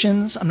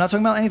musicians. I'm not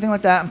talking about anything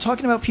like that. I'm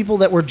talking about people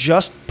that were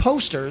just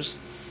posters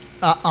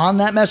on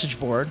that message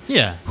board.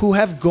 Yeah. Who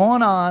have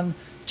gone on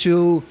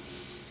to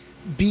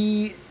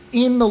be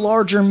in the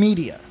larger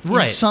media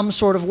in some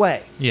sort of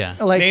way. Yeah.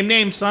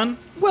 Name, son.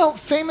 Well,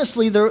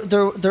 famously,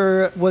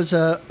 there was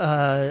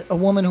a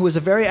woman who was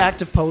a very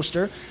active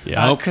poster,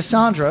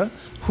 Cassandra,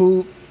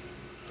 who,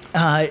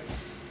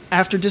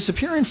 after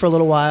disappearing for a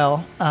little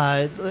while,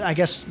 I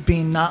guess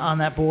being not on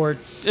that board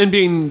and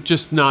being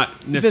just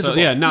not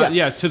necessarily,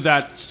 visible. To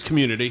that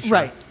community, sure.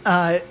 Right,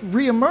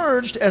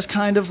 reemerged as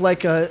kind of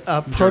like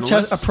a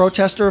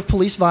protester of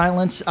police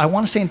violence. I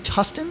want to say in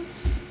Tustin.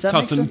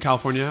 Tustin,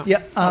 California.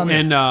 Yeah,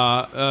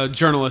 and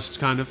journalist,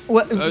 kind of,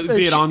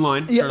 be it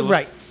online. Yeah,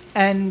 right.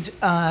 And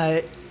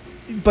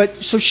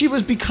but so she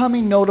was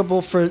becoming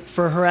notable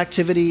for her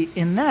activity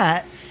in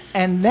that,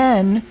 and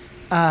then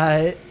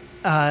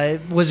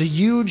was a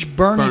huge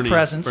Bernie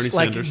presence,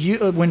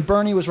 when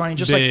Bernie was running,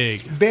 just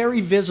big.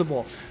 Very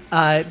visible.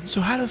 So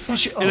how the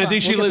fuck? I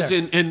think she lives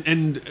in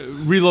and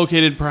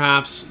relocated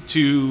perhaps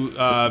to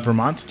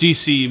Vermont,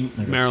 D.C.,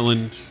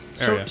 Maryland.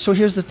 So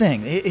here's the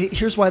thing.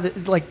 Here's why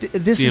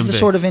this is the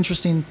sort of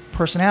interesting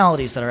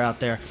personalities that are out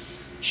there.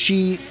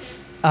 She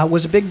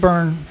was a big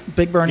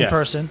Bernie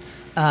person,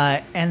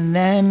 and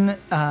then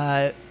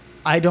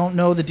I don't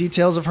know the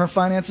details of her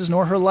finances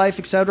nor her life,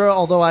 etc.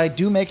 Although I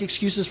do make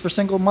excuses for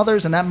single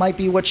mothers, and that might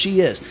be what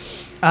she is.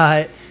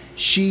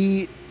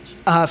 She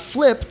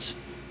flipped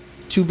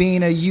to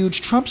being a huge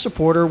Trump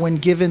supporter when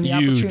given the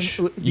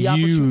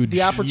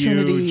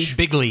opportunity.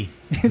 Bigly.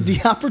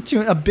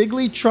 A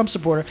bigly Trump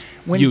supporter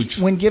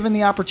when given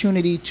the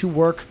opportunity to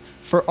work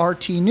for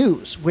RT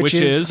News, which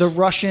is the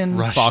Russian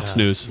Fox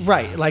News,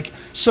 right?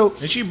 So,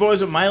 is she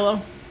boys with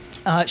Milo?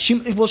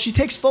 She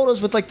takes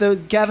photos with the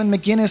Gavin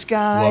McInnes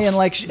guy, and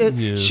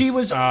she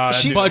was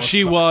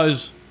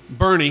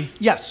Bernie.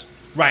 Yes,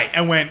 right,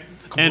 and went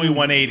completely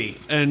 180.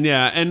 And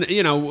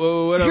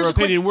whatever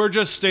opinion, we're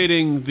just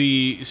stating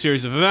the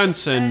series of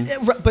events, and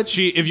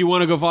if you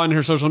want to go find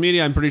her social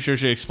media, I'm pretty sure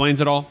she explains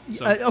it all.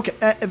 So. Okay,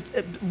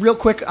 real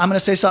quick, I'm going to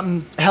say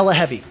something hella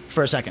heavy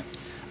for a second.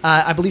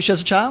 I believe she has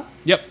a child.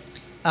 Yep.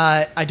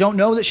 I don't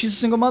know that she's a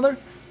single mother.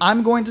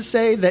 I'm going to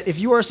say that if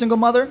you are a single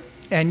mother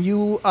and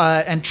you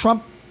and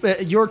Trump,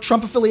 your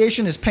Trump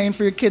affiliation is paying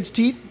for your kid's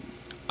teeth,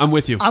 I'm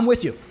with you. Not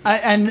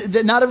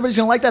everybody's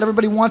going to like that.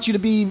 Everybody wants you to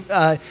be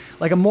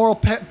like a moral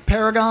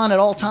paragon at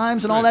all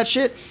times and all that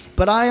shit.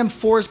 But I am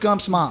Forrest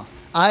Gump's mom.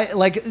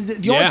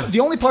 The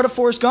only part of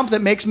Forrest Gump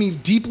that makes me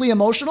deeply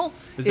emotional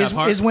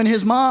is when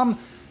his mom.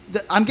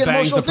 I'm getting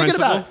emotional thinking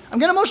about it. I'm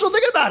getting emotional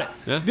thinking about it.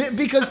 Yeah.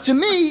 Because to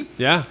me,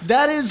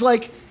 that is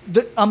like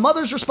a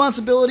mother's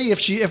responsibility,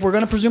 if we're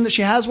going to presume that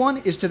she has one,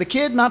 is to the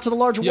kid, not to the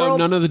larger world.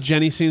 None of the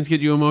Jenny scenes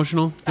get you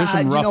emotional? There's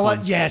some rough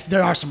ones. Yes,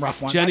 there are some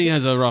rough ones. Jenny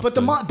has a rough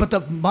one. But the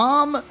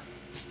mom...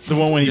 The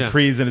one when he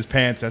prees in his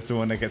pants, that's the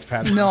one that gets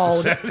patted.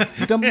 No,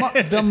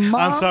 the mom...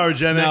 I'm sorry,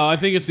 Jenny. No, I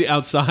think it's the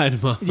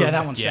outside mom. Yeah,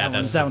 that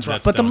one's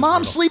rough. But the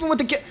mom sleeping with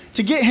the kid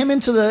to get him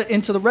into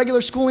the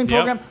regular schooling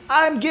program,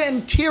 I'm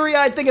getting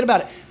teary-eyed thinking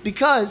about it.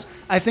 Because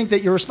I think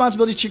that your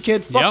responsibility to your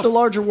kid, fuck the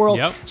larger world.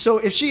 Yep. So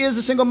if she is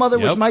a single mother,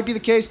 which might be the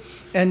case,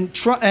 and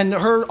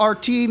her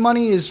RT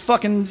money is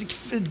fucking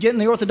getting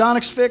the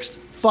orthodontics fixed,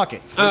 fuck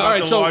it.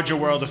 The larger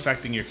world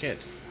affecting your kid.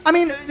 I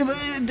mean,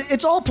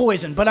 it's all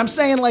poison, but I'm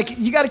saying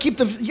you got to keep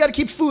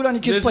food on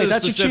your kid's plate.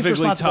 That's your chief responsibility. This is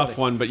a specifically tough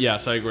one, but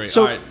yes, I agree.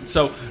 All right,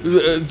 so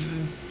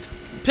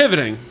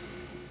pivoting,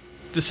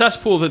 the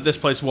cesspool that this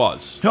place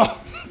was. Oh,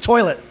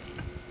 toilet.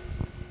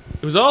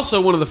 It was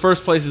also one of the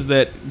first places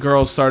that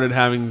girls started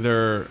having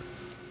their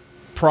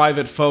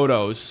private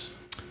photos.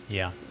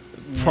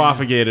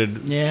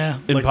 Propagated.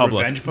 In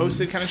public. Revenge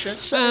posted kind of shit.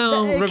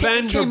 So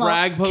revenge or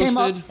brag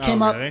posted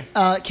came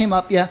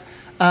up. Yeah.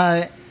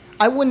 I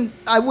wouldn't.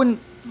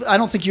 I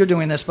don't think you're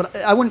doing this, but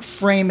I wouldn't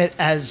frame it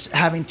as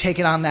having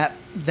taken on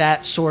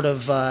that sort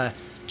of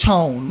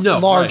tone.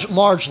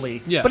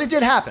 Largely. Yeah. But it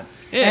did happen.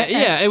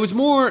 Yeah. It was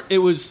more. It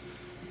was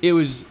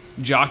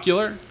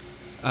jocular.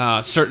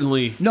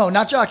 Certainly. No,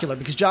 not jocular,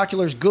 because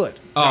jocular's good.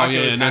 Oh,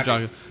 yeah, not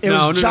jocular. It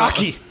was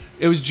jockey.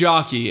 It was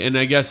jockey, and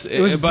I guess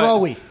it was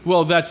broy.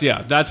 Well, that's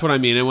what I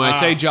mean. And when I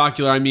say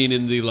jocular, I mean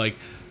in the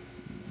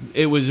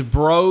it was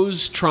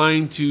bros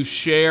trying to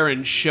share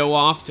and show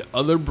off to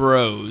other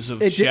bros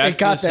of check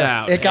this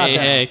out. It got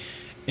there.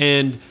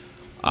 And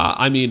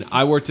I mean,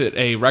 I worked at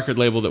a record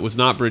label that was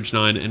not Bridge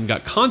 9 and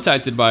got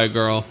contacted by a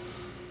girl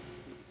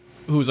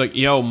who was like,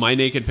 "Yo, my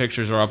naked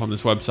pictures are up on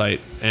this website,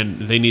 and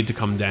they need to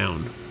come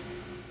down."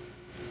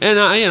 And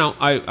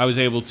I was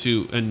able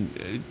to,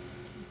 and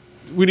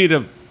we need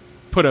to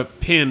put a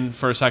pin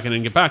for a second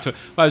and get back to it.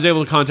 But I was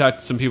able to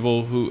contact some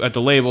people who at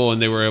the label,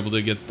 and they were able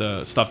to get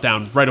the stuff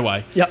down right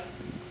away. Yep.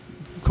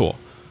 Cool.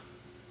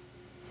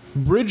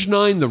 Bridge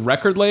 9, the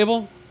record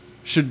label,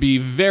 should be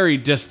very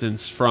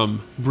distant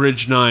from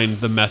Bridge 9,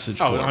 the message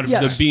board, 100%.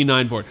 Yes. the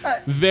B9 board.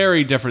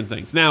 Very different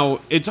things. Now,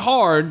 it's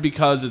hard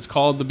because it's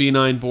called the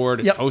B9 board.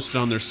 It's Yep.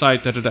 hosted on their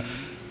site.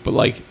 But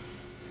like,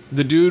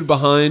 the dude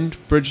behind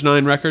Bridge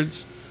 9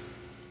 Records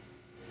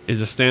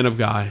is a stand-up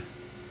guy.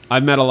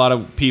 I've met a lot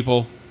of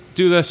people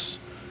do this.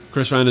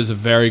 Chris Wren is a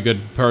very good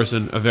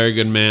person, a very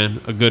good man,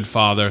 a good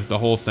father, the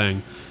whole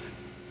thing.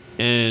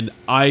 And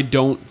I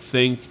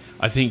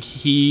think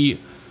he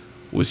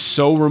was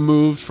so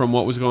removed from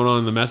what was going on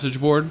in the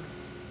message board,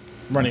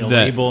 Running a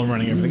that- label and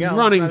running everything else.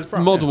 running Not his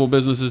problem, multiple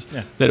businesses,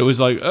 Yeah. that it was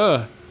like,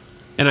 ugh.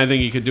 And I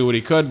think he could do what he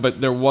could,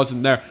 but there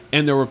wasn't there.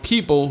 And there were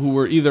people who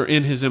were either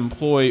in his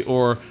employ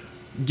or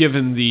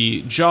given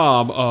the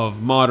job of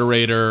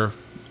moderator,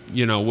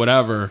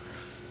 whatever,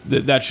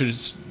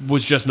 that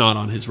was just not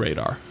on his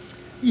radar.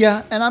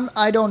 Yeah, and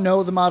I don't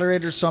know the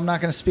moderators, so I'm not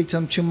going to speak to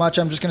them too much.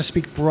 I'm just going to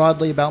speak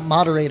broadly about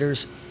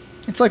moderators.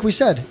 It's like we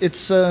said.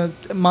 It's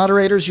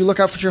moderators. You look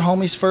out for your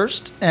homies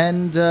first,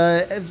 and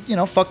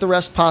fuck the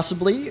rest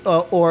possibly.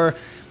 Or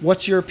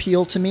what's your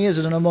appeal to me? Is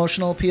it an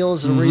emotional appeal?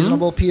 Is it a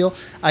reasonable appeal?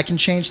 I can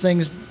change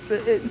things.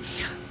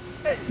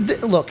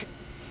 Look,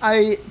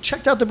 I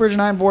checked out the Bridge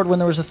 9 board when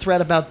there was a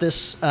thread about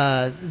this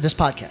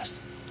podcast.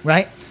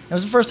 Right? It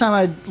was the first time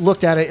I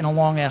looked at it in a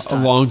long ass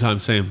time. A long time,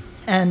 same.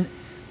 And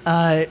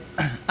I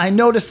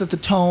noticed that the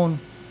tone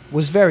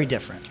was very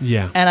different.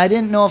 Yeah. And I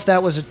didn't know if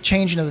that was a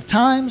changing of the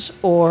times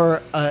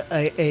or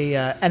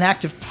an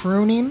active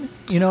pruning.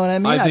 You know what I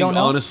mean? I think don't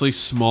know. honestly,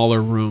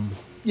 smaller room.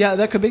 Yeah,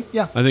 that could be.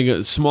 Yeah. I think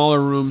a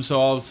smaller room, so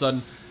all of a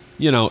sudden,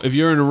 if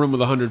you're in a room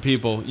with 100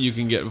 people, you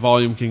can get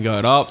volume can go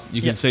up.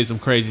 You can say some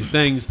crazy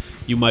things.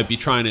 You might be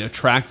trying to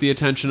attract the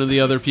attention of the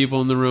other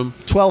people in the room.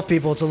 12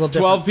 people, it's a little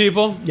different. 12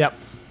 people? Yep.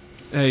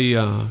 Hey,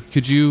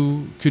 could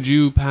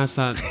you pass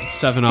that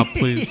 7-Up,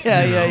 please?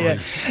 Yeah.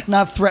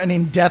 Not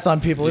threatening death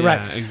on people. You're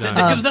right.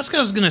 Exactly. That's what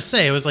I was gonna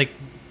say. It was like,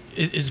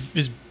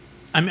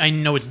 I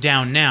know it's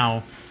down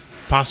now,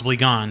 possibly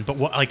gone,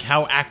 but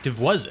how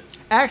active was it?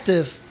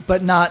 Active,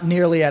 but not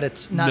nearly at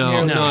its. Not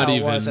nearly not how it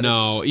even. was at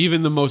its-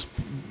 Even the most.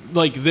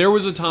 There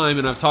was a time,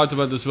 and I've talked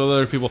about this with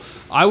other people.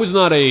 I was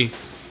not a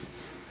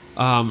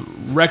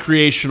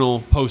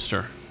recreational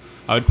poster.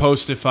 I would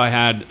post if I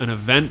had an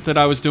event that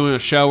I was doing, a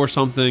show or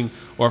something,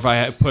 or if I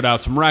had put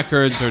out some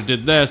records or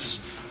did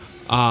this,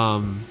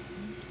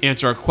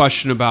 answer a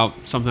question about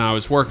something I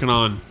was working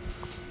on.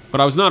 But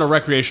I was not a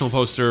recreational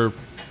poster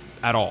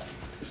at all.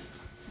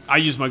 I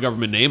used my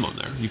government name on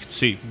there. You could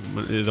see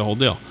the whole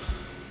deal.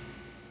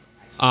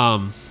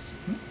 No,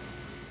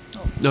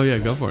 yeah,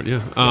 go for it.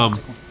 Yeah.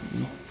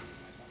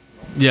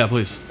 Yeah,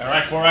 please. All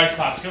right, 4 ice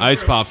pops.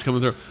 Ice pops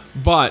coming through.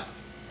 But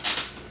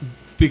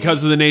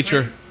because of the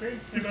nature...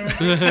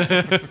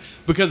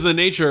 because of the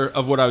nature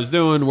of what I was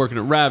doing, working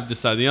at Rev,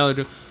 this, that, and the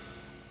other,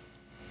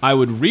 I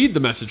would read the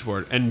message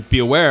board and be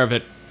aware of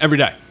it every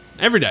day,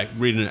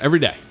 reading it every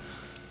day.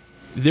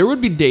 There would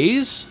be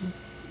days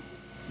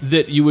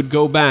that you would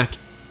go back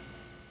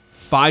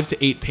 5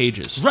 to 8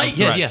 pages. Right, of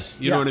yeah, threads.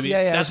 You know what I mean?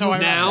 Yeah. That's how I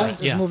now-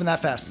 It's moving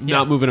that fast.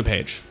 Not moving a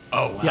page.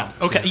 Oh, wow. Yeah.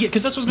 Okay. Yeah,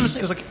 because that's what I was going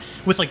to say. It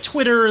was like with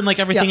Twitter and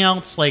everything Yeah.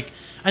 else.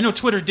 I know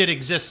Twitter did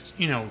exist,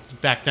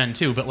 back then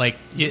too, but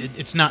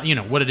it's not,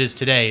 what it is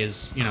today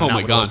is, Oh not my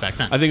what it was god! back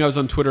then. I think I was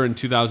on Twitter in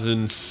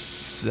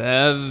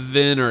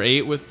 2007 or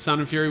 8 with Sound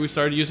and Fury. We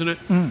started using it,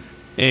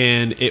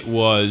 and it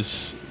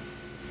was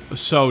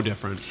so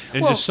different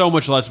and Well- just so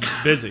much less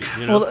busy.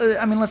 Well,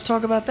 let's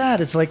talk about that.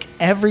 It's like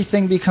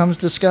everything becomes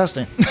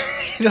disgusting.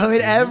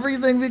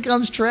 Everything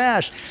becomes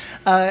trash.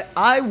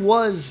 I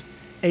was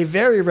a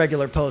very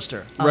regular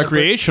poster. On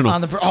Recreational.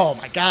 Oh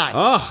my god.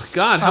 Oh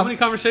God! How many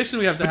conversations do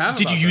we have to have?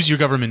 Did you about use your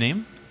government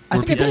name? I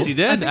think I Yes, did. he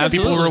did. I think I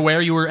Absolutely. People were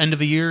aware you were end of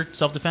the year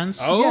self-defense?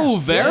 Oh, Yeah.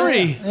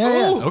 very. Yeah.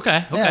 Oh,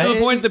 Okay. Yeah. To the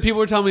point that people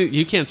were telling me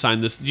you can't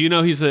sign this. Do you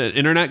know he's an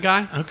internet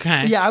guy?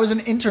 Okay. Yeah, I was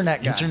an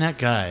internet guy. Internet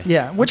guy.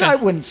 Yeah, which Okay. I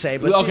wouldn't say,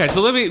 but Okay, so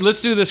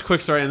let's do this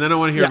quick story, and then I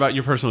want to hear Yeah. about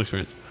your personal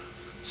experience.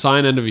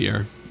 Sign end of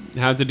year,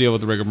 have to deal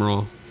with the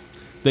rigmarole.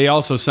 They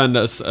also send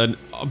us a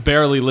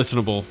barely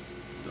listenable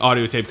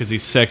audio tape because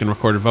he's sick and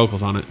recorded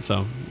vocals on it.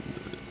 So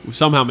we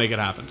somehow make it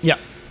happen. yeah.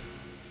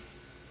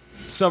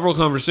 Several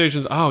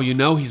conversations. Oh,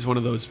 he's one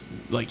of those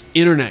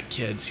internet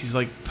kids. He's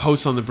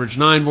posts on the Bridge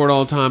 9 board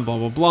all the time. Blah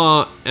blah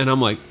blah. And I'm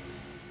like,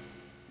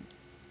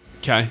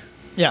 okay,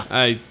 Yeah.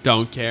 I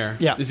don't care.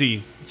 Yeah. Is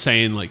he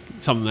saying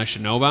something I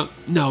should know about?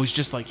 No, he's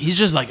just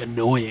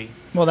annoying.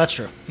 Well, that's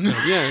true.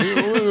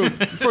 Yeah,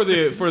 for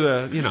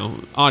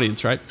the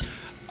audience, right?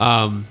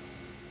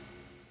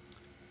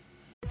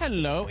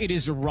 Hello, it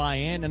is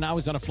Ryan, and I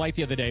was on a flight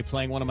the other day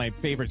playing one of my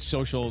favorite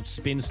social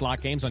spin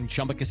slot games on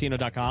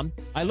ChumbaCasino.com.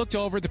 I looked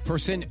over at the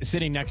person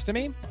sitting next to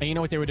me, and you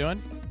know what they were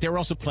doing? They were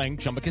also playing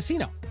Chumba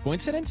Casino.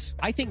 Coincidence?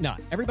 I think not.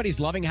 Everybody's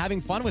loving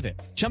having fun with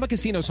it. Chumba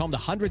Casino is home to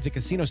hundreds of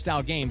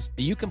casino-style games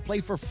that you can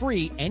play for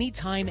free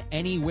anytime,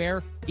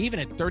 anywhere, even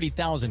at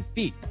 30,000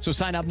 feet. So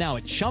sign up now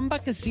at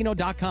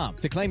ChumbaCasino.com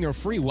to claim your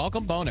free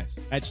welcome bonus.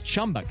 That's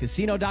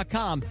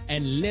ChumbaCasino.com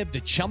and live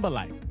the Chumba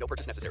life. No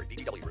purchase necessary.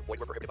 VGW. Void where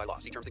prohibited by law.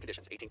 See terms and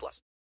conditions. 18+.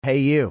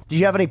 Hey, you. Do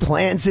you have any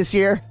plans this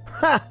year?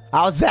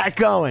 How's that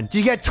going? Did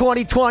you get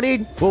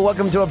 2020'd? Well,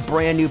 welcome to a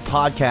brand new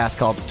podcast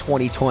called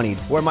 2020'd,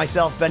 where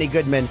myself, Benny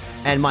Goodman,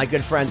 and my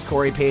good friends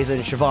Corey Payson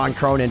and Siobhan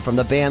Cronin from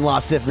the band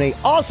Lost Symphony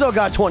also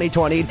got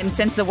 2020'd. And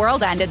since the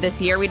world ended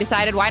this year, we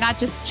decided why not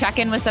just check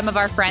in with some of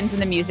our friends in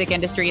the music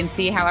industry and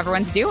see how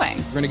everyone's doing.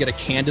 We're going to get a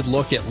candid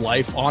look at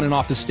life on and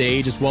off the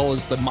stage, as well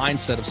as the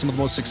mindset of some of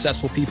the most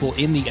successful people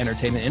in the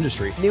entertainment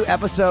industry. New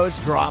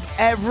episodes drop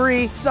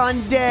every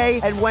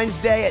Sunday and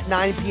Wednesday at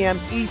 9 p.m.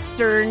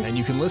 Eastern. And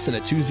you can listen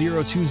at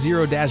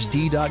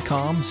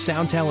 2020-d.com,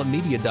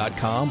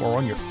 soundtalentmedia.com, or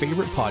on your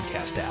favorite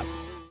podcast app.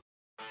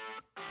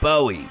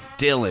 Bowie,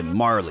 Dylan,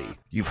 Marley.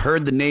 You've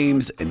heard the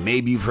names and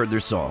maybe you've heard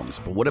their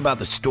songs, but what about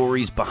the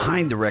stories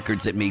behind the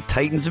records that made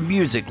titans of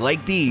music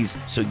like these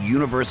so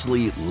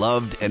universally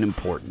loved and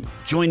important?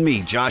 Join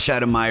me, Josh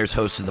Adam Myers,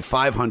 host of The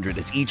 500,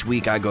 as each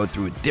week I go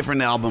through a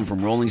different album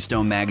from Rolling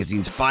Stone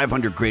magazine's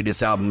 500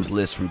 Greatest Albums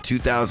list from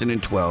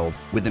 2012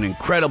 with an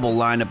incredible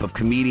lineup of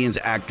comedians,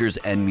 actors,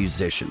 and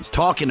musicians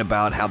talking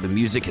about how the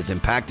music has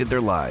impacted their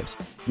lives.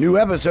 New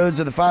episodes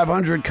of The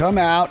 500 come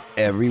out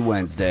every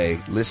Wednesday.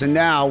 Listen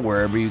now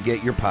wherever you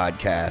get your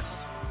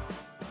podcasts.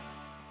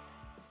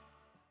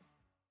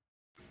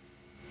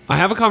 I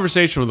have a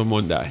conversation with him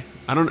one day.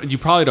 You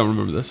probably don't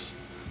remember this,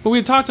 but we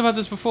had talked about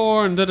this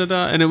before, and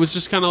and it was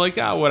just kind of like,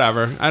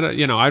 whatever.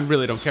 I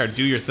really don't care.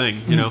 Do your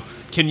thing. You know,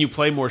 can you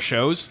play more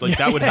shows? Like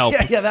that would help.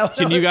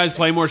 Can you guys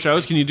play more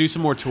shows? Can you do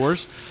some more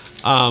tours?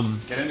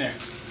 Get in there.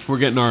 We're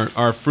getting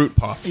our fruit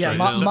pops. Yeah, right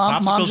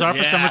mom popsicles are for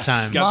Yes.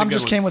 summertime. Mom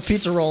just came with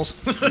pizza rolls.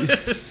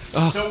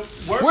 So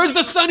Where's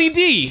the Sunny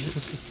D?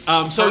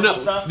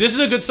 This is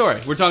a good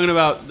story. We're talking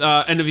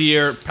about end of the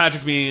year,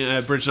 Patrick being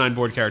a Bridge 9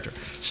 board character.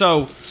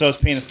 So is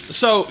penis.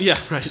 So, yeah,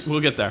 right.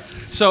 We'll get there.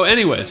 So,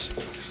 anyways,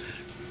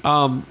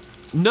 none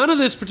of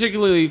this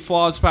particularly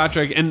flaws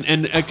Patrick, and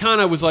it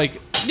kind of was like,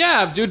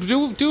 yeah, dude,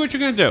 do what you're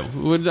going to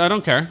do. I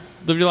don't care.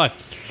 Live your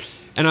life.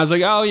 And I was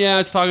like, oh, yeah,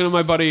 it's talking to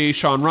my buddy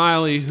Sean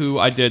Riley, who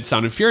I did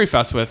Sound and Fury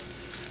Fest with.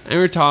 And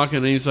we were talking,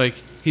 and he's like,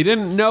 he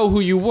didn't know who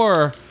you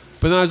were,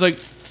 but then I was like,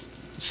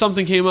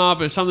 something came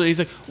up or something. He's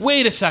like,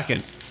 wait a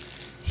second.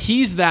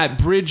 He's that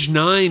Bridge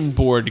 9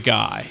 board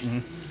guy. Mm-hmm.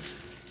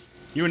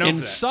 You were known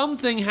for that.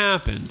 Something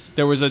happened.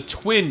 There was a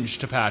twinge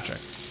to Patrick.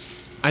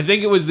 I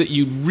think it was that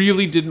you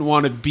really didn't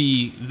want to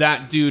be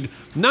that dude,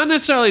 not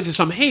necessarily to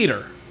some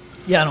hater.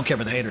 Yeah, I don't care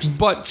about the haters.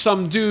 But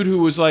some dude who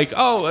was like,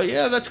 oh,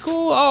 yeah, that's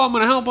cool. Oh, I'm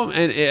going to help him.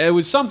 And it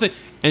was something.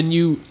 And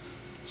you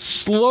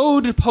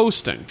slowed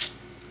posting.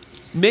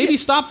 Maybe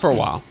stopped for a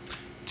while.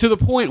 To the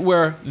point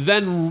where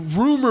then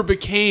rumor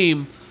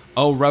became,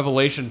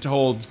 Revelation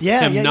told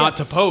him not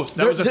to post.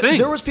 That was a thing.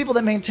 There was people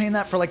that maintained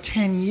that for like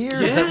 10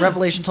 years, that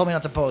Revelation told me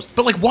not to post.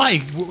 But like,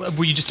 why?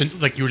 Were you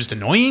just like you were just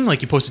annoying?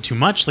 Like you posted too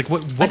much? Like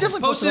what? I definitely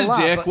posted his a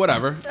lot. Dick,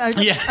 whatever.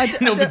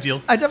 No big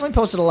deal. I definitely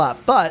posted a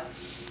lot, but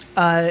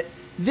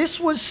this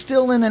was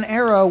still in an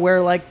era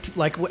where, like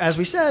as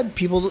we said,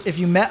 people, if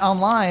you met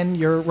online,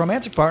 your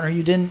romantic partner,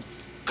 you didn't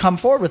come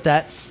forward with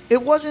that.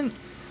 It wasn't.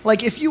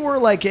 Like, if you were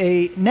like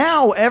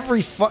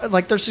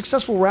there's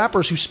successful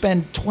rappers who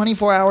spend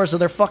 24 hours of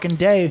their fucking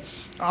day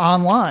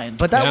online.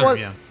 But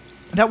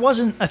that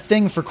wasn't a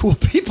thing for cool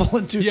people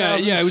in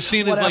 2000. Yeah, it was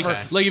seen as like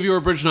if you were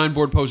a Bridge 9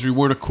 board poser, you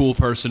weren't a cool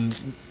person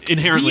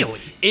inherently.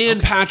 Really?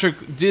 And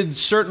Patrick did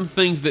certain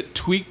things that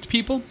tweaked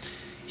people.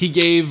 He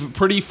gave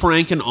pretty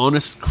frank and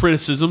honest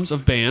criticisms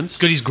of bands.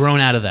 Good, he's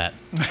grown out of that.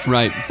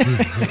 Right.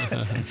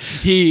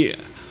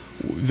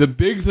 The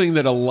big thing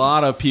that a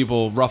lot of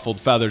people ruffled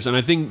feathers, and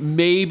I think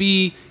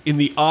maybe in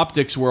the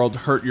optics world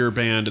hurt your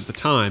band at the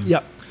time,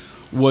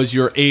 was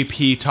your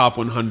AP Top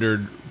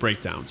 100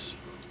 breakdowns.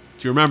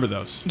 Do you remember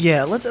those?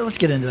 Yeah, let's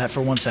get into that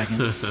for 1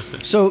 second.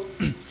 So,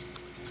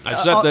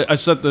 I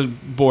set the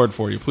board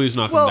for you. Please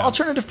knock them down.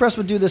 Alternative Press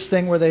would do this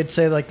thing where they'd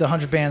say like the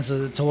 100 bands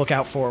to look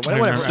out for.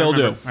 Whatever. Still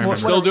do.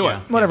 Still do it.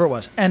 Whatever it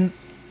was, and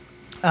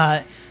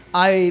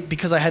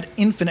because I had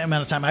infinite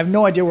amount of time, I have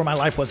no idea where my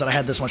life was that I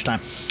had this much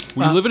time.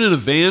 Were you living in a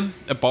van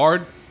at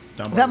Bard?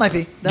 That might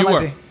be. That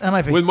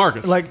might be. With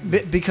Marcus.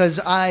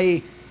 Because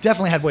I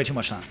definitely had way too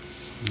much time.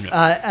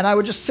 Yeah. And I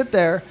would just sit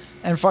there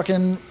and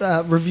fucking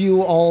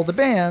review all the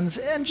bands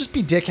and just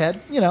be dickhead,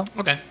 you know.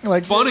 Okay.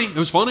 Like funny. It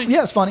was funny.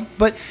 Yeah, it's funny.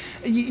 But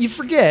you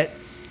forget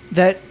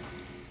that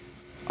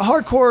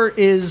hardcore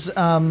is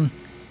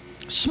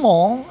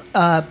small,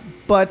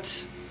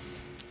 but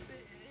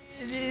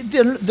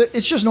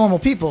it's just normal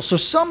people. So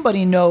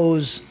somebody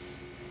knows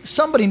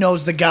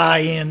the guy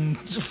in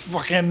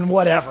fucking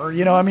whatever,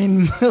 you know. I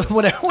mean,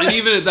 whatever. And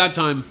even at that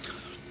time,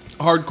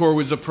 hardcore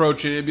was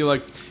approaching, it'd be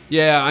like,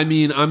 yeah, I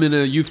mean, I'm in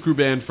a youth crew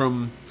band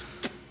from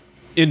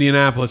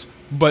Indianapolis,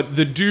 but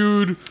the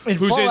dude In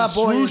who's Fall in Out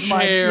Boy is swoosh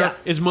my- hair yeah.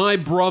 is my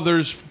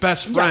brother's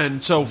best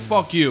friend, so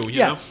fuck you, you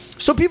know?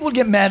 So people would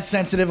get mad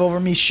sensitive over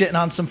me shitting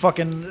on some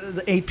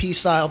fucking AP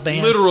style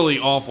band. Literally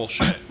awful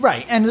shit.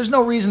 Right, and there's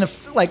no reason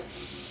to like.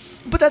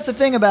 But that's the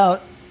thing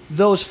about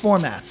those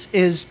formats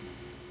is,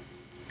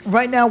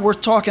 right now we're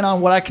talking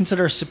on what I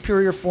consider a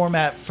superior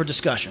format for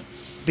discussion,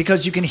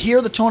 because you can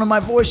hear the tone of my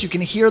voice, you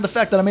can hear the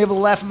fact that I'm able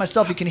to laugh at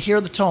myself, you can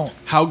hear the tone.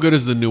 How good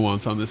is the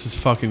nuance on this? Is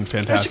fucking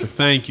fantastic.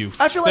 Thank you.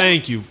 I feel like-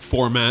 Thank you,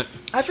 format.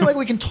 I feel like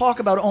we can talk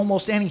about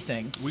almost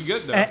anything. We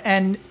good though.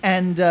 And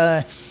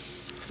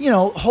you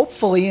know,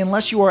 hopefully,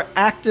 unless you are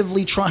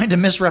actively trying to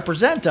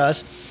misrepresent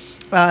us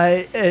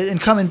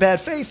and come in bad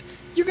faith,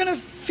 you're gonna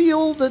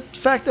feel the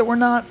fact that we're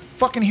not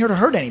fucking here to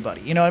hurt anybody.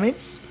 You know what I mean?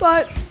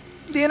 But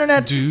the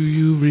internet. Do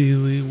you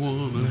really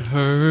want to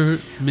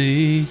hurt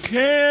me?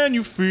 Can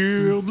you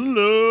feel the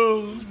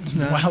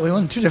love? Wow, we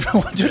went in two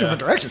different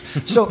directions.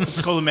 So It's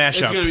called a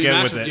mashup. It's gonna be Get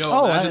a with mashup. it. Yo,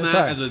 Oh, imagine that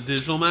sorry. as a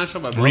digital mashup.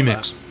 I love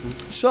Remix.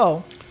 that.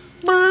 So,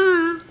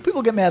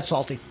 people get mad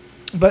salty,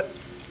 but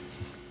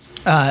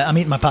I'm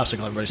eating my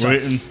popsicle. Everybody, sorry.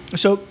 Waiting.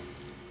 So,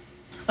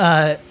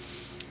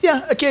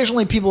 yeah,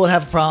 occasionally people would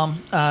have a problem.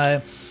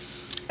 And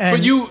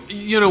But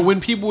you know, when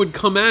people would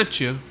come at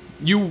you,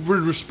 you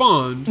would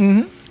respond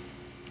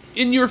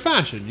in your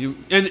fashion. You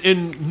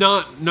and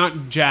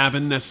not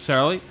jabbing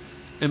necessarily,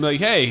 and be like,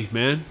 "Hey,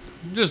 man,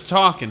 I'm just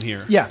talking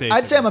here." yeah, I'd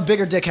basically. say I'm a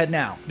bigger dickhead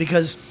now,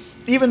 because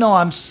even though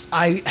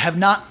I have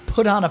not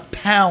put on a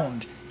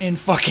pound in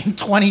fucking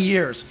 20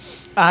 years,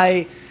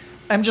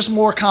 I'm just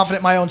more confident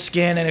in my own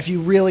skin, and if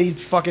you really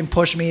fucking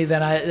push me,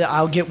 then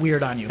I'll get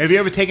weird on you. Have you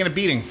ever taken a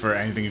beating for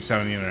anything you've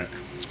said on the internet?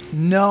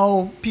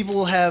 No,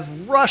 people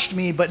have rushed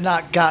me but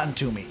not gotten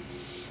to me.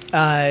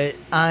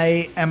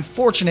 I am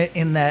fortunate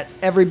in that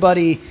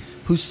everybody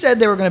who said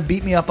they were going to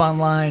beat me up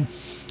online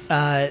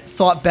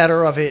thought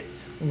better of it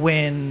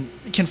when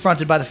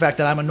confronted by the fact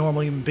that I'm a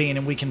normal human being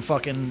and we can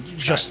fucking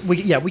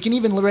we can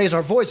even raise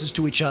our voices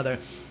to each other.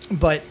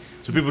 But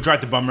So people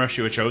tried to bum rush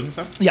you at shows and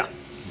stuff? yeah,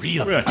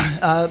 Really?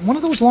 one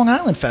of those Long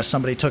Island Fest,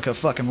 somebody took a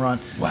fucking run.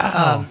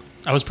 Wow.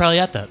 I was probably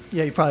at that.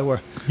 Yeah, you probably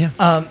were.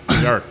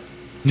 Dark.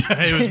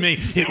 It was me.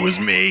 It was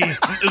me.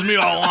 It was me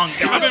all along.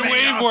 I've been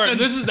waiting for it.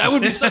 That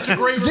would be such a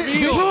great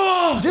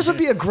reveal. This would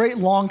be a great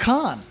long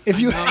con if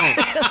you. Wow.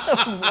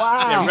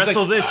 Yeah,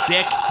 wrestle this,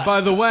 dick.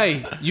 By the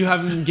way, you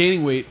haven't been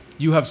gaining weight.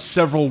 You have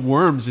several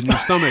worms in your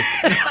stomach.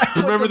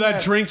 Remember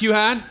that drink you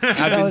had?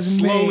 I've been was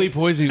slowly me.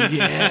 poisoning you.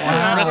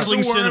 Yeah.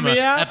 Wrestling Cinema,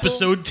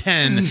 episode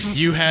 10.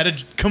 You had a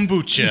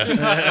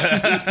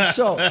kombucha.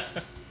 So,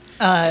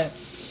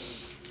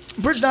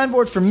 Bridge 9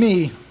 board for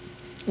me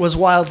was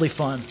wildly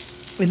fun,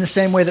 in the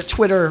same way that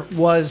Twitter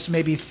was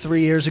maybe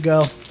 3 years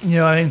ago. You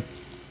know what I mean?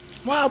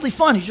 Wildly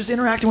fun. You're just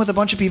interacting with a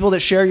bunch of people that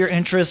share your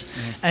interests,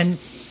 and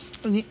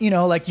you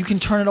know, like, you can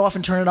turn it off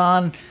and turn it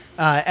on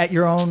at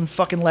your own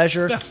fucking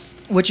leisure. Yeah.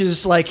 Which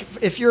is like,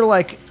 if you're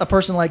like a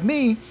person like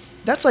me,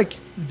 that's like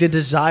the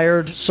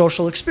desired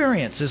social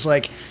experience. Is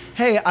like,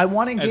 hey, I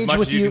want to engage much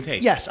with as you you. can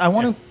take. Yes, I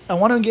want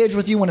to engage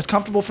with you when it's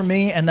comfortable for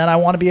me, and then I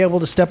want to be able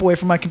to step away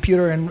from my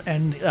computer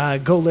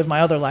and go live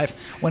my other life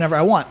whenever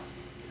I want.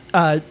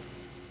 Bob,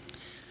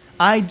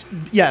 I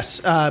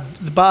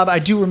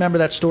do remember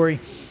that story.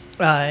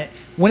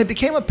 When it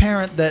became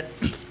apparent that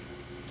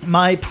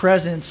my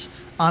presence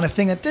on a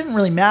thing that didn't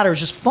really matter, was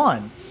just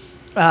fun,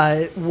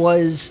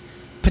 was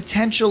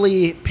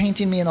potentially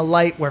painting me in a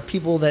light where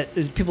people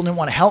didn't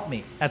want to help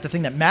me at the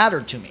thing that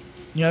mattered to me.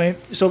 You know what I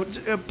mean? So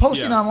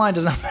posting online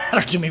does not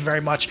matter to me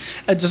very much,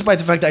 despite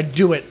the fact that I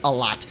do it a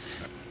lot.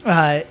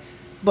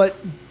 But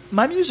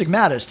my music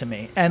matters to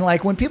me. And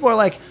like, when people are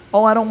like,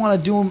 oh, I don't want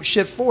to do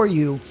shit for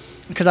you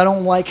because I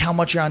don't like how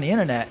much you're on the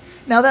internet.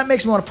 Now that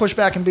makes me want to push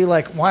back and be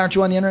like, why aren't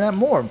you on the internet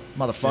more,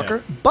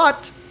 motherfucker? Yeah.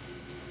 But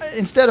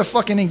instead of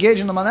fucking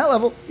engaging them on that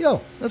level,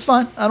 that's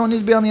fine. I don't need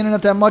to be on the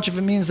internet that much if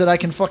it means that I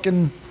can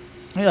fucking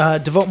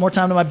devote more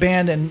time to my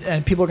band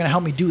and people are going to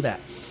help me do that.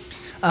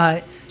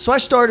 So I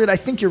started, I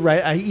think you're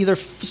right, I either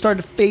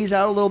started to phase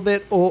out a little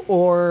bit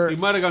or You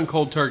might have gone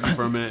cold turkey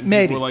for a minute.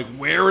 Maybe. People were like,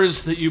 where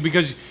is you?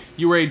 Because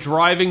you were a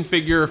driving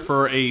figure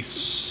for a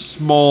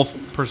small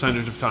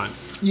percentage of time.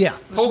 yeah,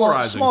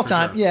 Polarizing, small for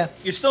time, sure. yeah.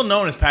 You're still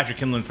known as Patrick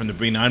Kinlan from the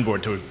B9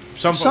 board to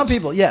some Some folks.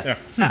 people, yeah.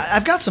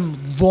 I've got some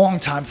long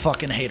time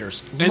fucking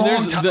haters. And Long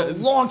there's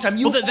time, long time.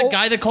 You Well, the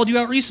guy that called you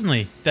out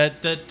recently,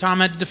 that Tom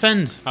had to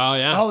defend. Oh,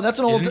 yeah. Oh, that's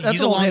an old. Isn't- That's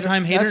he's an a old hater.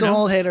 longtime hater That's an now?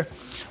 old hater.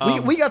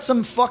 We got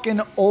some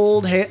fucking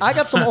old hate. I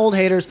got some old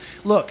haters.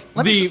 Look,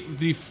 let me.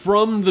 the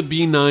from the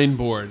B9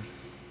 board.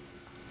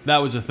 That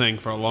was a thing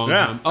for a long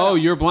Yeah. time. Oh,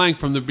 you're blank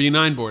from the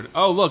B9 board.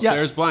 Oh, look, Yeah.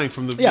 there's blank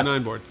from the Yeah.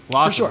 B9 board. For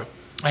Lots sure. of it.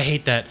 I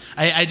hate that.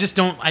 I just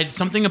don't.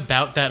 Something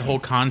about that whole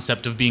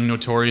concept of being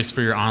notorious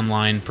for your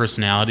online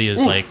personality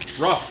is like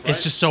rough, right?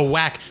 It's just so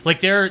whack.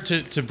 Like to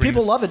bring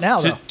People this- love it now,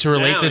 though. to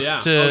relate Now, this yeah.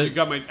 to Oh, you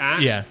got my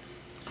act? yeah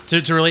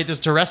To relate this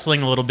to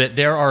wrestling a little bit,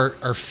 there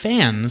are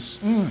fans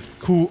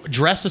who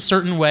dress a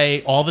certain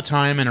way all the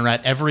time and are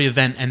at every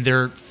event, and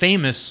they're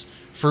famous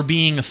for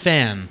being a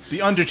fan.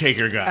 The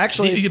Undertaker guy.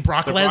 Actually, The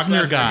Brock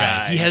Lesnar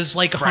guy. He has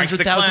like Frank the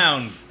 100,000.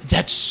 Clown.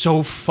 That's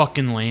so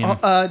fucking lame.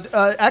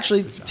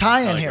 actually,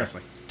 tie-in I like here.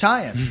 wrestling.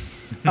 Tie-in.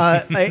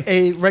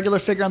 A regular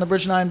figure on the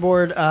Bridge 9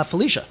 board,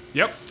 Felicia,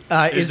 Yep.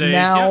 is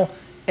now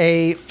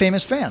a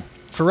famous fan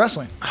for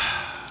wrestling.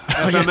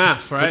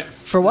 FMF, right?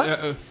 For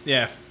what?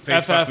 Yeah,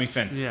 face fuck me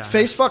Finn. Yeah.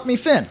 Face fuck me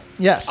Finn.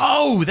 Yes.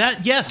 Oh,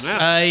 yes.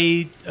 Yeah.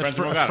 A Friends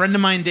of Morgana. friend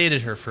of mine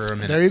dated her for a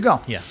minute. There you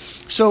go. Yeah.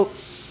 So,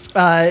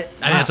 I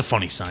mean, that's a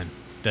funny sign.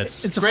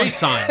 That's it's a Great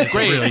funny- sign. It's a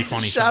really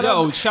funny Shout sign.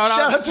 out- Yo, shout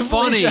out to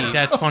funny. Felicia.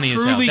 That's funny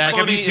as hell. Truly That, Have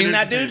you funny seen and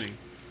that dude? entertaining.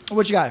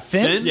 What you got?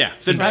 Finn? Finn? Yeah,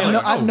 Finn Finn I have,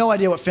 Balor. I have no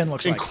idea what Finn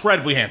looks like.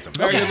 Incredibly handsome.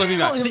 Very Okay. good looking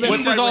guy. Oh, What's his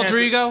Incredibly alter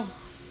handsome. ego?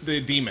 The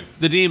demon.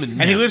 The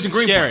demon. And he lives in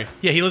Greenpoint. Scary.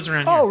 Yeah, he lives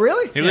around here. Oh,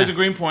 really? He lives in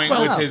Greenpoint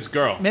Wow. with his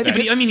girl. Maybe.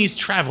 But I mean, he's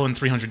traveling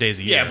 300 days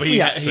a year. Yeah, but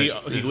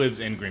he lives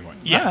in Greenpoint.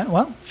 Yeah. All right,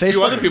 well, A face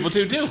few fuck, other people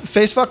too do.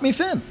 face fuck me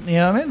Finn. You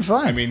know what I mean?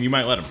 Fine. I mean, you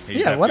might let him. He's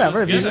yeah, that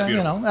whatever. If beautiful. he's,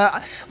 He's that you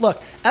beautiful. know,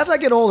 look, as I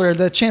get older,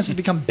 the chances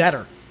become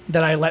better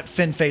that I let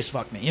Finn face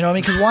fuck me. You know what I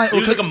mean? Because why? He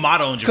was like a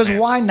model in Because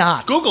Japan. why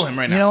not? Google him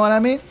right now. You know what I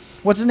mean?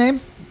 What's his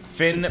name?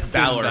 Finn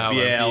Balor.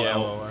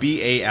 Balor,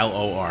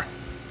 B-A-L-O-R.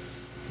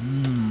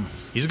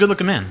 He's a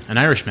good-looking man, an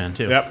Irish man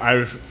too. Yep,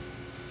 Irish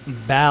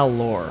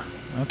Balor.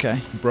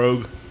 Okay.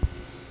 brogue.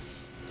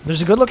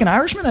 There's a good-looking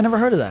Irishman. I never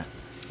heard of that.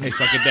 It's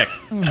like a dick.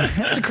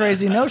 That's a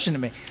crazy notion to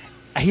me.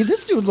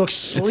 This dude looks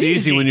sleazy. It's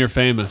easy when you're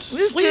famous.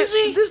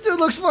 This dude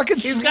looks fucking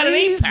He's sleazy. got an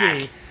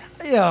 8-pack.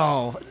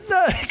 Yo,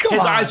 no, come His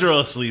on. eyes are a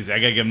little sleazy. I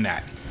gotta give him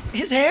that.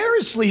 His hair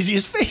is sleazy.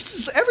 His face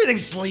is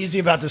everything's sleazy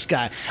about this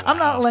guy. I'm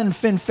not letting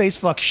Finn face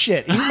fuck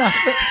shit. He's not.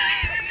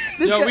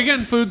 This Yo, guy. we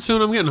getting food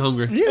soon? I'm getting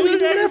hungry. Yeah, we can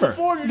do whatever.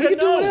 before, you We can didn't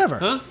do know. whatever.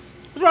 Huh?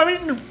 That's why I'm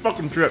eating the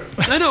fucking trip.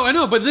 I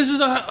know, but this is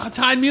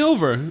tied me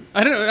over.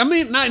 I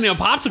mean, not popsicle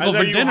I for thought you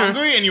were dinner.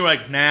 hungry and you were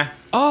like, nah.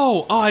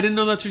 Oh, I didn't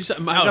know that's what you said.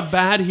 I got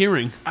bad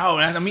hearing. Oh,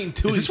 and I'm eating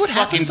two. Is this what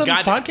happens on this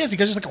podcast? You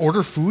guys just like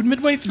order food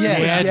midway through? Yeah,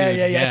 Yeah, yeah.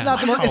 dude, yeah. It's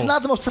not the it's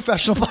not the most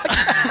professional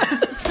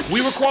podcast.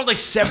 We record like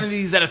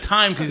 70s at a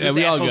time because this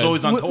we all asshole's good.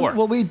 always on tour.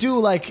 Well, we do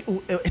like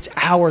it's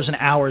hours and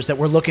hours that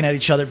we're looking at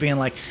each other, being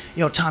like,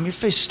 "Yo, Tom, your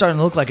face is starting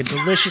to look like a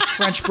delicious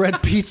French bread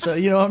pizza."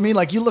 You know what I mean?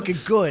 Like you're looking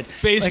good.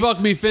 Face Like,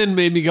 fuck me Finn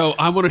made me go,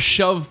 I want to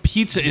shove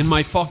pizza in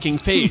my fucking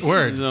face.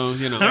 Word. So,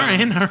 you know. All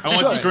right.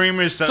 I want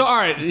screamers to, So, all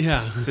right,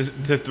 yeah.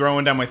 to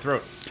throwing down my throat.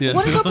 Yeah.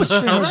 What is up with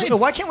screamers?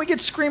 Why can't we get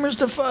screamers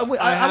to?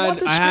 I want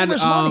the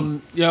screamers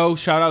money. Yo,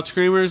 shout out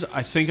Screamers.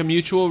 I think a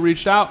mutual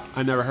reached out.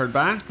 I never heard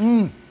back.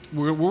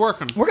 We're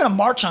working. We're gonna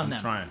march on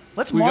them. trying.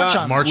 Let's We march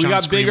got, on March we on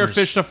got bigger Screamers.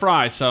 fish to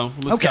fry, so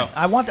let's them. Okay, go.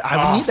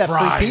 I need that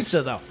fries. free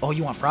pizza though. Oh,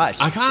 you want fries?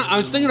 I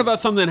was thinking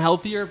about something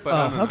healthier, but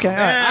I don't know. Okay, all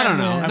right. I don't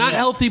know. Yeah. Not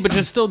healthy, but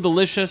just still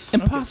delicious.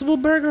 Impossible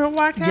Burger at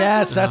White Castle.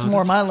 Yes, that's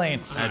more my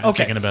lane. I've been Okay,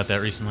 thinking about that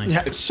recently.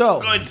 yeah,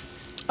 so Good.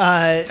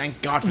 uh, Thank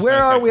God for where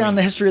Sunnyside are we on Queen.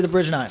 the history of the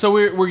Bridge 9? So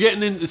we're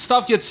getting in.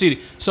 Stuff gets seedy.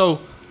 So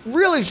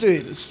really,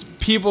 dude.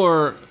 people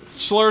are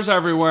slurs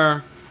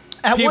everywhere.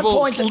 At what People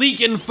point?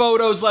 leaking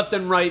photos left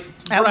and right,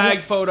 At brag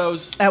what-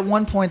 photos. At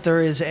one point, there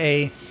is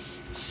a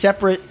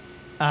separate.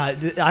 I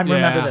remember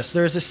Yeah. this.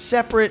 There is a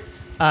separate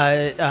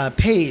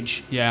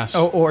page, Yes.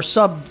 or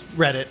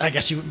subreddit. I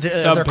guess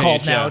they're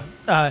called Subpage,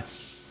 now.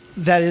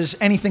 That is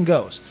anything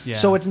goes. Yeah.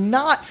 So it's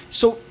not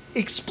so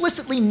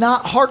explicitly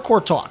not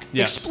hardcore talk.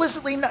 Yes.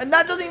 Explicitly, not,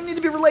 that doesn't even need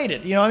to be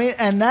related. You know what I mean?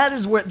 And that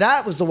is where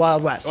that was the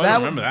Wild West. Oh, I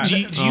remember that. Do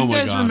you Oh my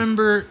guys God.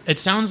 remember? It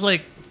sounds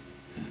like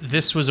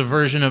this was a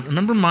version of.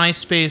 Remember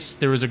MySpace?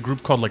 There was a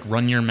group called like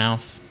Run Your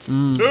Mouth,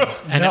 and No.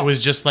 it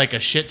was just like a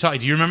shit talk.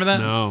 Do you remember that?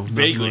 No,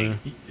 Vaguely.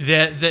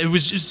 That it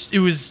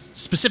was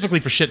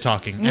specifically for shit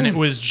talking, and it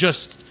was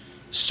just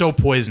so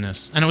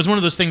poisonous. And it was one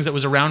of those things that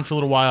was around for a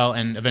little while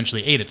and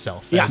eventually ate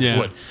itself. As it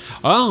would.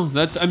 Oh,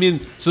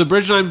 so the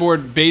Bridge 9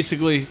 board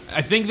basically,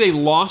 I think they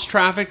lost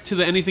traffic to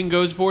the Anything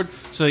Goes board,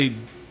 so they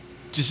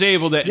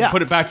disabled it Yeah. and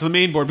put it back to the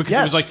main board because it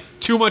Yes. was like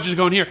too much is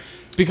going here.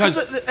 Because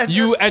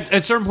at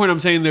a certain point, I'm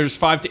saying there's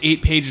 5 to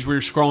 8 pages where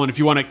you're scrolling if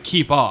you want to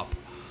keep up.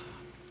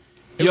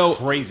 It was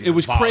crazy. It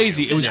was The volume.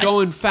 crazy. It was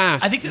going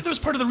fast. I think that was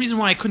part of the reason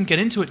why I couldn't get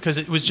into it because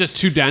it was just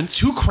too dense,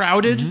 too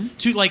crowded.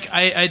 Too like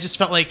I just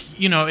felt like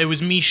it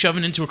was me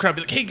shoving into a crowd.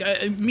 Be like,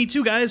 hey, me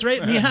too, guys,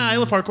 right? Me, I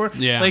love hardcore.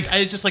 Yeah. Like I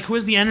was just like, who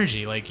has the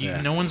energy? Like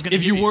no one's gonna.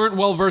 If you weren't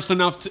well versed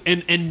enough to,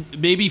 and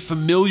maybe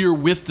familiar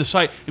with the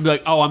site, and be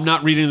like, oh, I'm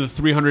not reading the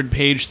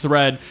 300-page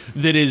thread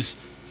that is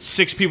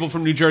 6 people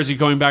from New Jersey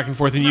going back and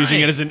forth and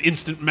using it as an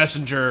instant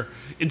messenger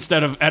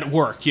instead of at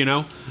work,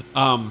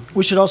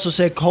 We should also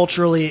say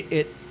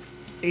culturally,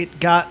 it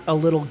got a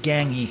little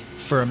gangy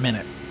for a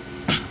minute.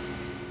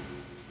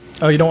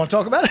 Oh, you don't want to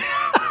talk about it?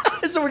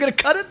 So we're gonna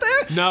cut it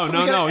there? No. Are we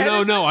gonna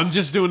edit No. I'm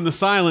just doing the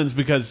silence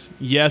because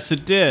yes,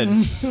 it did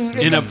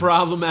in a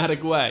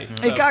problematic way.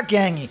 It got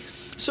gangy.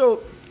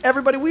 So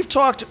everybody, we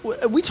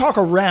talk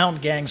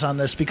around gangs on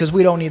this because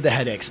we don't need the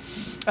headaches.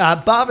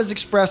 Bob has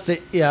expressed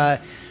that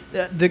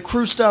the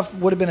crew stuff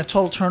would have been a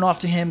total turnoff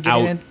to him.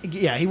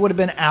 He would have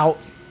been out.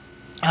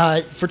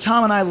 For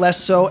Tom and I,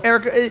 less so.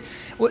 Eric,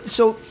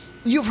 so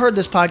you've heard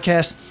this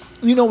podcast.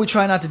 You know we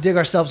try not to dig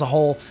ourselves a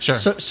hole. Sure.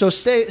 So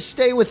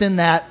stay within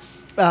that.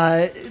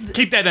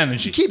 Keep that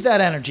energy. Keep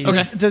that energy.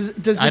 Okay.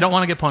 Does I don't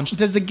want to get punched.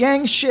 Does the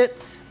gang shit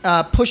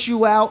push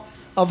you out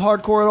of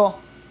hardcore at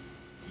all?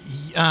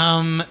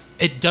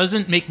 It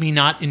doesn't make me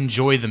not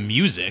enjoy the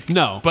music.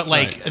 No, but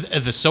like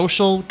the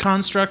social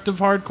construct of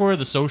hardcore,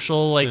 the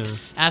social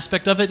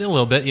aspect of it, a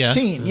little bit. Yeah.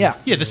 Scene. Yeah.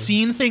 Yeah. The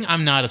scene thing.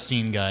 I'm not a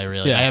scene guy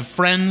really. Yeah. I have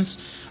friends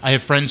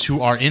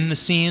who are in the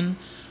scene,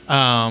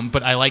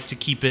 but I like to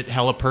keep it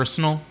hella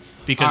personal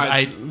because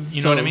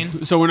you know what I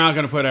mean. So we're not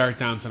going to put Eric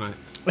down tonight.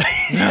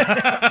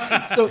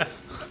 So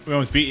we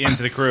almost beat you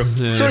into the crew.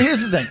 So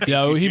here's the thing.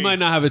 Yeah, he might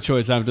not have a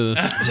choice after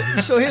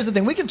this. So here's the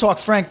thing. We can talk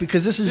Frank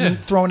because this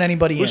isn't throwing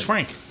anybody Who's in.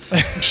 Frank?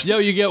 Yo,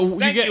 you get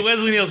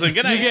Leslie Nielsen.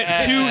 Good night. You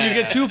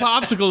get two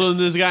popsicles in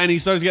this guy, and he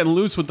starts getting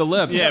loose with the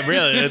lips. Yeah,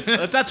 really.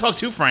 Let's not talk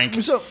too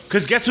Frank. So,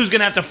 because guess who's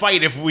gonna have to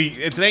fight if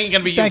it ain't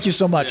gonna be you. Thank you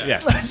so much.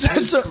 Yeah.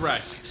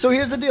 Correct. So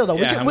here's the deal, though.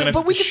 Yeah,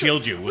 we can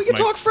shield you. We can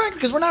talk Frank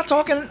because we're not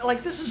talking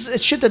like this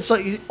is shit that's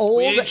like old.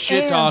 We ain't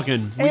shit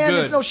talking. We and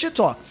good. it's no shit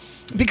talk.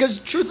 Because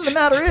truth of the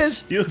matter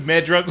is, you look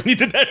mad drunk when you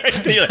did that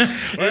right there. You're like,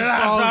 we're not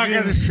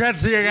talking shit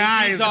to you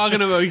guys. He's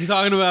talking about You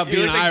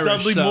being look like Irish.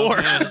 Dudley so, Moore.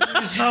 yeah.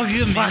 It's so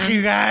good, fuck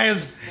you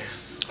guys.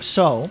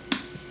 so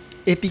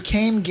it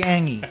became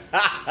gangy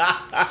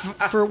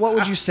for what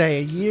would you say,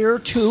 a year or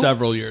two?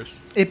 Several years.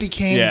 It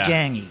became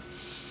gangy,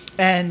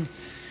 and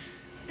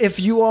if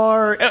you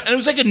are, and it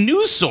was like a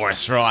news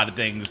source for a lot of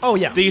things. Oh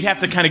yeah, that you'd have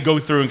to kind of go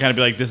through and kind of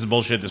be like, this is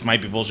bullshit. This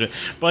might be bullshit.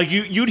 But like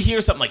you'd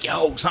hear something like,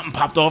 yo, something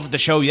popped off at the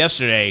show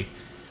yesterday.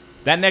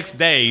 That next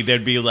day,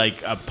 there'd be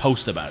like a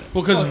post about it.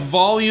 Well, because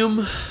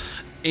volume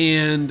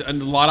and a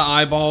lot of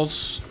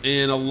eyeballs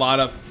and a lot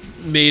of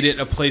made it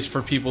a place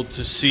for people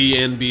to see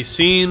and be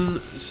seen.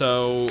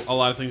 So a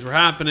lot of things were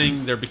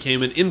happening. There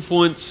became an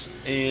influence,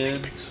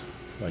 and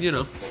you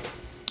know,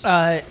 you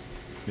got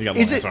long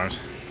is ass it? arms.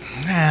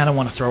 I don't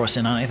want to throw us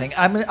in on anything.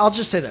 I mean, I'll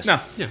just say this. No,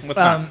 yeah, let's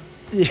not.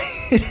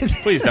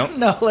 Please don't.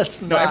 No,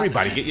 let's No, not.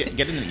 everybody get in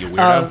it, you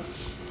weirdo.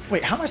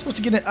 Wait, how am I supposed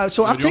to get in?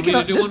 So I'm Do you want taking me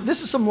up. to do one?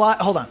 This is some lot.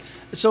 Hold on.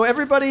 So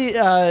everybody,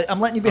 I'm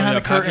letting you behind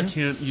the curtain.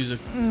 Patrick can't use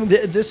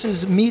it. This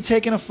is me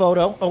taking a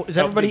photo. Oh, is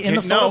everybody in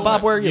the photo? No,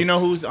 Bob, where are you? You know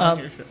who's on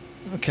here?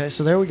 Okay,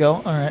 so there we go.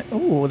 All right.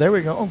 Oh, there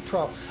we go. Oh,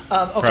 pro.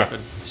 Okay. Pro.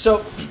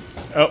 So.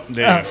 Oh,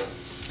 there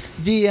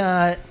you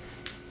go.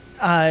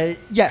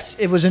 Yes,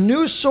 it was a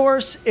news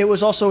source. It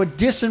was also a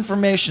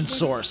disinformation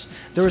sourse.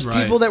 There was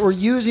people that were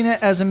using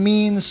it as a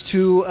means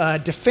to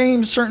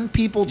defame certain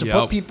people, to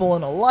put people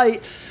in a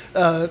light,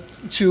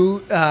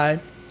 to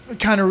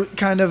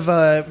kind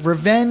of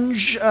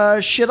revenge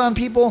shit on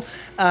people.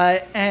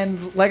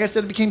 And like I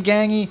said, it became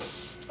gangy.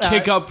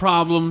 Kick up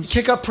problems.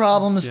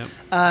 Yep.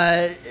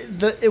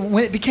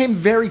 When it became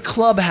very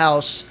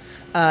clubhouse,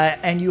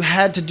 and you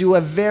had to do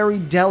a very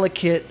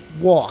delicate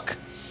walk.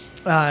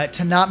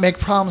 To not make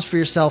problems for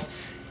yourself,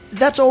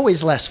 that's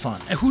always less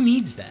fun. And who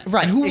needs that?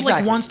 Right. And who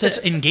exactly. wants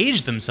to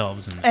engage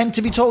themselves in that? And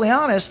to be totally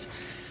honest,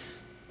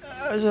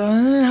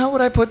 how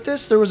would I put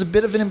this? There was a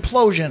bit of an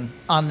implosion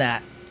on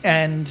that.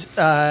 And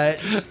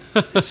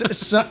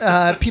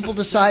people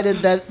decided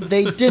that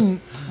they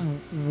didn't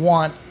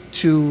want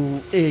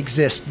to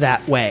exist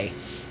that way.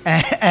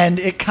 And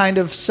it kind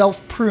of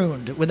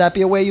self-pruned. Would that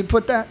be a way you'd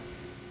put that?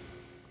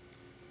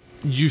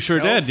 You sure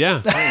did,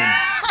 yeah.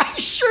 I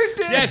sure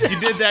did. Yes, you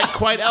did that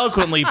quite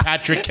eloquently,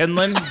 Patrick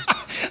Kinlan.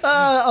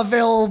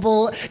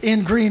 Available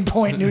in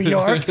Greenpoint, New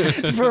York,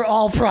 for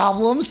all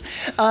problems.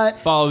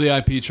 Follow the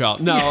IP trail.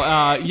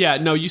 No,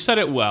 no, you said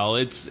it well.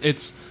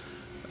 It's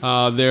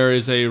there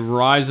is a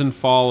rise and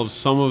fall of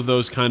some of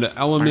those kind of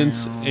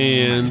elements,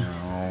 and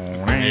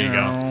there you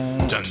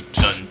go. Dun,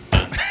 dun,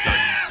 dun,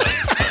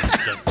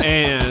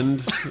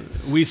 and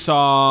we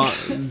saw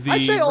the I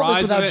say all rise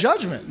this without of it.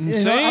 judgment.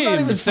 You know, I'm not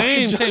even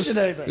fucking judging same.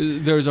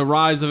 anything. There's a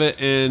rise of it,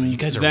 and You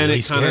guys are then really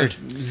it kind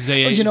of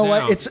scared. You know what?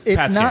 down. It's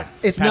Pat's not. scared.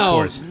 It's Pat not.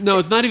 Wars. No,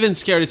 it's not even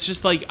scared. It's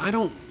just like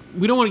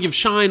we don't want to give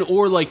shine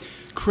or like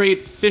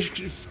create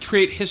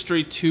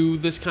history to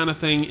this kind of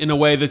thing in a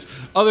way that's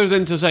other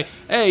than to say,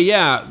 hey,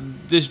 yeah,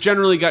 this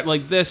generally got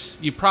like this.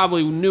 You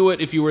probably knew it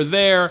if you were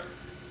there,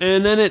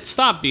 and then it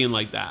stopped being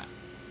like that.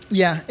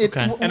 Yeah.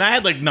 And I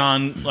had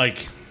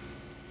like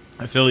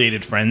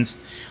affiliated friends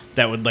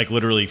that would like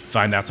literally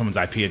find out someone's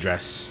IP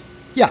address,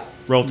 Yeah.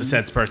 roll to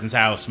said person's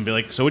house, and be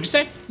like, "So what'd you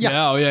say?"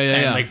 Yeah.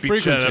 And like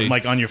beat shit out of them,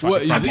 like on your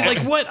fucking front I'd be lawn. like,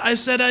 what? I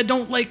said I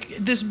don't like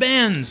this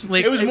band.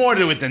 Like, It was more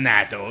to it than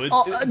that, though.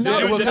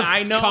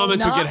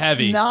 Comments would get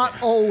heavy.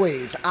 Not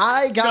always.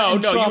 I got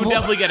in you trouble. would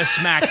definitely get a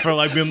smack for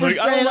like being For like,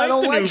 saying I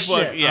don't the like new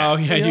shit. fuck. Yeah. Oh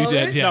yeah, You you know what I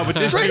did. mean? Yeah. No, but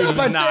this Straight dude up,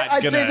 was I'd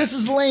not say gonna- this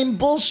is lame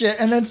bullshit,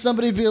 and then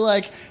somebody'd be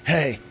like,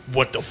 "Hey,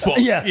 What the fuck?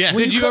 yeah." Yeah.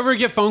 when Did you co- ever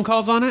get phone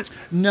calls on it?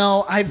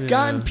 No, I've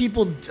gotten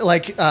people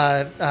like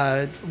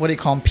what do you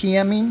call them?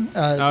 PMing.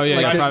 Oh yeah,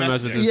 like yeah, the- private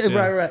messages. messages.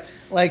 Yeah, right.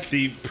 Like,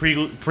 The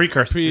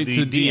precursor to the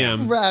To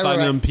DM, Right, sliding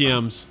right. them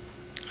PMs.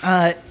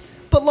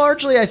 but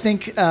largely, I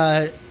think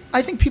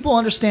people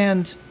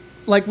understand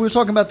like we were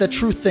talking about that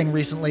truth thing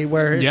recently,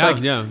 where it's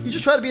you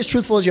just try to be as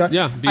truthful as you are.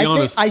 Yeah, be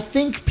honest. I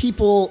think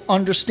people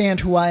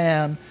understand who I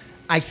am.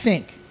 I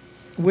think,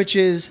 which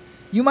is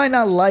you might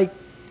not like.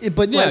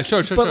 But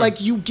sure.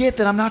 Like you get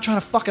that I'm not trying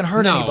to fucking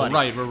hurt anybody.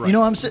 Right. You know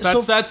what I'm saying?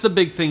 That's the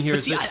big thing here.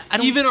 See, I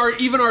don't,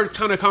 even our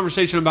kind of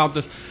conversation about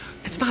this,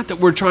 it's not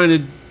that we're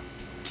trying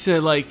to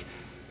like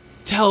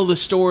tell the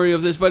story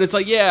of this, but it's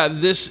like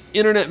this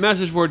internet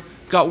message board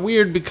got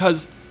weird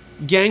because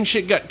gang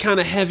shit got kind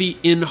of heavy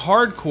in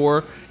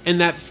hardcore,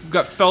 and that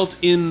got felt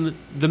in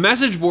the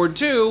message board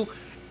too,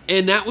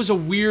 and that was a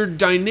weird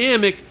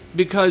dynamic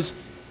because.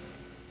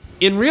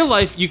 In real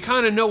life, you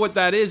kind of know what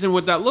that is and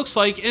what that looks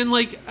like, and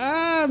like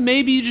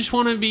maybe you just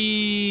want to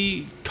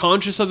be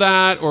conscious of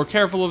that, or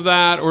careful of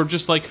that, or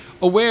just like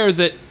aware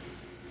that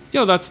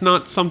that's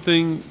not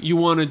something you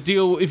want to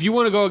deal. If you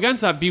want to go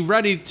against that, be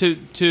ready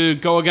to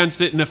go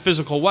against it in a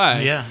physical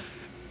way. Yeah.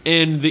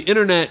 And the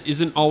internet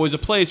isn't always a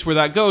place where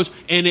that goes,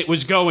 and it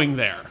was going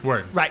there.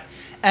 Word. Right.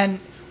 And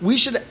we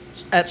should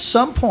at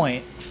some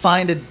point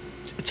find a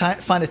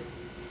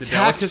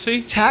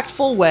delicacy?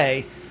 Tactful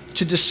way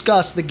to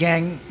discuss the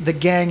gang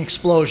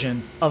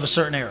explosion of a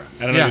certain era.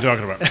 I don't know what you're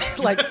talking about.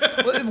 Like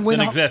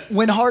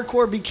when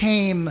hardcore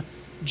became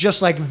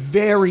just like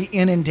very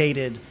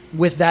inundated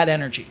with that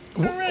energy.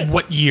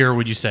 What year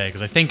would you say?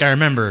 Because I think I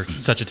remember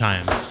such a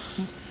time.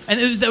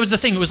 And that was the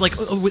thing. It was like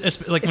when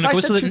if it I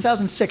goes said to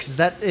 2006, is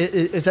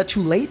that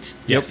too late?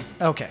 Yes.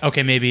 Okay.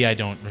 Okay, maybe I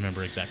don't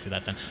remember exactly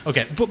that then.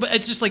 Okay, but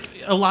it's just like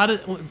a lot of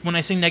when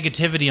I say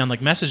negativity on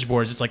like message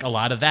boards, it's like a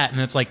lot of that,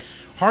 and it's like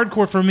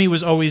hardcore for me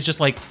was always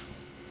just like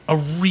a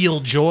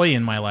real joy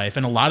in my life,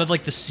 and a lot of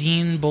like the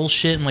scene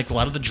bullshit and like a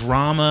lot of the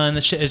drama and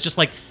the shit. It's just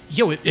like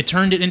it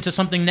turned it into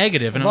something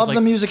negative. And love I was like,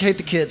 the music, hate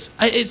the kids.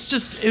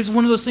 It's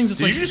one of those things. It's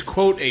Did like you just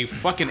quote a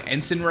fucking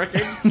Ensign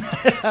record?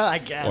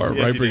 I guess. Or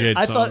Right Brigade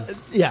song. I thought,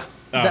 yeah.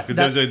 Oh,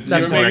 because You're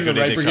making a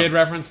Right Brigade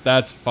reference?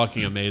 That's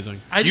fucking amazing.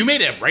 You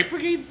made a Right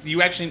Brigade?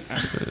 You actually...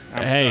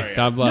 Hey, sorry.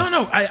 God bless.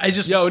 No, I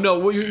just...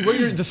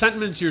 the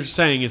sentiments you're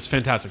saying is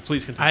fantastic.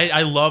 Please continue.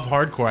 I love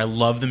hardcore. I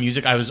love the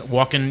music. I was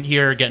walking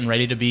here, getting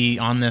ready to be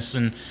on this,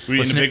 and were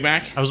you listening. in the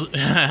Big Mac?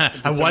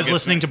 I was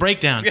listening to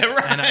Breakdown. Yeah,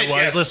 right. And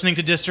I was listening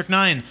to District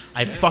 9.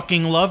 I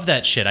fucking love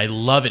that shit. I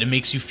love it. It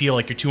makes you feel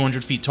like you're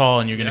 200 feet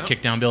tall and you're going to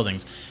kick down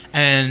buildings.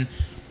 And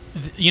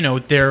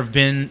there have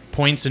been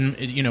points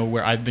in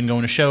where I've been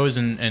going to shows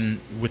and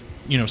with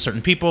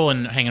certain people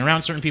and hanging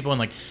around certain people, and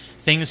like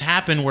things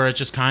happen where it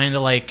just kind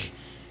of like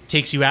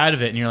takes you out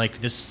of it, and you're like,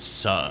 this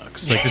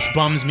sucks. Like this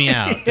bums me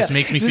out. This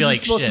makes me feel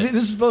like shit. This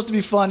is supposed to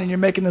be fun, and you're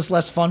making this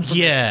less fun for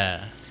me.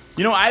 Yeah.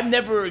 I've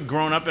never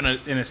grown up in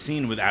a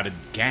scene without a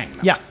gang.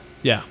 Yeah.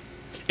 Yeah.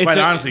 Quite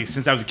honestly,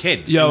 since I was a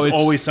kid, there was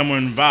always someone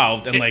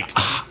involved, and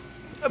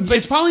But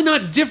it's probably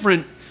not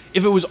different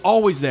if it was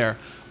always there.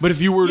 But if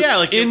you were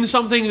in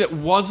something that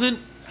wasn't,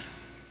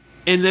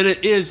 and then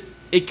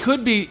it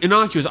could be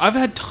innocuous. I've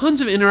had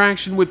tons of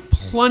interaction with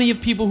plenty of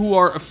people who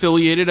are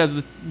affiliated,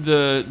 as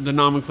the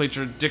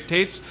nomenclature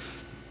dictates,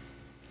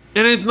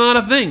 and it's not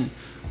a thing.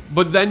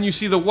 But then you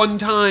see the one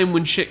time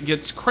when shit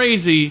gets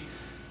crazy,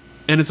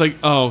 and it's like,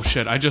 oh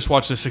shit, I just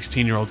watched a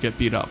 16-year-old get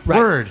beat up. Right.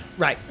 Word.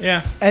 Right.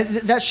 Yeah. And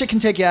that shit can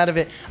take you out of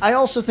it. I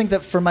also think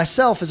that for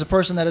myself, as a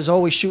person that is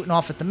always shooting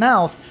off at the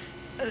mouth,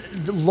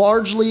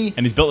 largely,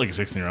 and he's built like a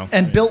 16-year-old,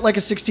 and built like a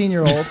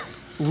 16-year-old.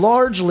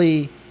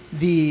 Largely,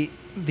 the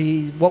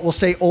what we'll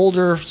say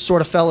older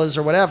sort of fellas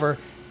or whatever,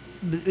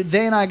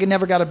 they and I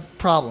never got a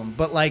problem.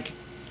 But like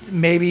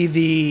maybe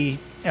the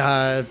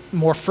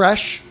more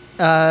fresh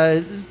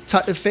face,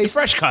 the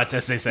fresh cuts,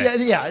 as they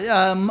say.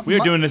 Yeah. We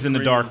are doing this in the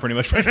dark, pretty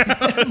much right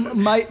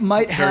now.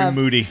 might have very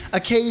moody.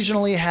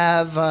 Occasionally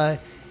have.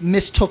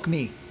 Mistook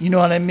me, you know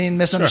what I mean?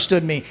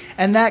 Misunderstood me,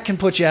 and that can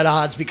put you at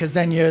odds because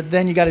then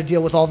you got to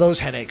deal with all those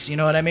headaches, you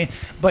know what I mean?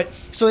 But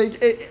so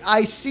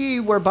I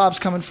see where Bob's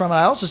coming from, and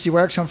I also see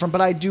where Eric's coming from.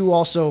 But I do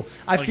also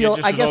I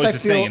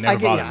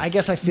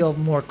guess I feel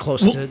more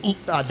close to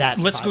that.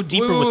 Let's go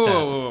deeper with that.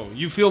 Whoa.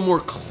 You feel more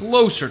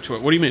closer to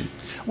it. What do you mean?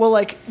 Well,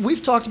 like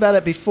we've talked about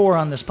it before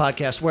on this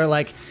podcast, where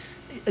like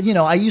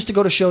I used to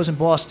go to shows in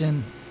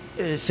Boston,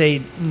 say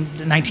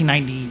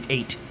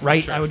 1998,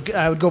 right? Sure.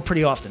 I would go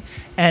pretty often,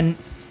 and.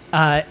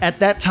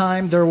 At that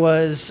time, there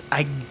was,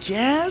 I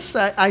guess,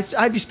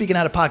 I'd be speaking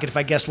out of pocket if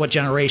I guessed what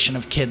generation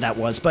of kid that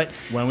was. But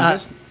when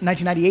was this?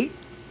 1998.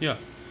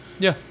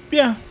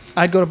 Yeah.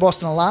 I'd go to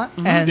Boston a lot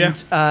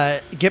and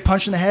get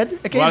punched in the head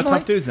occasionally. A lot of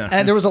tough dudes there.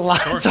 And there was a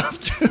lot of tough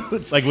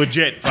dudes. Like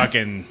legit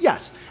fucking.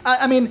 Yes.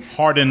 I mean,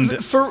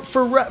 hardened. For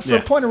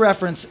point of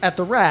reference, at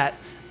the Rat,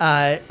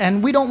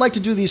 and we don't like to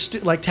do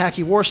these like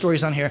tacky war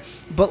stories on here,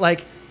 but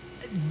like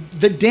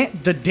the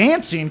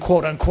dancing,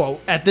 quote unquote,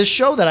 at this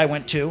show that I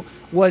went to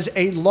was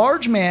a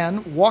large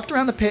man walked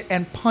around the pit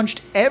and punched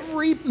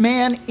every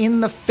man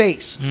in the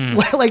face.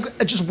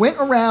 Like just went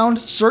around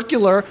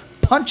circular,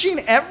 punching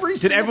every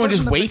single person. Did everyone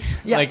just wait?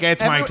 Yeah. Like,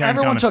 it's my turn.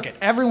 Everyone took it.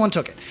 Everyone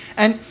took it.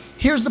 And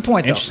here's the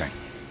point, though. Interesting.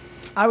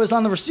 I was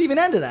on the receiving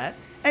end of that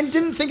and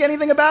didn't think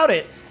anything about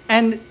it.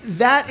 And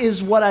that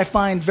is what I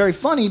find very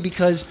funny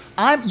because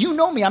you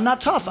know me, I'm not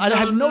tough. I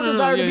have no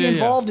desire to be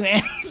involved in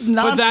any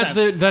nonsense.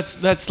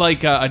 But that's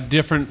like a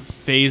different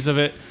phase of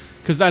it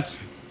because that's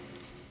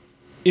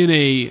in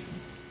a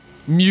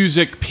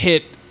music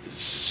pit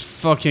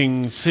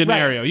fucking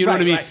scenario. Right, you know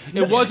what I mean? right.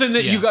 It wasn't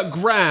that you got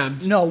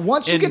grabbed. No,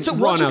 once you get to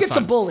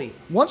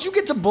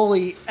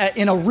bully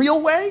in a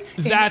real way,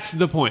 that's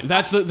the point.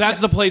 That's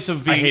the place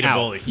of being I hate out.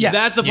 a bully. Yeah,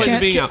 That's the place of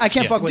being out. I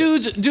can't fuck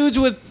with dudes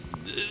with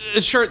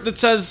a shirt that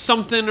says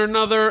something or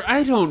another.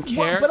 I don't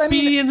care. But I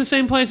mean, be in the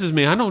same place as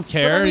me. I don't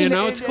care.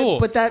 It's cool.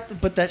 But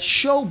that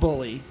show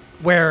bully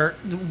where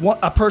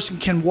a person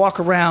can walk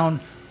around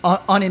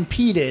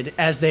unimpeded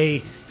as they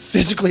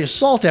physically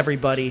assault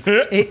everybody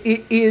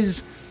it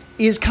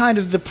is kind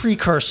of the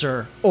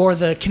precursor or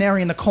the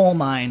canary in the coal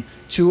mine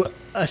to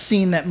a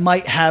scene that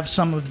might have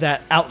some of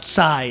that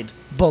outside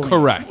bullying.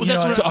 Correct. Well,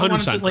 that's what I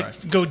wanted to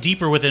correct. go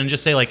deeper with it and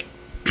just say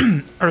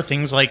are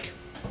things like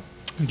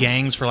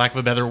gangs, for lack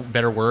of a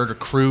better word, or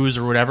crews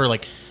or whatever,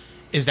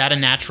 is that a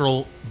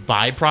natural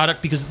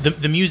byproduct? Because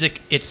the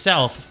music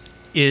itself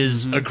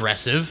is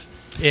aggressive.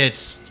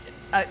 It's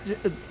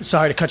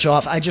sorry to cut you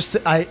off. I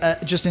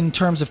just in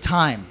terms of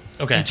time.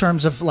 Okay. In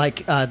terms of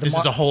this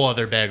is a whole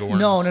other bag of worms.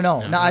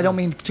 No. I don't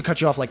mean to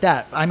cut you off like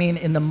that. I mean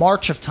in the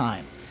march of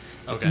time.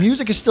 Okay.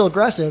 Music is still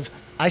aggressive.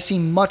 I see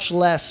much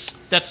less.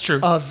 That's true.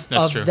 Of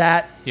true.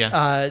 that.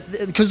 Yeah.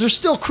 Because there's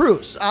still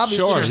crews.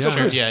 Obviously, there's still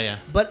crews. Yeah.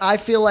 But I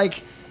feel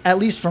like, at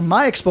least from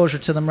my exposure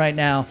to them right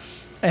now,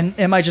 and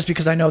it might just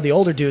because I know the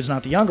older dudes,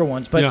 not the younger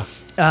ones, but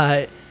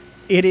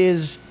it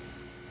is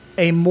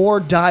a more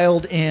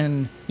dialed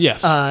in.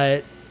 Yes.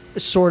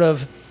 Sort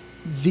of.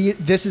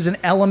 This is an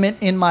element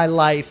in my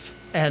life,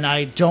 and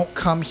I don't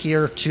come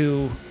here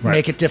to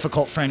make it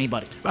difficult for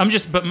anybody.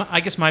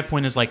 I guess my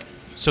point is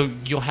so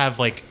you'll have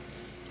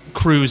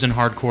crews and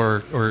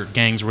hardcore or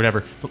gangs or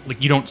whatever,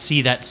 but you don't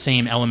see that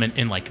same element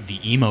in the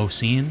emo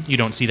scene. You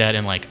don't see that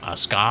in a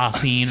ska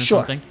scene or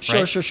something.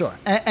 Sure.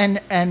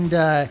 And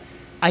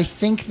I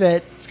think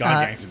that ska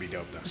gangs would be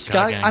dope though. Ska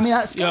gangs. I mean,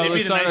 let's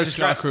start a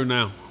ska crew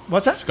now.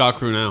 What's that? Ska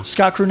crew now.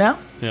 Ska crew now?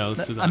 Yeah,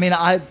 let's do that. I mean,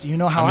 you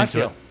know how I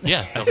feel. It.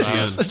 Yeah,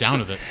 I'm down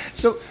with it.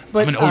 So,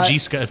 but I'm an OG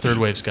ska, third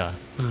wave ska.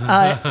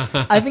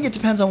 I think it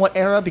depends on what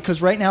era,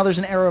 because right now there's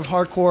an era of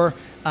hardcore.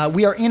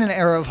 We are in an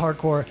era of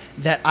hardcore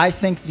that I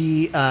think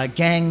the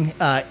gang,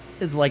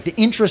 the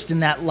interest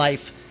in that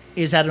life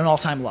is at an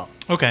all-time low.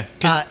 Okay.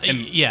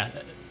 Yeah.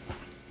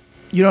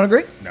 You don't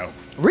agree? No.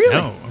 Really?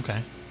 No.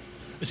 Okay.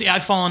 See,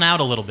 I've fallen out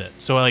a little bit.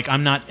 So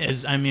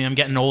I'm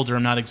getting older.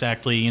 I'm not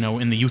exactly,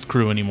 in the youth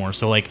crew anymore.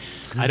 So I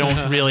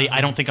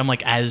don't think I'm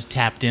as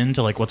tapped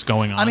into what's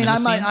going on. I mean, in the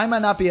scene. I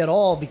might not be at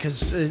all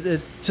because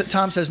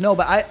Tom says no,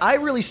 but I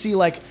really see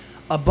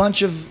a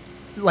bunch of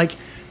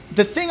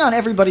the thing on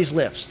everybody's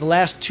lips the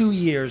last 2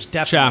 years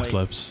definitely chapped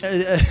lips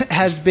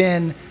has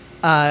been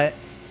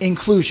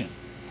inclusion,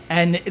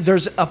 and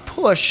there's a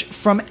push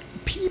from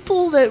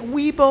people that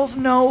we both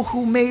know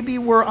who maybe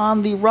were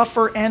on the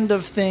rougher end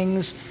of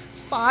things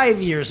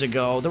 5 years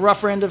ago. The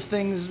rougher end of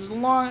things was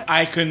long.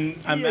 I couldn't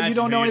imagine. You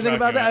don't know anything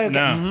about that? Okay.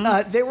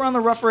 No. They were on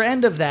the rougher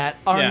end of that.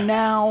 Are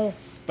now.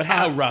 But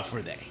how rough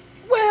were they?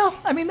 Well,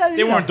 I mean,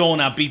 they weren't doling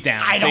out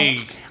beatdowns. I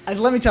don't.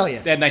 Let me tell you,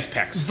 they had nice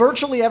pecs.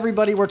 Virtually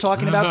everybody we're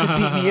talking about could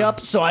beat me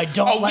up, so I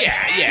don't.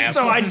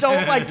 So I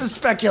don't like to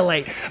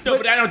speculate. No,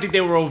 but I don't think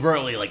they were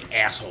overtly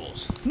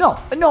assholes. No.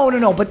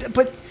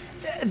 But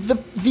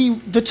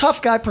the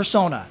tough guy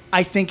persona,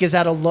 I think, is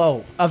at a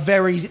low.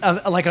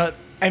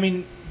 I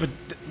mean, but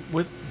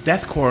with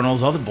deathcore and all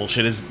this other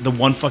bullshit, is the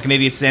one fucking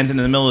idiot standing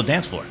in the middle of the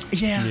dance floor.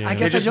 Yeah. I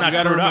guess they're just not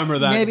gotta remember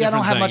that. Maybe I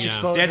don't have much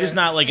exposure. They're just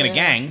not in a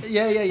gang.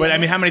 Yeah. But I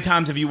mean, how many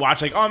times have you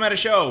watched I'm at a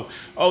show?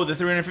 Oh, the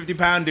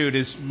 350-pound dude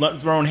is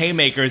throwing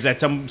haymakers at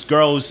some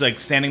girl who's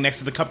standing next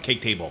to the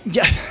cupcake table.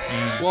 Yeah.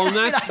 Well, and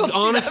that's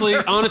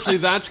honestly,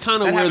 that's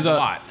kind of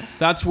where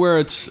that's where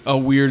it's a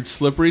weird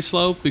slippery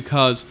slope,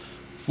 because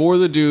for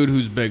the dude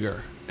who's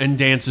bigger and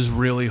dances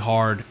really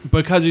hard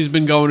because he's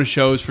been going to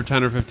shows for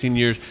 10 or 15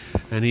 years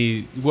and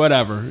he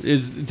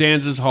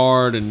dances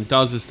hard and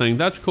does his thing,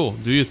 that's cool.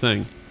 Do your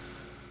thing.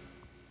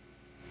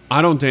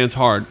 I don't dance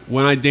hard.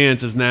 When I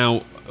dance is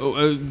now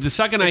the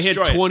second I hit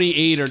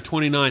 28 or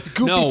 29.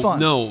 Goofy fun.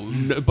 No,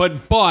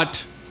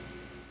 but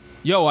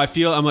yo,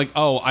 I'm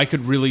I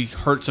could really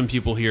hurt some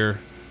people here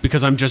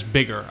because I'm just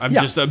bigger. I'm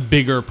just a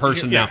bigger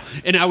person now.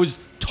 And I was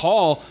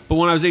tall, but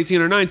when I was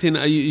 18 or 19,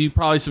 you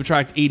probably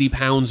subtract 80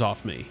 pounds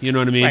off me. You know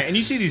what I mean? Right, and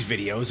you see these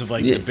videos of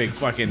the big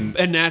fucking...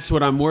 And that's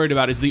what I'm worried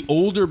about, is the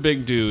older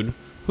big dude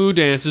who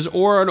dances,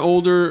 or an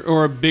older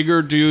or a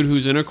bigger dude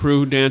who's in a crew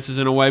who dances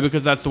in a way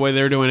because that's the way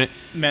they're doing it,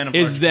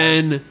 is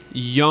then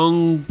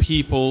young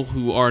people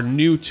who are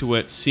new to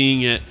it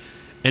seeing it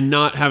and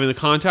not having the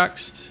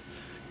context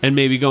and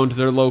maybe going to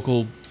their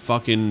local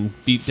fucking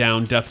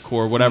beatdown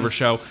deathcore whatever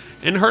show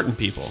and hurting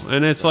people,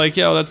 and it's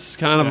that's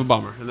kind of a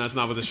bummer, and that's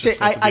not what this shit's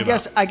supposed to be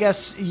about. I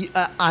guess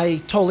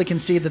I totally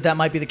concede that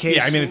might be the case.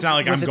 Yeah, I mean, it's not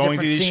like I'm going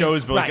to these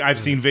shows, but I've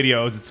seen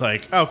videos. It's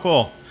oh,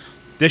 cool.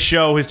 This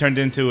show has turned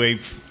into a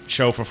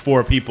show for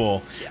 4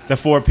 people. The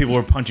 4 people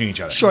were punching each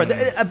other. Sure,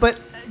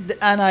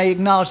 and I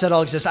acknowledge that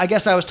all exists. I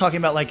guess I was talking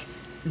about like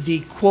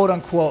the quote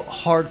unquote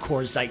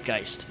hardcore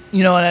zeitgeist.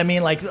 You know what I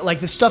mean? Like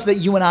the stuff that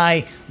you and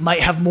I might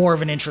have more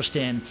of an interest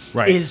in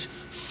is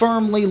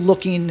firmly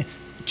looking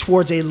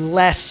towards a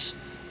less,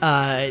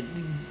 I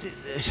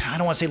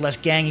don't want to say less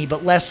gangy,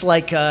 but less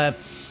like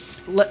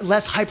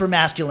less hyper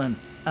masculine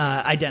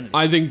identity.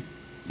 I think.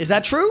 Is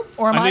that true?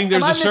 Or am I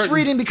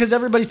misreading because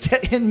everybody's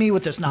hitting me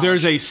with this knowledge?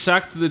 There's a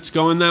sect that's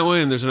going that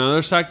way, and there's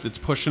another sect that's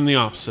pushing the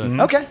opposite. Mm-hmm.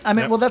 Okay. I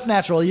mean, well, that's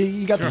natural.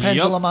 You got the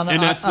pendulum on,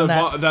 and that's on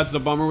that's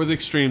the bummer with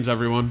extremes,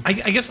 everyone. I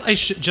guess I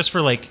should, just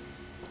for like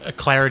a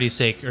clarity's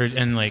sake, I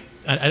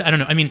don't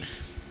know. I mean,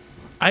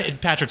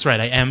 Patrick's right.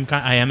 I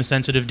am a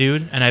sensitive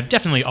dude, and I've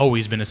definitely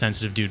always been a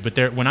sensitive dude.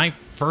 But when I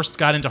first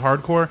got into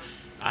hardcore,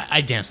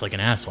 I danced like an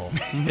asshole.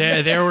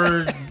 There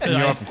were. And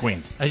you're all from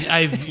Queens.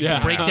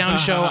 Breakdown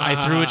show.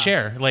 I threw a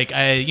chair. Like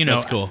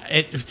That's cool.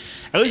 At least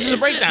it's a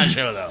breakdown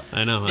show, though.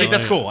 I know. Like,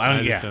 that's cool. I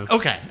don't. So.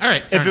 Okay. All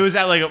right. If it was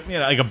at like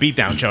a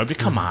beatdown show, I'd be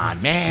come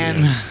on,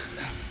 man.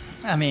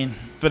 I mean,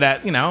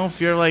 but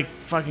if you're like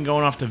fucking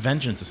going off to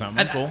Vengeance or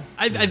something, cool.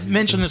 I've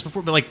mentioned this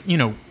before, but like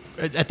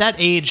at that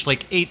age,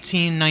 like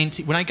 18,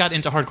 19, when I got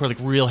into hardcore, like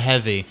real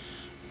heavy,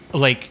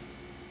 like.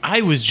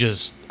 I was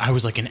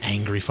like an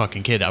angry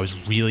fucking kid. I was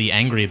really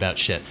angry about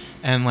shit.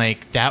 And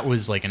like that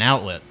was like an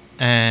outlet.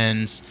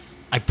 And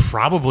I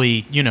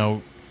probably,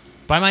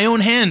 by my own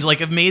hand, like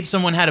have made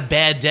someone had a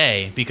bad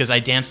day because I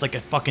danced like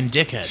a fucking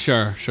dickhead.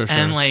 Sure.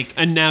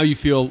 And now you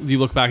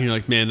look back and you're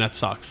like, man, that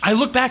sucks. I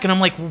look back and I'm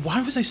like,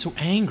 why was I so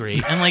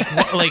angry? And like,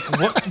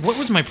 what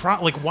was my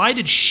problem? Like, why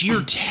did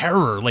sheer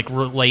terror like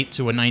relate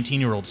to a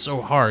 19-year-old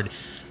so hard?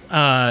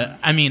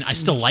 I mean, I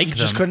still like them.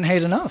 You just couldn't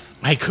hate enough.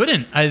 I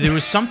couldn't. There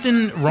was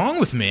something wrong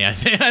with me.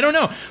 I don't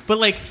know. But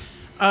like,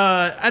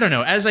 I don't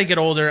know. As I get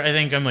older, I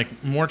think I'm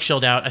like more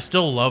chilled out. I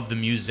still love the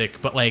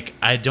music, but like,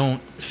 I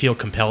don't feel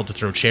compelled to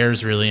throw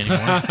chairs really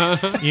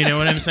anymore. You know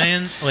what I'm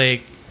saying?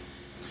 Like,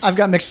 I've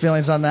got mixed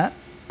feelings on that.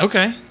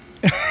 Okay.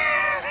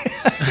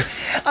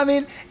 I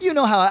mean, you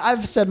know how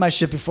I've said my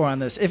shit before on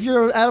this. If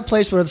you're at a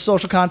place where the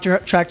social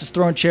contract is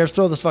throwing chairs,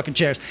 throw those fucking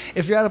chairs.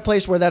 If you're at a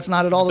place where that's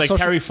not at all, it's like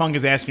Terry Funk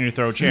is asking you to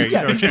throw a chair.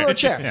 You throw a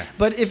chair. Yeah.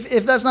 But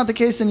if that's not the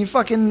case, then you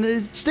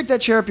fucking stick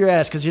that chair up your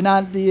ass because you're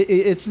not.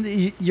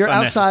 You're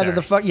outside of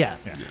the fuck. Yeah.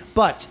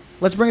 But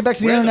let's bring it back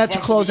to the internet to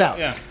close out.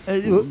 Yeah.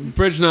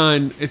 Bridge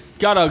 9, it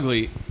got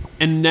ugly,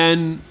 and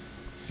then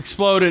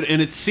exploded,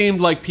 and it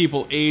seemed like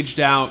people aged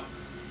out,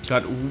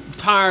 got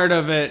tired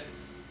of it.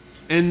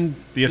 And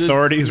the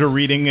authorities were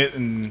reading it,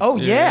 and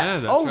we should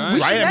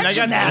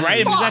mention that. Right?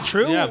 Is that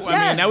true? Yeah.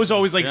 I mean, that was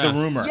always like the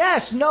rumor.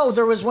 Yes, no,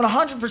 there was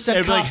 100%.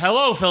 They'd be like,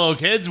 "Hello, fellow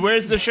kids,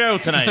 where's the show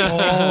tonight?"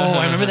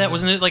 I remember that.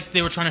 Wasn't it like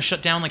they were trying to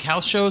shut down like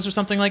house shows or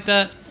something like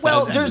that?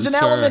 Well, there's an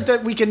element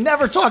that we can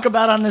never talk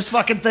about on this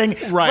fucking thing,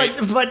 right?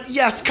 But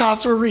yes,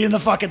 cops were reading the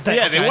fucking thing.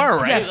 Yeah, they were,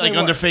 right? Yes, like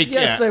under fake.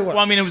 Yes, they were. Well,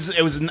 I mean,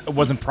 it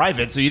wasn't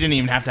private, so you didn't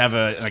even have to have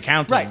an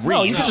account. To read.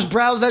 No, you could just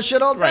browse that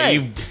shit all day.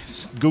 Right, you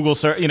Google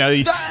search.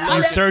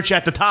 You search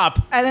at the top.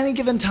 At any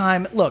given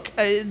time, look,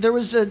 there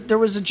was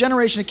a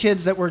generation of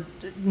kids that were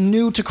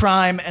new to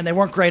crime and they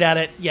weren't great at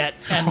it yet,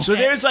 and so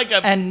there's like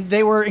and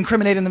they were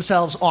incriminating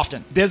themselves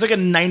often. There's like a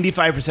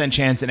 95%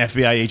 chance an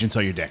FBI agent saw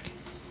your dick.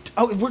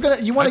 Oh,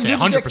 you want to do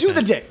the dick? Do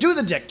the dick. Do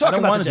the dick. Talk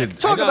about the dick.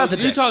 Talk about the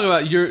dick. You talk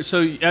about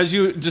so as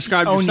you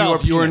described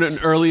yourself, you were an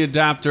early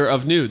adapter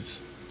of nudes.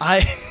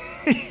 Like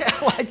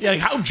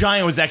how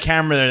giant was that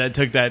camera that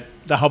took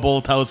the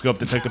Hubble telescope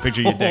that took the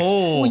picture of your dick?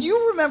 Well,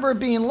 you remember it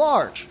being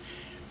large.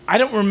 I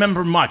don't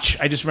remember much.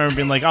 I just remember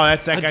being like, "Oh,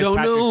 that's that guy's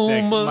Patrick's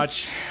dick."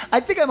 Much. I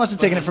think I must have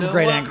taken it from a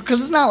great angle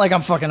because it's not like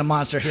I'm fucking a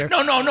monster here. No.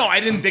 I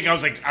didn't think I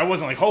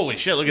wasn't like, "Holy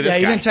shit, look at this guy."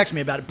 Yeah, you didn't text me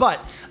about it, but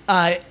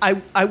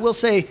I will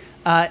say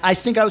I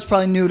think I was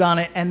probably nude on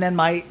it, and then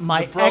my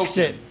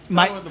exit.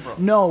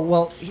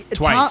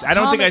 Twice. I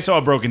don't think I saw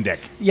a broken dick.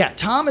 Yeah,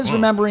 Tom is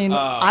remembering.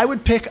 I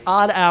would pick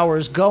odd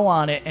hours, go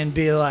on it, and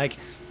be like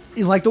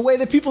the way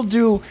that people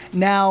do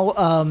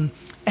now.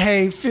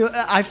 Hey,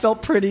 I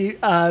felt pretty.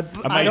 I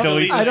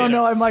don't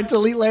know. I might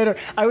delete later.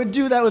 I would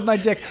do that with my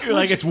dick. You're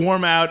like, it's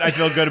warm out. I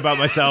feel good about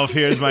myself.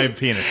 Here's my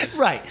penis.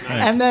 Right.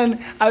 And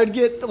then I would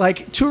get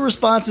like 2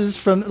 responses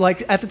from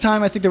like at the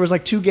time I think there was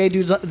like 2 gay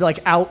dudes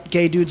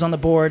gay dudes on the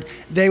board.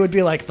 They would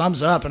be like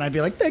thumbs up, and I'd be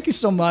like thank you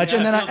so much.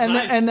 Yeah,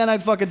 and then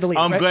I'd fucking delete.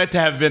 I'm glad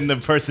to have been the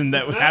person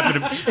that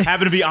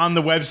happened to be on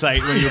the website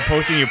when you were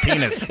posting your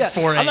penis.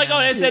 I'm like, oh,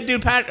 that's that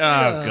dude Pat.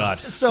 Oh God.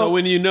 So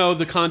when you know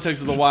the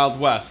context of the Wild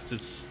West,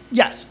 it's.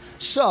 Yes.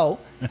 So,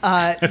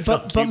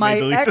 but my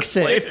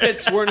exit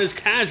pits weren't as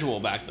casual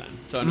back then.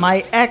 So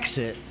my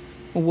exit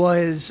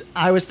was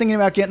I was thinking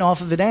about getting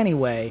off of it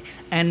anyway,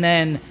 and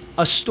then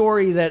a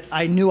story that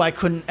I knew I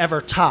couldn't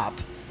ever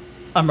top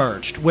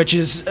emerged, which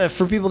is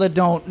for people that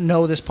don't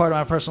know this part of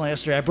my personal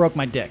history. I broke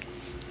my dick,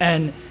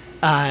 and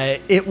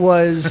it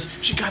was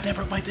she goddamn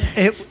broke my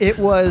dick. It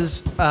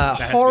was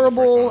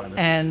horrible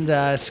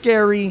and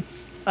scary,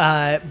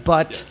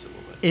 but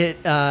it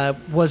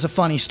was a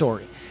funny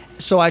story.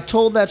 So I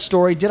told that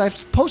story. Did I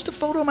post a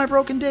photo of my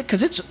broken dick?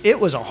 Because it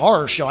was a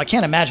horror show. I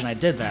can't imagine I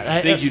did that.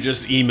 I think you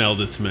just emailed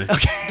it to me.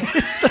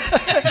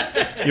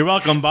 Okay. You're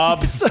welcome,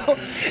 Bob. So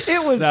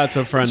it was. That's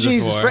what friends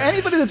Jesus, are for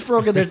anybody that's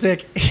broken their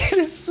dick,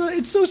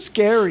 it's so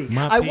scary.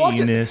 My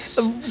penis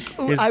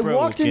I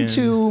walked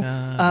into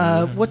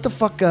what the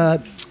fuck?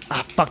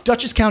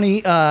 Dutchess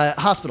County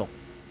Hospital.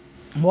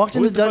 What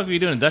the fuck were you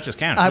doing in Dutchess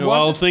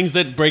County? Things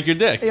that break your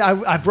dick.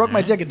 I broke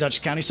my dick in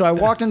Dutchess County, so I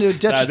walked into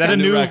Dutchess County. Is that a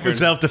new record.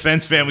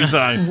 self-defense family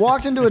song?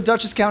 Walked into a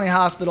Dutchess County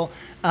hospital.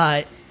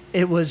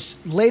 It was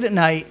late at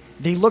night.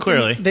 They looked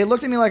Clearly. at me, they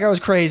looked at me like I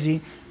was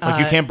crazy. Like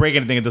you can't break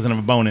anything that doesn't have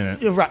a bone in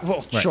it. Right.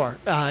 Well, sure.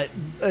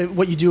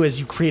 What you do is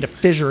you create a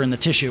fissure in the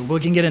tissue. We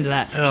can get into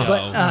that.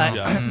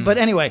 But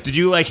anyway. Did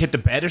you like hit the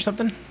bed or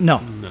something?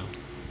 No.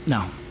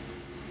 All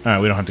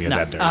right, we don't have to get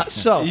that dirty.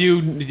 So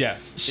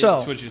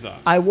that's what you thought.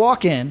 I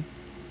walk in,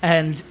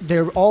 and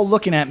they're all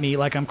looking at me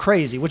like I'm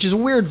crazy, which is a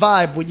weird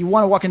vibe. When you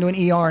want to walk into an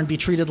ER and be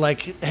treated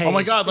like, "Hey, oh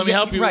my God, let me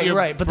help you."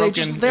 Right. But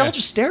they all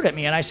just stared at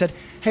me, and I said,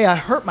 "Hey, I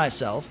hurt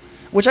myself,"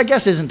 which I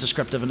guess isn't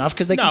descriptive enough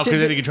because because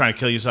you're trying to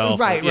kill yourself.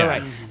 Right.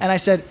 And I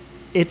said,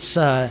 "It's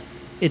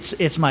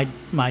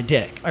my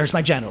dick, or it's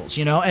my genitals,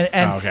 you know."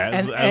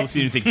 And I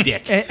see you say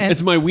dick.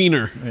 It's my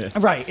wiener.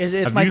 Right.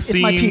 It's my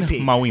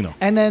pee-pee. My wiener?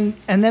 And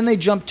then they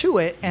jumped to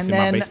it, and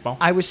then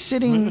I was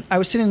sitting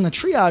in the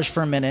triage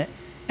for a minute,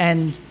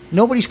 and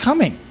nobody's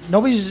coming.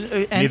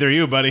 Neither are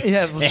you, buddy.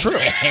 Yeah, well, true.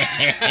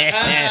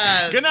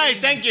 Good night.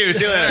 Thank you.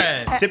 See you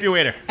later. Tip your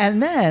waiter.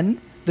 And then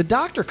the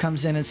doctor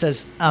comes in and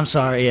says, "I'm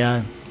sorry,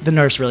 the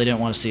nurse really didn't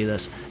want to see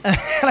this." And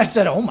I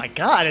said, "Oh my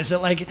God, is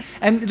it like?"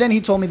 And then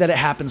he told me that it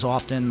happens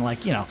often,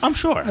 like, you know. I'm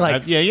sure.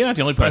 Like, you're not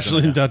the only person.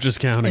 Especially in Dutchess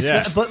County.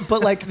 Yeah.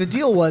 But like the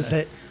deal was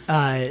that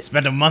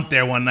spent a month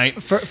there one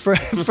night. For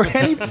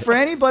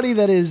anybody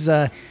that is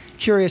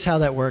curious how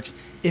that works,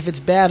 if it's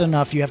bad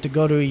enough, you have to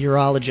go to a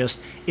urologist.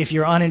 If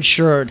you're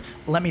uninsured,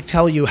 let me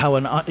tell you how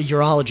a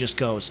urologist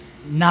goes.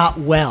 Not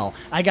well.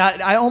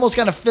 I almost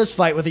got in a fist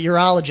fight with a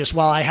urologist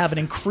while I have an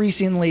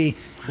increasingly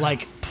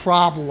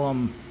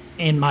problem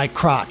in my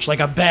crotch,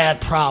 like a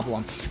bad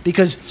problem,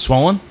 because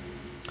swollen.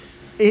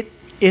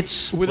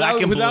 It's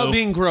without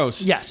being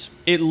gross. Yes,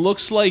 it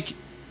looks like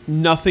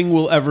nothing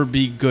will ever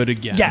be good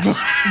again.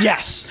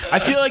 Yes. I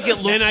feel like it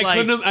looks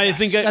I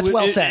think that's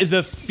well said.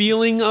 The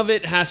feeling of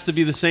it has to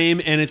be the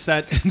same, and it's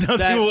that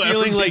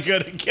feeling like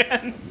good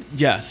again.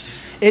 Yes.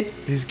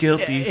 His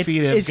guilty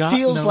feet have got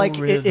feels no like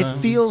rhythm.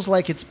 it feels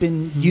like it's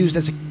been used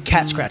as a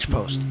cat scratch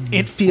post.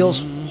 It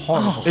feels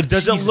horrible. It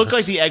doesn't look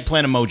like the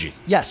eggplant emoji.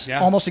 Yes,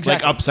 almost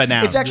exactly. Like upside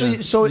down. It's actually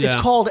it's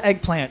called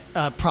eggplant.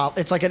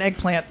 It's like an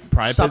eggplant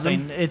priapism?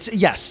 something.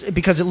 It's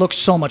because it looks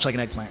so much like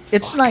an eggplant.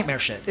 It's nightmare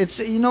shit. It's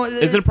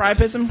Is it a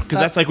priapism? Because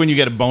that's like when you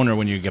get a boner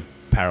when you get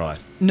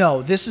paralyzed.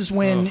 No, this is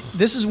when.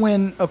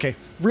 Okay,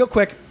 real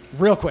quick.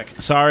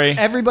 Sorry.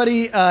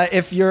 Everybody,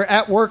 if you're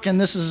at work and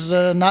this is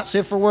not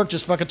safe for work,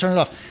 just fucking turn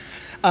it off.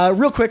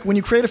 Real quick, when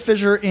you create a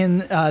fissure in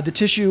the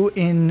tissue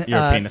in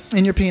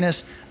your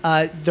penis,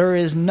 there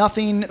is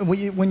nothing.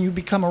 When you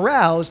become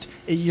aroused,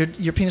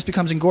 your penis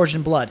becomes engorged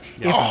in blood.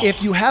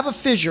 If you have a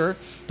fissure,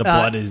 the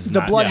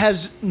blood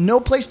has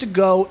no place to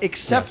go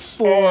except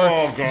for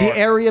the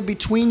area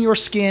between your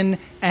skin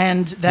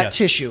and that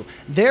tissue.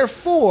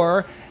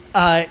 Therefore, it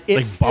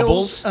like fills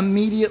bubbles?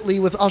 Immediately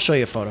with. I'll show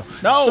you a photo.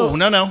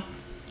 No.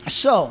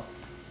 So,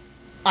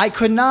 I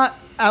could not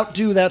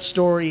outdo that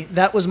story.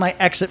 That was my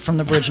exit from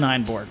the Bridge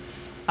 9 board.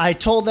 I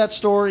told that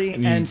story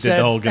and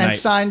said and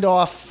signed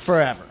off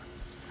forever.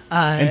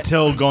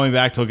 Until going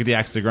back to look at the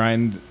axe to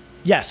grind.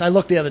 Yes, I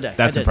looked the other day.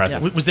 That's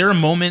impressive. Yeah. Was there a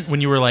moment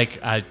when you were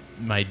like,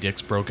 my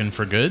dick's broken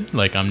for good?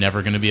 Like, I'm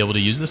never going to be able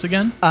to use this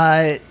again?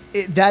 That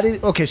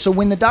is okay. So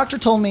when the doctor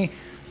told me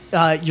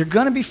you're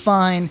going to be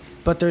fine,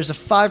 but there's a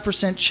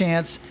 5%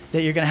 chance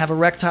that you're going to have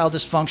erectile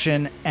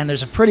dysfunction, and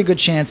there's a pretty good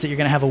chance that you're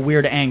going to have a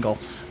weird angle,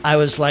 I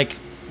was like,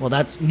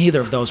 well,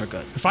 neither of those are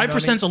good.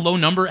 5% is a low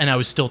number, and I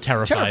was still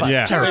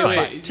terrified.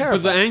 Terrified.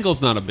 But the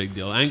angle's not a big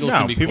deal. Angle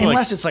can be cool.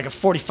 Unless it's like a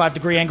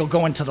 45-degree angle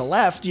going to the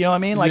left. You know what I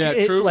mean? Like,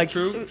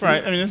 true.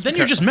 Right. I mean, then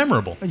you're just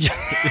memorable.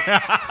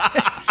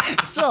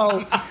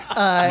 So,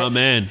 my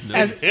man.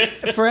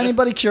 For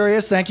anybody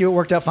curious, thank you. It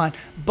worked out fine.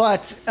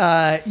 But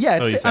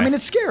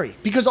it's scary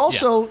because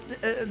also,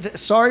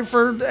 sorry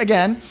for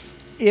again,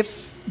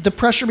 if the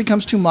pressure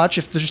becomes too much,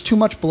 if there's too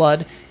much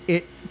blood,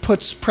 it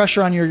puts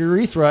pressure on your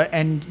urethra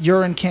and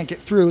urine can't get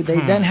through. They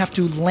then have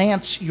to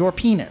lance your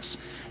penis.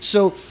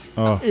 So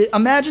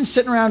imagine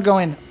sitting around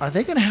going, "Are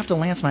they going to have to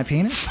lance my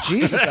penis?"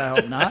 Jesus, I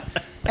hope not.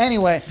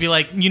 Anyway, be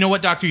like, you know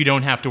what, doctor, you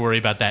don't have to worry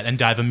about that, and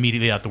dive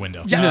immediately out the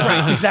window. Yeah,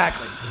 right,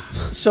 exactly.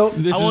 So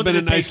this has been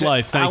a nice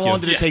life. Thank you. How long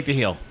did it take to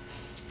heal?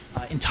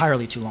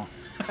 Entirely too long.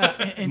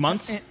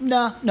 Months?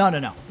 No.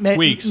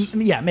 Weeks.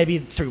 Maybe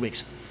 3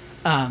 weeks.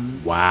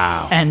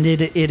 Wow. And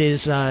it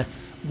is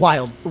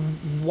wild,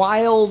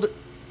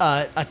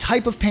 a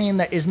type of pain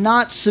that is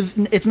not.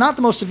 It's not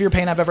the most severe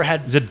pain I've ever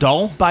had. Is it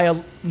dull?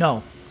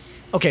 No.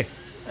 Okay.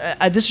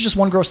 This is just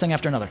one gross thing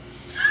after another.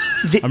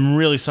 I'm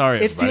really sorry.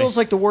 It everybody. feels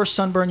like the worst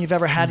sunburn you've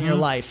ever had in your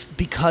life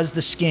because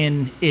the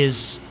skin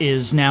is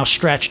now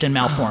stretched and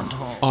malformed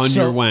On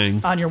your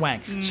wang. On your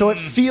wang. So it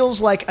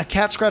feels like a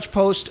cat scratch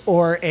post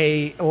or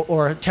a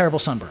terrible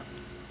sunburn.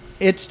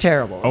 It's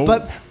terrible. Oh.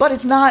 But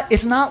it's not the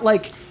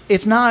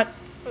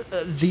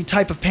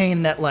type of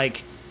pain that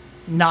like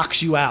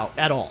knocks you out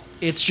at all.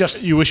 It's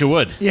just You wish it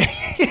would. yeah,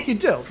 you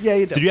do. Yeah,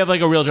 you do. Did you have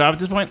like a real job at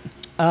this point?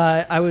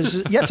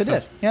 Yes, I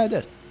did. Yeah, I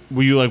did.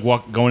 Were you like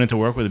going into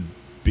work with a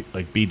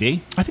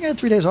BD? I think I had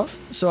 3 days off.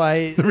 So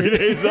 3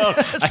 days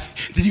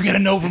off. Did you get a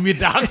note from your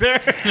doctor?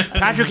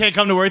 Patrick can't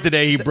come to work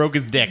today. He broke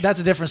his dick. That's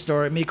a different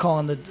story. Me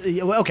calling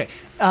the okay.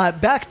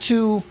 Back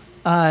to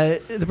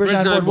the Bridge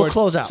Nine board. We'll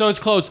close out. So it's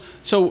closed.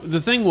 So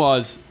the thing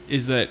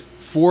is that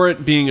for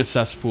it being a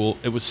cesspool,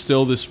 it was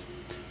still this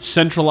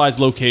centralized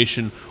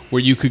location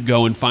where you could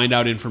go and find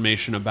out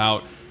information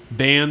about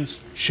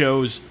bands,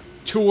 shows,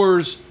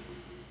 tours,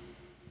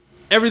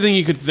 everything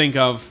you could think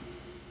of.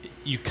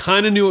 You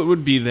kind of knew it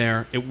would be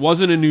there. It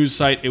wasn't a news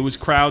site. It was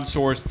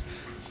crowdsourced.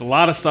 There's a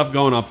lot of stuff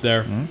going up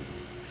there. Mm-hmm.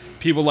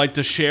 People like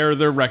to share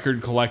their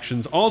record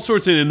collections, all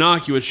sorts of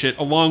innocuous shit,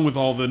 along with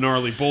all the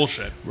gnarly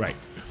bullshit. Right.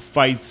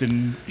 Fights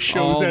and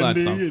shows all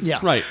ending. that stuff. Yeah.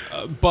 Right.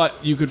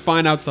 But you could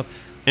find out stuff.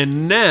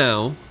 And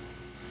now,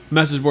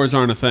 message boards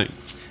aren't a thing.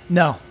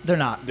 No, they're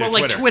not. Well,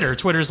 like Twitter.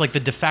 Twitter's like the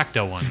de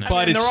facto one.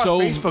 But they're it's on so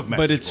Facebook message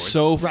but it's boards.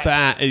 so Right.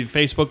 fat.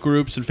 Facebook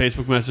groups and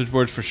Facebook message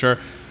boards for sure.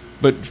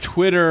 But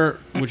Twitter,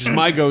 which is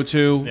my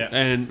go-to, Yeah.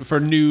 and for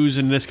news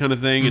and this kind of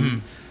thing,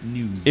 and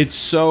News. it's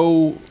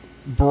so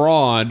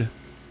broad,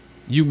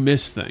 you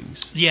miss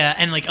things. Yeah,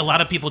 and like a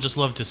lot of people just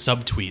love to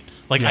subtweet.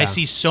 Like I Yeah.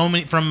 see so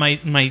many from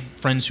my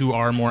friends who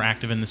are more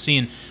active in the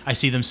scene. I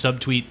see them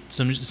subtweet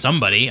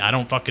somebody I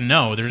don't fucking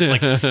know. They're just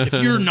like,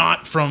 if you're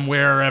not from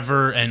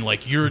wherever and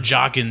like you're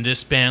jocking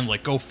this band,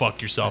 like go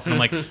fuck yourself. And I'm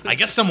like, I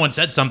guess someone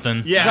said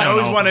something. Yeah, I I don't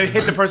always know. want to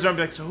hit the person and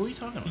be like, so who are you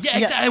talking about? Yeah,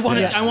 exactly. I want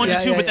Yeah,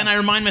 to too, yeah, but then I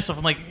remind myself,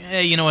 I'm like,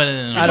 hey, you know what?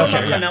 I don't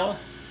care. Canella?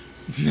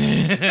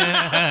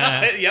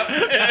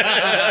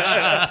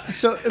 Yep.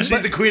 So,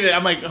 She's the queen.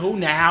 I'm like, who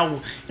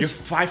now? You're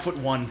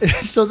 5'1".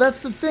 so that's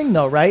the thing,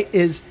 though, right?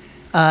 Is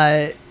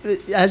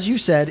as you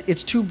said,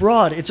 it's too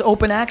broad. It's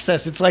open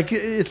access. It's like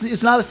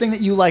it's not a thing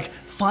that you like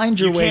find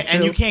your way to.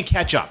 And you can't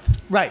catch up.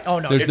 Right. Oh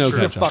no. There's it's no true.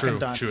 catch You're up. fucking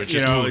done. True. It You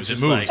just know, moves. it's It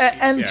just moves.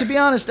 like- And Yeah. to be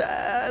honest,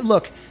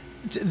 look,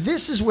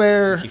 this is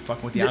where Keep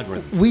fucking with the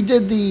algorithm. we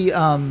did the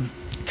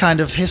kind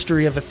of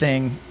history of a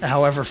thing,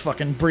 however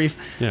fucking brief.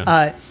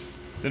 Yeah.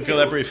 Didn't feel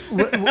that brief.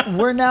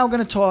 We're now going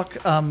to talk.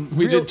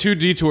 We did 2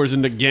 detours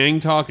into gang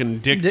talk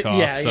and dick talk.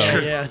 Yeah, so.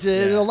 yeah.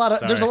 There's a lot of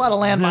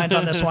landmines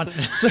on this one.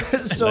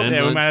 So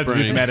Yeah, we might have to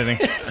do some editing.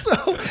 so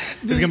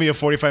It's gonna be a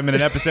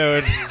 45-minute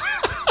episode.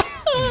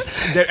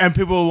 And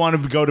people will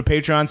want to go to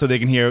Patreon so they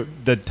can hear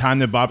the time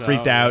that Bob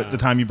freaked out, the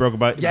time you broke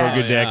your dick,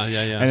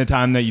 Yeah. and the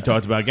time that you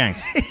talked about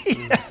gangs.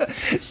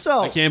 so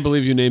I can't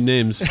believe you named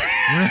names.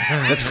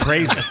 That's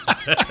crazy.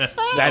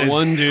 That is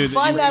One dude.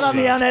 find that on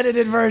the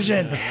unedited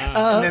version.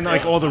 and then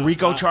like all the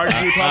RICO charges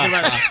you were talking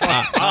about.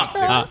 Fuck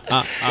up, dude.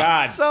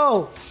 God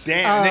So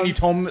damn. And then you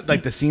told me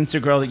like the senior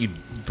girl that you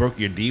broke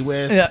your D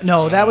with. yeah,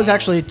 no, that was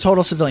actually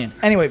total civilian.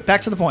 Anyway,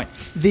 back to the point.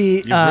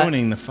 You're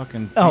ruining the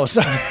fucking. Oh,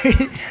 sorry.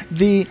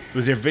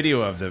 Was there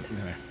video of the?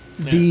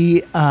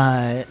 The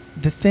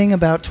thing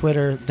about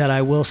Twitter that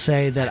I will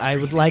say that I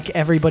would like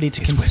everybody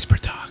to whisper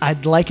talk.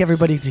 I'd like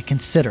everybody to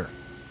consider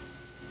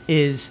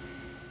is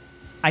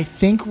I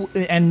think,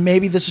 and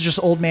maybe this is just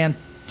old man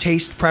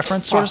taste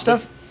preference sort of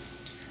stuff.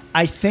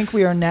 I think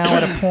we are now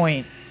at a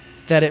point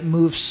that it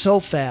moves so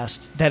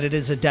fast that it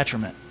is a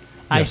detriment.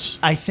 Yes.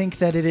 I think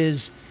that it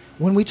is,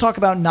 when we talk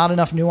about not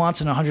enough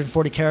nuance in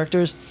 140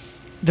 characters,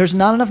 there's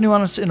not enough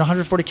nuance in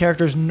 140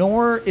 characters,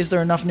 nor is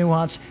there enough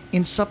nuance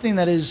in something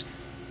that is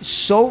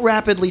so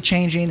rapidly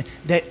changing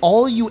that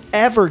all you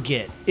ever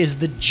get is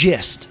the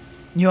gist.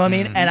 You know what I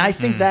mean? And I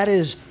think that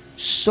is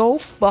so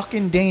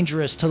fucking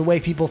dangerous to the way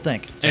people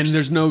think. And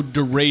there's no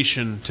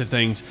duration to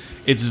things.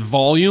 It's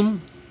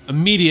volume,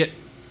 immediate.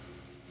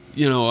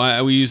 You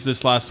know, we used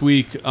this last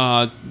week.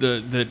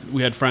 That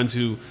we had friends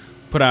who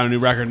put out a new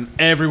record, and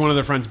every one of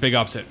their friends big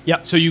ups it.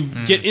 Yep. So you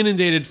get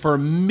inundated for a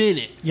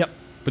minute. Yep.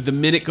 But the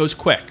minute goes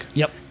quick.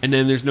 Yep. And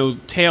then there's no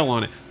tail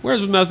on it.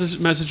 Whereas with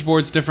message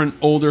boards, different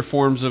older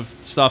forms of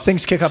stuff,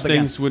 Things kick up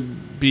Things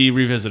would be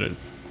revisited.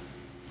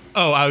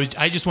 Oh,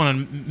 I just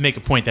want to make a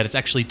point that it's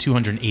actually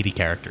 280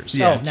 characters.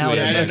 Yeah, Oh, now it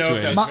is. I didn't know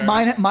if that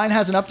was Mine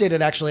hasn't updated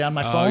actually on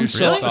my phone. you're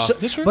So,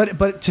 really? so-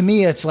 but to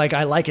me, it's like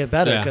I like it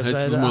better Yeah, because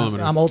it's more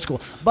limited. I'm old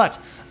school. But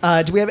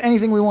do we have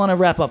anything we want to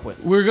wrap up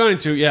with? We're going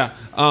to, yeah.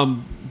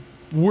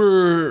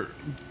 We're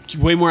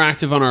way more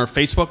active on our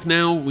Facebook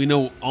now. We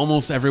know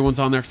almost everyone's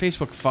on there.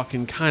 Facebook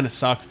fucking kind of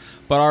sucks,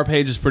 but our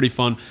page is pretty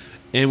fun,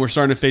 and we're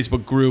starting a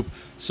Facebook group.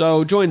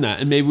 So join that,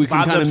 and maybe we can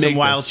Bob kind does of make some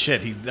wild this.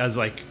 shit. He does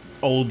like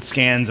old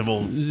scans of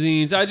old.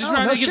 Zines. I just Oh,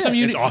 try no to give shit. some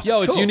unique. It's awesome. Yo,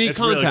 It's it's cool. unique It's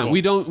really content. cool.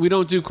 We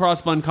don't do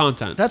cross-bun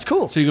content. That's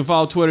cool. So you can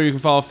follow Twitter, you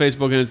can follow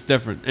Facebook, and it's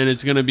different, and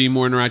it's going to be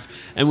more interactive.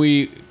 And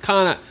we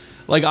kind of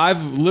like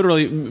I've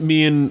literally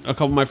me and a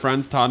couple of my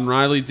friends, Todd and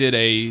Riley, did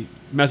a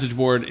message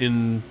board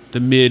in the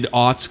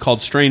mid-aughts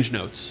called Strange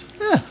Notes.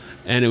 Yeah.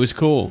 And it was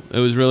cool. It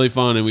was really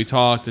fun, and we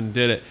talked and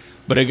did it.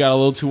 But it got a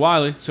little too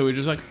wily, so we were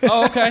just like,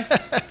 oh, okay.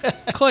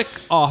 Click,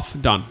 off,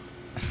 done.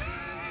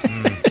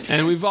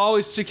 And we've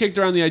always kicked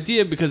around the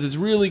idea because it's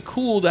really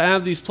cool to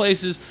have these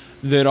places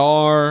that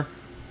are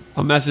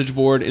a message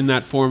board in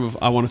that form of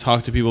I want to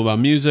talk to people about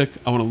music,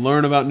 I want to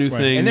learn about new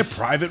things. And they're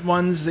private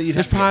ones that you'd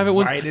have to private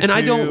ones, invited and to.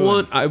 I don't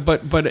want.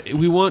 But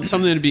we want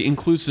something to be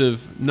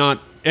inclusive, not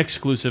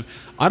exclusive.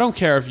 I don't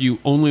care if you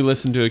only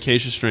listen to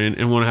Acacia Strain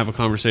and want to have a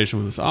conversation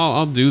with us.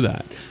 I'll do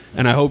that,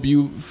 and I hope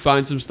you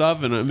find some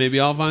stuff, and maybe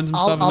I'll find some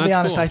stuff. I'll be that's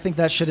honest. cool. I think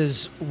that shit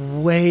is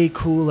way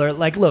cooler.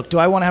 Like, look, do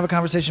I want to have a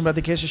conversation about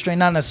the Acacia Strain?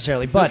 Not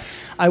necessarily, but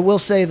I will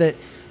say that.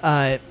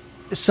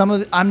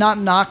 I'm not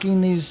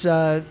knocking these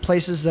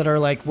places that are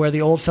like where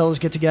the old fellas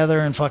get together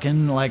and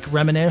fucking like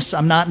reminisce.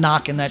 I'm not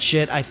knocking that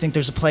shit. I think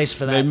there's a place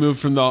for that. They moved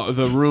from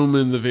the room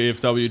in the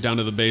VFW down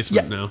to the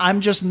basement now.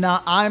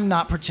 I'm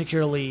not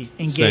particularly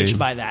engaged Same.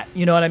 by that.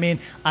 You know what I mean?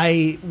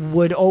 I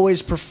would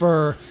always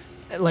prefer,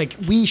 like,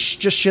 we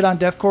just shit on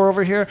deathcore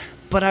over here,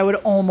 but I would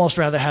almost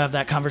rather have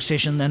that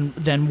conversation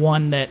than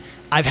one that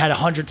I've had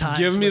 100 times.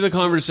 Give me the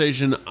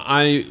conversation.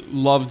 I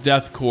love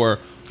deathcore.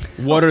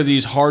 What are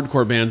these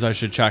hardcore bands I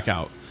should check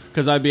out?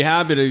 Because I'd be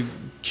happy to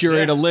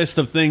curate a list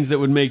of things that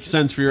would make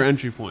sense for your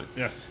entry point.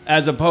 Yes.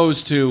 As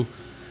opposed to,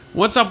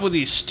 what's up with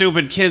these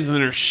stupid kids and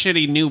their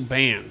shitty new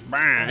bands?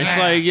 It's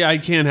like, I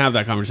can't have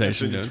that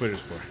conversation, That's what dude.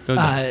 Twitter's for.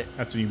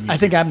 That's what you mean. I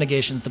think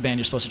Abnegation's the band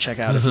you're supposed to check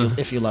out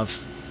if you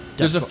love.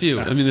 There's a deathcore. few.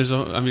 I mean,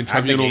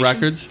 Tribunal Abnegation?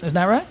 Records. Isn't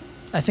that right?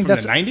 I think From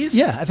that's the 90s?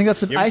 Yeah, I think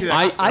that's the. You ever see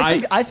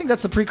that? I think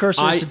that's the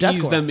precursor I to deathcore.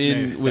 ease them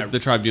in Yeah, with that- the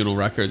Tribunal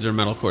Records or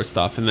metalcore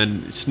stuff, and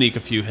then sneak a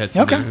few hits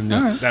Okay, in there.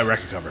 all right. That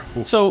record cover.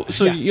 Ooh. So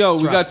Yeah,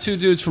 it's we rough. got two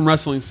dudes from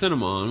Wrestling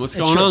Cinema on. What's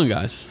It's going true. on,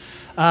 guys?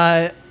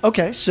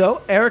 Okay,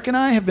 so Eric and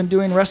I have been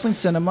doing Wrestling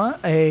Cinema,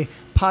 a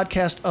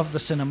podcast of the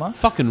cinema.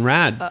 Fucking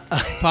rad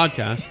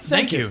podcast.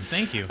 Thank you.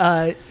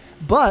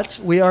 But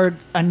we are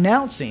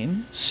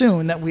announcing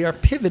soon that we are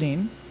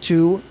pivoting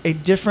to a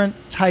different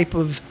type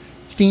of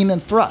theme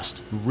and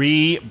thrust.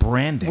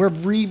 Rebranding. We're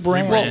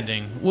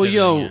rebranding.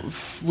 Well,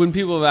 when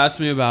people have asked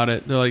me about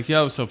it, they're like,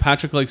 "Yo, so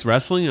Patrick likes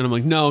wrestling?" And I'm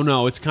like,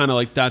 "No, it's kind of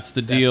like that's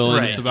the deal, and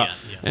right, it's about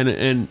yeah.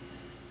 and."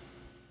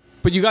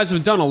 But you guys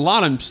have done a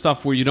lot of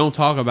stuff where you don't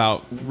talk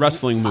about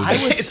wrestling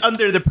movies. It's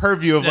under the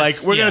purview of like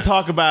That's- we're going yeah. to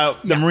talk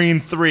about the Marine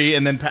 3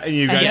 and then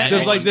you guys Yeah,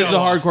 Just yeah, like this is a go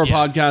off, hardcore yeah.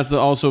 podcast that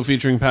also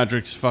featuring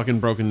Patrick's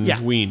fucking broken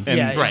ween. and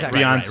Yeah, exactly.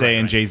 Beyonce Right.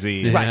 and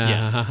Jay-Z. Right.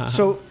 Yeah.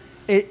 So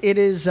it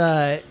is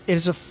a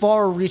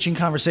far-reaching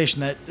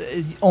conversation that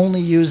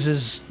only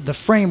uses the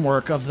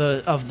framework of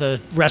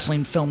the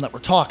wrestling film that we're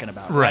talking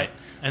about. Right.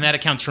 And that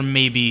accounts for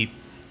maybe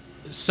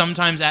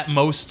sometimes at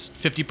most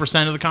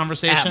 50% of the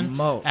conversation.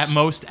 At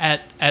most.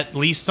 At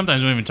least.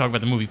 Sometimes we don't even talk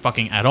about the movie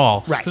fucking at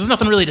all. Right. Because there's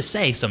nothing really to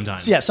say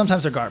sometimes. Yeah,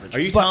 sometimes they're garbage. Are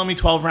you telling me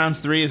 12 Rounds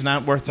 3 is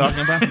not worth talking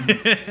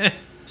about?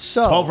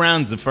 So 12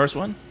 Rounds, the first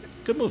one?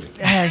 Good movie.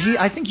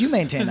 I think you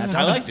maintain that. I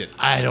Don't you? liked it.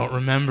 I don't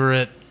remember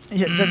it.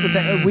 Yeah, that's the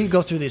thing. We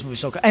go through these movies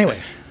so.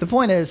 Anyway, the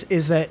point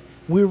is that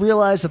we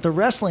realized that the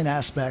wrestling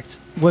aspect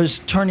was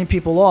turning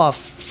people off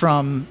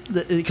from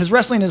because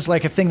wrestling is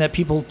like a thing that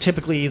people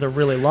typically either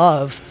really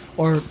love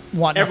or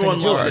want. Everyone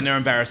nothing to do loves with. it and they're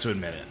embarrassed to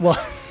admit it. Well,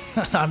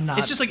 I'm not.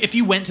 It's just like if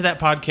you went to that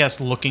podcast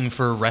looking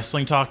for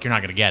wrestling talk, you're not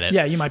going to get it.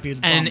 Yeah, you might be.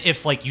 And bummed.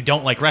 if like you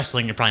don't like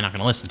wrestling, you're probably not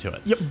going to listen to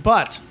it. Yeah,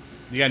 but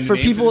You got a new for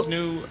name people, for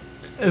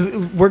this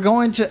new... we're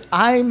going to.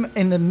 I'm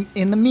in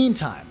the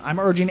meantime. I'm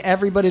urging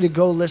everybody to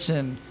go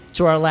listen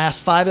to our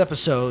last 5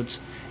 episodes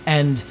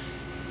and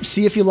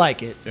see if you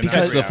like it. They're not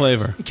Catch the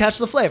flavor. Catch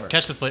the flavor.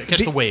 Catch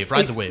the wave.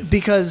 Ride the wave.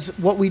 Because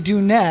what we do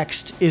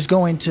next is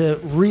going to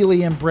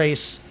really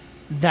embrace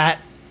that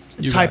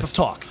You type guys. of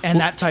talk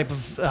and that type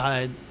of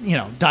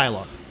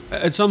dialogue.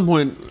 At some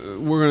point,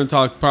 we're going to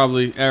talk.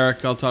 Probably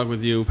Eric, I'll talk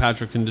with you.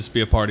 Patrick can just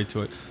be a party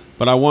to it.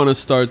 But I want to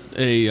start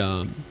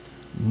a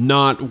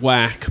not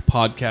whack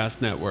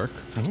podcast network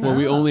where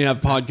we only have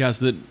podcasts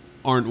that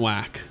aren't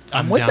whack.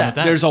 I'm with down that. with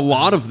that. There's a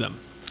lot of them.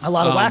 A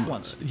lot of whack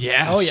ones.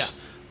 Yes. Oh, yeah.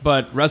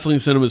 But Wrestling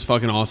Cinema is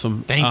fucking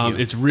awesome. Thank you.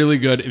 It's really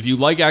good. If you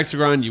like Axe to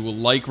Grind, you will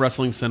like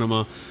Wrestling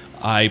Cinema.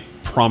 I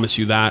promise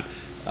you that.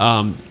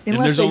 And Unless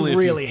there's they only a few-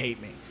 really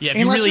hate me. Yeah, if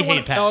you Unless really wanna-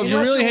 hate Pat. Oh, if you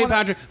unless really hate wanna-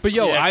 Patrick. But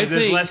yo, Yeah, I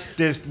 'cause think...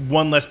 there's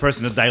one less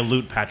person to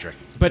dilute Patrick.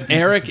 But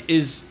Eric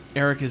is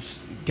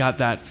got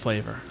that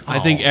flavor. I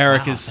think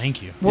Eric wow, is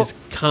thank you. is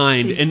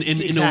kind in a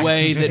exactly.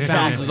 way that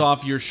Exactly. bounces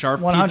off your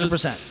sharp 100%.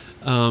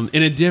 pieces.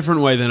 In a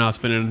different way than us,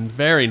 but in a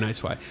very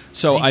nice way.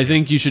 So I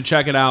think you should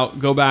check it out.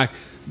 Go back,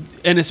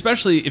 and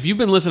especially if you've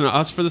been listening to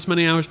us for this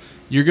many hours,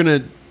 you're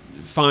gonna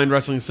find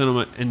Wrestling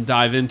Cinema and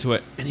dive into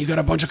it, and you got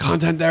a bunch of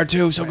content there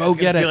too. So go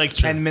get I it. feel like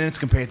 10 minutes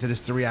compared to this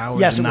 3 hours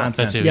Yes, of it will.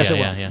 nonsense. That's it. Yes, yeah, it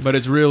yeah, will. yeah. But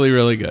it's really,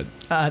 really good.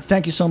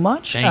 Thank you so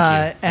much. Thank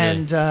you.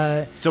 And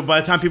So by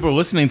the time people are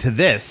listening to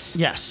this,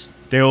 yes.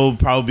 they'll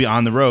probably be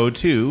on the road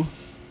to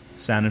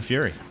Sound and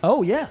Fury.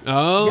 Oh yeah.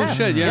 Oh Yes,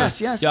 shit! Yeah.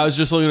 yes. Yeah, I was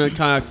just looking at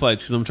kayak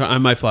flights because I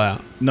might fly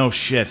out. No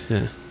shit.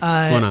 Yeah.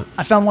 Why not?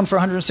 I found one for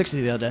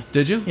 160 the other day.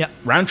 Did you? Yeah.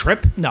 Round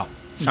trip? No.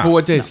 For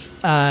what days?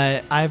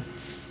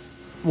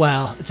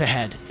 Well, it's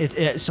ahead.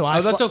 So I.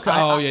 Oh, that's okay.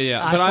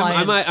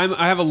 But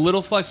I have a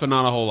little flex, but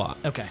not a whole lot.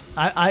 Okay.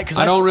 I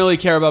don't really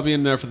care about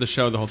being there for the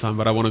show the whole time,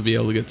 but I want to be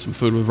able to get some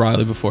food with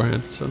Riley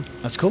beforehand. So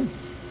that's cool.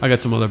 I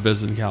got some other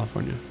business in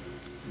California.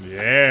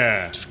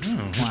 Yeah.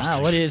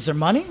 Wow. What is there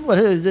money? What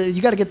is,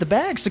 you got to get the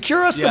bag.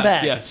 Secure us the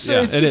bag. Yes.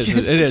 It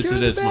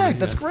is. Bag.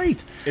 That's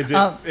great. Is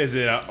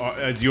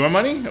it your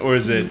money or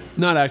is it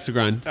not Axe to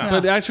Grind?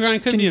 But Axe to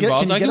Grind could be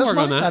involved. I can work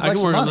on that. I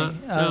can work on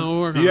that.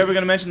 Are you ever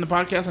gonna mention the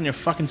podcast on your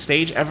fucking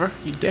stage ever?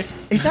 You dick.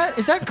 Is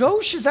that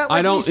gauche? Is that like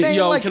I don't. Me saying,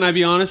 yo, like, can I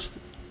be honest?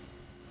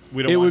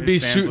 It would be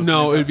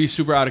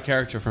super out of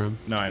character for him.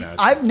 No, I know.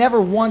 I've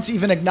never once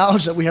even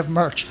acknowledged that we have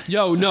merch.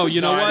 Yo, no, you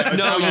know what?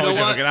 No, you know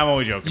what? I'm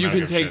always joking. You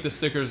can take the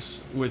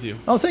stickers with you.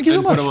 Oh, thank you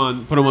so much.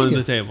 Put them on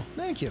the table.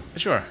 Thank you.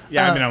 Sure.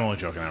 Yeah, I'm only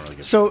joking. I don't really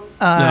get So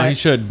no, he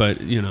should,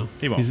 but you know,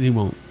 he won't. He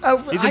won't.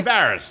 He's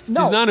embarrassed.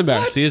 No, he's not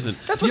embarrassed. He isn't.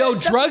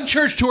 Drug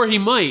Church Tour. He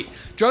might.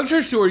 Drug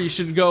Church Tour. You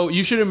should go.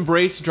 You should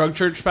embrace Drug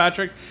Church,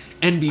 Patrick,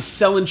 and be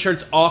selling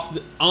shirts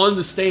on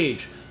the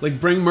stage. Like,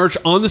 bring merch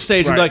on the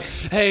stage and be like,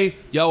 hey,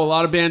 yo, a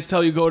lot of bands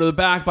tell you go to the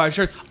back, buy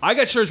shirts. I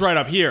got shirts right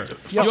up here.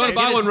 If you want to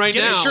buy one right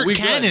now, get a shirt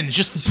cannon.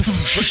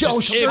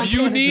 If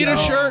you need a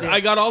shirt, I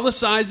got all the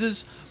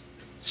sizes.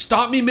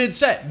 Stop me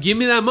mid-set. Give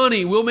me that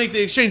money. We'll make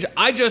the exchange.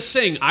 I just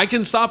sing. I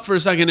can stop for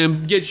a second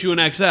and get you an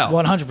XL.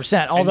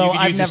 100%. Although you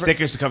can use the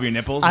stickers to cover your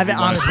nipples. I've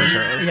honestly,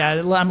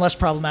 I'm less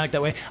problematic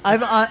that way.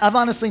 I've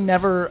honestly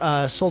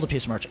never sold a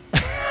piece of merch.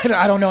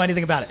 I don't know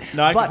anything about it.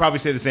 No, I could probably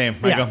say the same.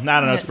 I go,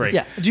 no, it's free.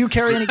 Yeah. Do you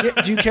carry any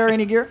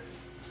gear?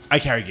 I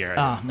carry gear.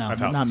 Oh, no,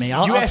 not me.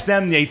 You ask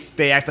them,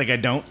 they act like I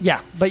don't.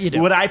 Yeah, but you do.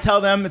 What I tell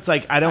them, it's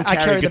like, I don't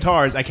carry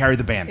guitars, I carry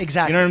the band.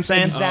 Exactly. You know what I'm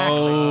saying?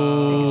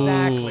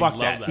 Exactly. Fuck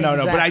that. No,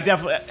 but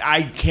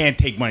I can't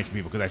take money from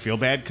people because I feel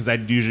bad, because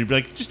I'd usually be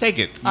like, just take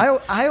it. I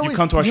always,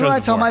 come to our shows what I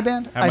tell before. my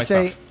band?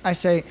 I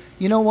say,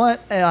 you know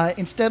what?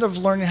 Instead of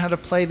learning how to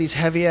play these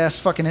heavy-ass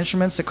fucking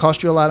instruments that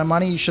cost you a lot of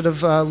money, you should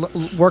have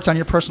worked on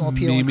your personal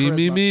appeal and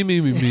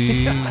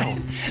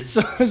charisma.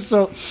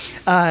 So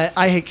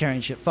I hate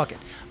carrying shit. Fuck it.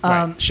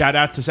 Shout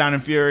out to Sound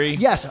and Fury.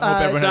 Yes, hope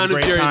everyone has Sound a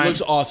and great Fury time.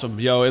 looks awesome.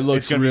 Yo, it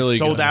looks really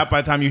sold good. out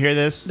by the time you hear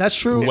this. That's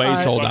true. Way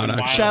sold out,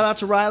 actually. Shout out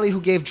to Riley, who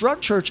gave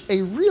Drug Church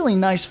a really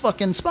nice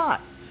fucking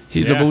spot.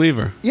 He's a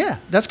believer. Yeah,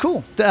 that's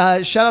cool.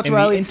 Shout out to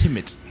Riley. The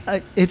Intimate.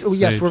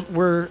 Yes,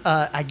 we're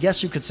I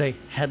guess you could say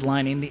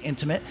headlining the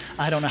Intimate.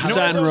 I don't know how.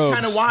 That was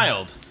kind of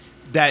wild.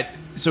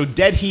 So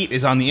Dead Heat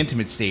is on the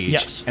Intimate stage.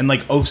 Yes. And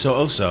like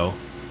Oso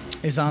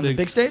is on the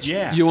big stage.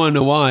 Yeah. You want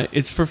to know why?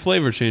 It's for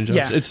flavor change-ups.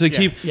 Yeah. It's to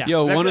keep. Yeah.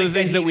 Yo, one of the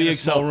things that we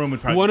excelled.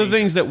 One of the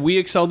things that we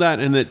excelled at,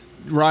 and that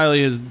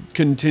Riley has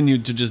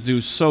continued to just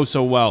do so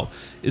well,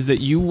 is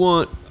that you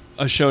want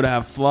a show to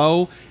have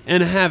flow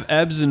and have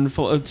ebbs and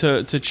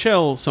to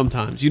chill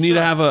sometimes. You need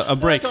to have a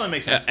break. That totally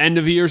makes sense. End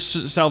of year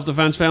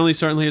self-defense family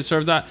certainly has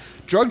served that.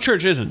 Drug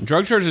Church isn't.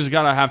 Drug Church has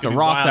got to have to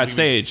rock that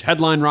stage.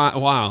 Headline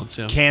wild.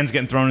 So. Cans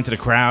getting thrown into the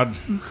crowd.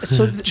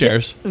 So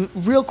cheers.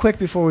 Real quick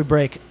before we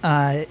break,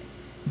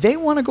 they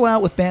want to go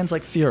out with bands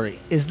like Fury.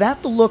 Is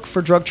that the look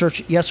for Drug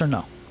Church, yes or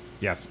no?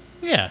 Yes.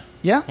 Yeah.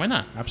 Yeah? Why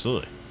not?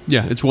 Absolutely.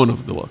 Yeah, it's one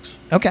of the looks.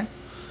 Okay.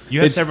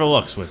 You have several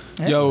looks with.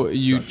 Yo,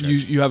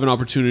 you have an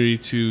opportunity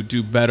to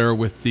do better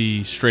with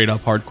the straight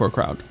up hardcore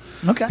crowd.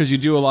 Okay. Because you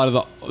do a lot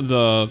of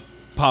the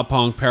pop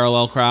punk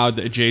parallel crowd,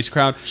 the Jace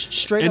crowd.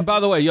 Straight and up. by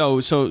the way,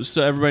 yo, so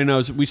everybody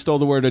knows, we stole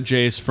the word of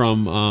Jace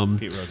from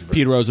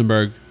Pete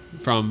Rosenberg.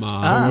 From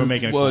we're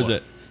making it what was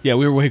it? Yeah,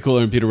 we were way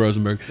cooler than Peter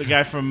Rosenberg. The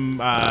guy from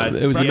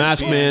it was the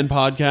Masked Man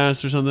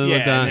podcast or something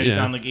like that. He's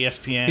on like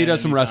ESPN. He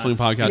does some wrestling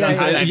podcasts.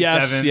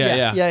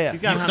 Yeah.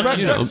 Ebro.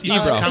 Sometimes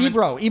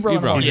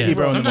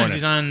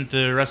he's on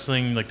the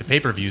wrestling, like the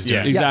pay-per-views.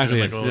 Yeah,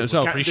 exactly.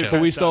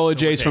 But we stole a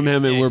Jace from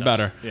him, and we're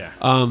better. Yeah.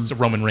 It's a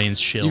Roman Reigns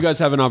shill. You guys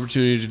have an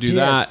opportunity to do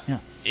that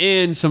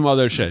and some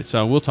other shit.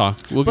 So we'll talk.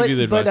 We'll give you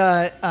the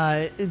advice.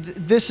 But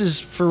this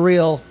is for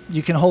real.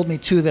 You can hold me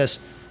to this.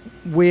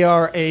 We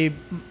are a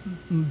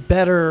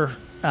better,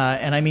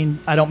 and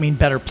I don't mean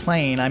better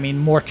playing. I mean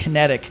more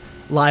kinetic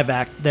live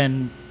act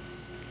than.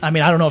 I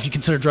don't know if you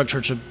consider Drug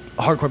Church a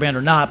hardcore band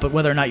or not, but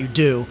whether or not you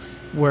do,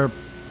 we're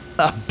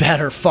a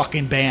better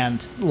fucking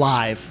band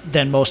live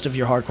than most of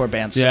your hardcore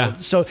bands. Yeah.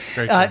 So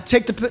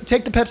take the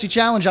Pepsi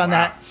challenge on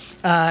that.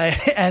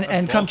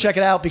 And come check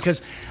it out,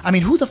 because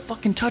who the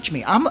fuck can touch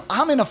me? I'm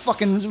in a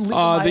fucking league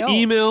of my the own.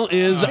 email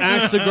is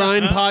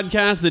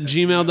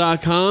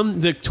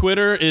axethegrindpodcast@gmail.com. The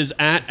Twitter is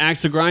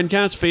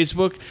 @axethegrindcast.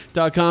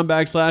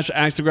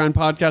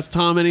 Facebook.com/axethegrindpodcast.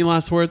 Tom, any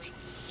last words?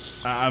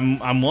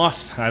 I'm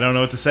lost. I don't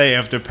know what to say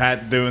after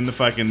Pat doing the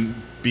fucking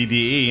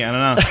BDE. I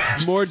don't know.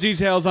 More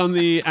details on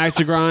the Axe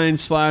to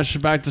Grind /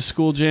 Back to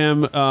School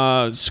Jam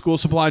school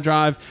supply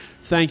drive.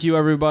 Thank you,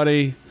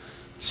 everybody.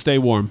 Stay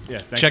warm.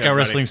 Yes, Check out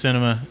Wrestling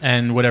Cinema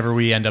and whatever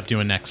we end up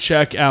doing next.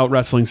 Check out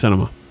Wrestling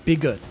Cinema. Be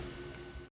good.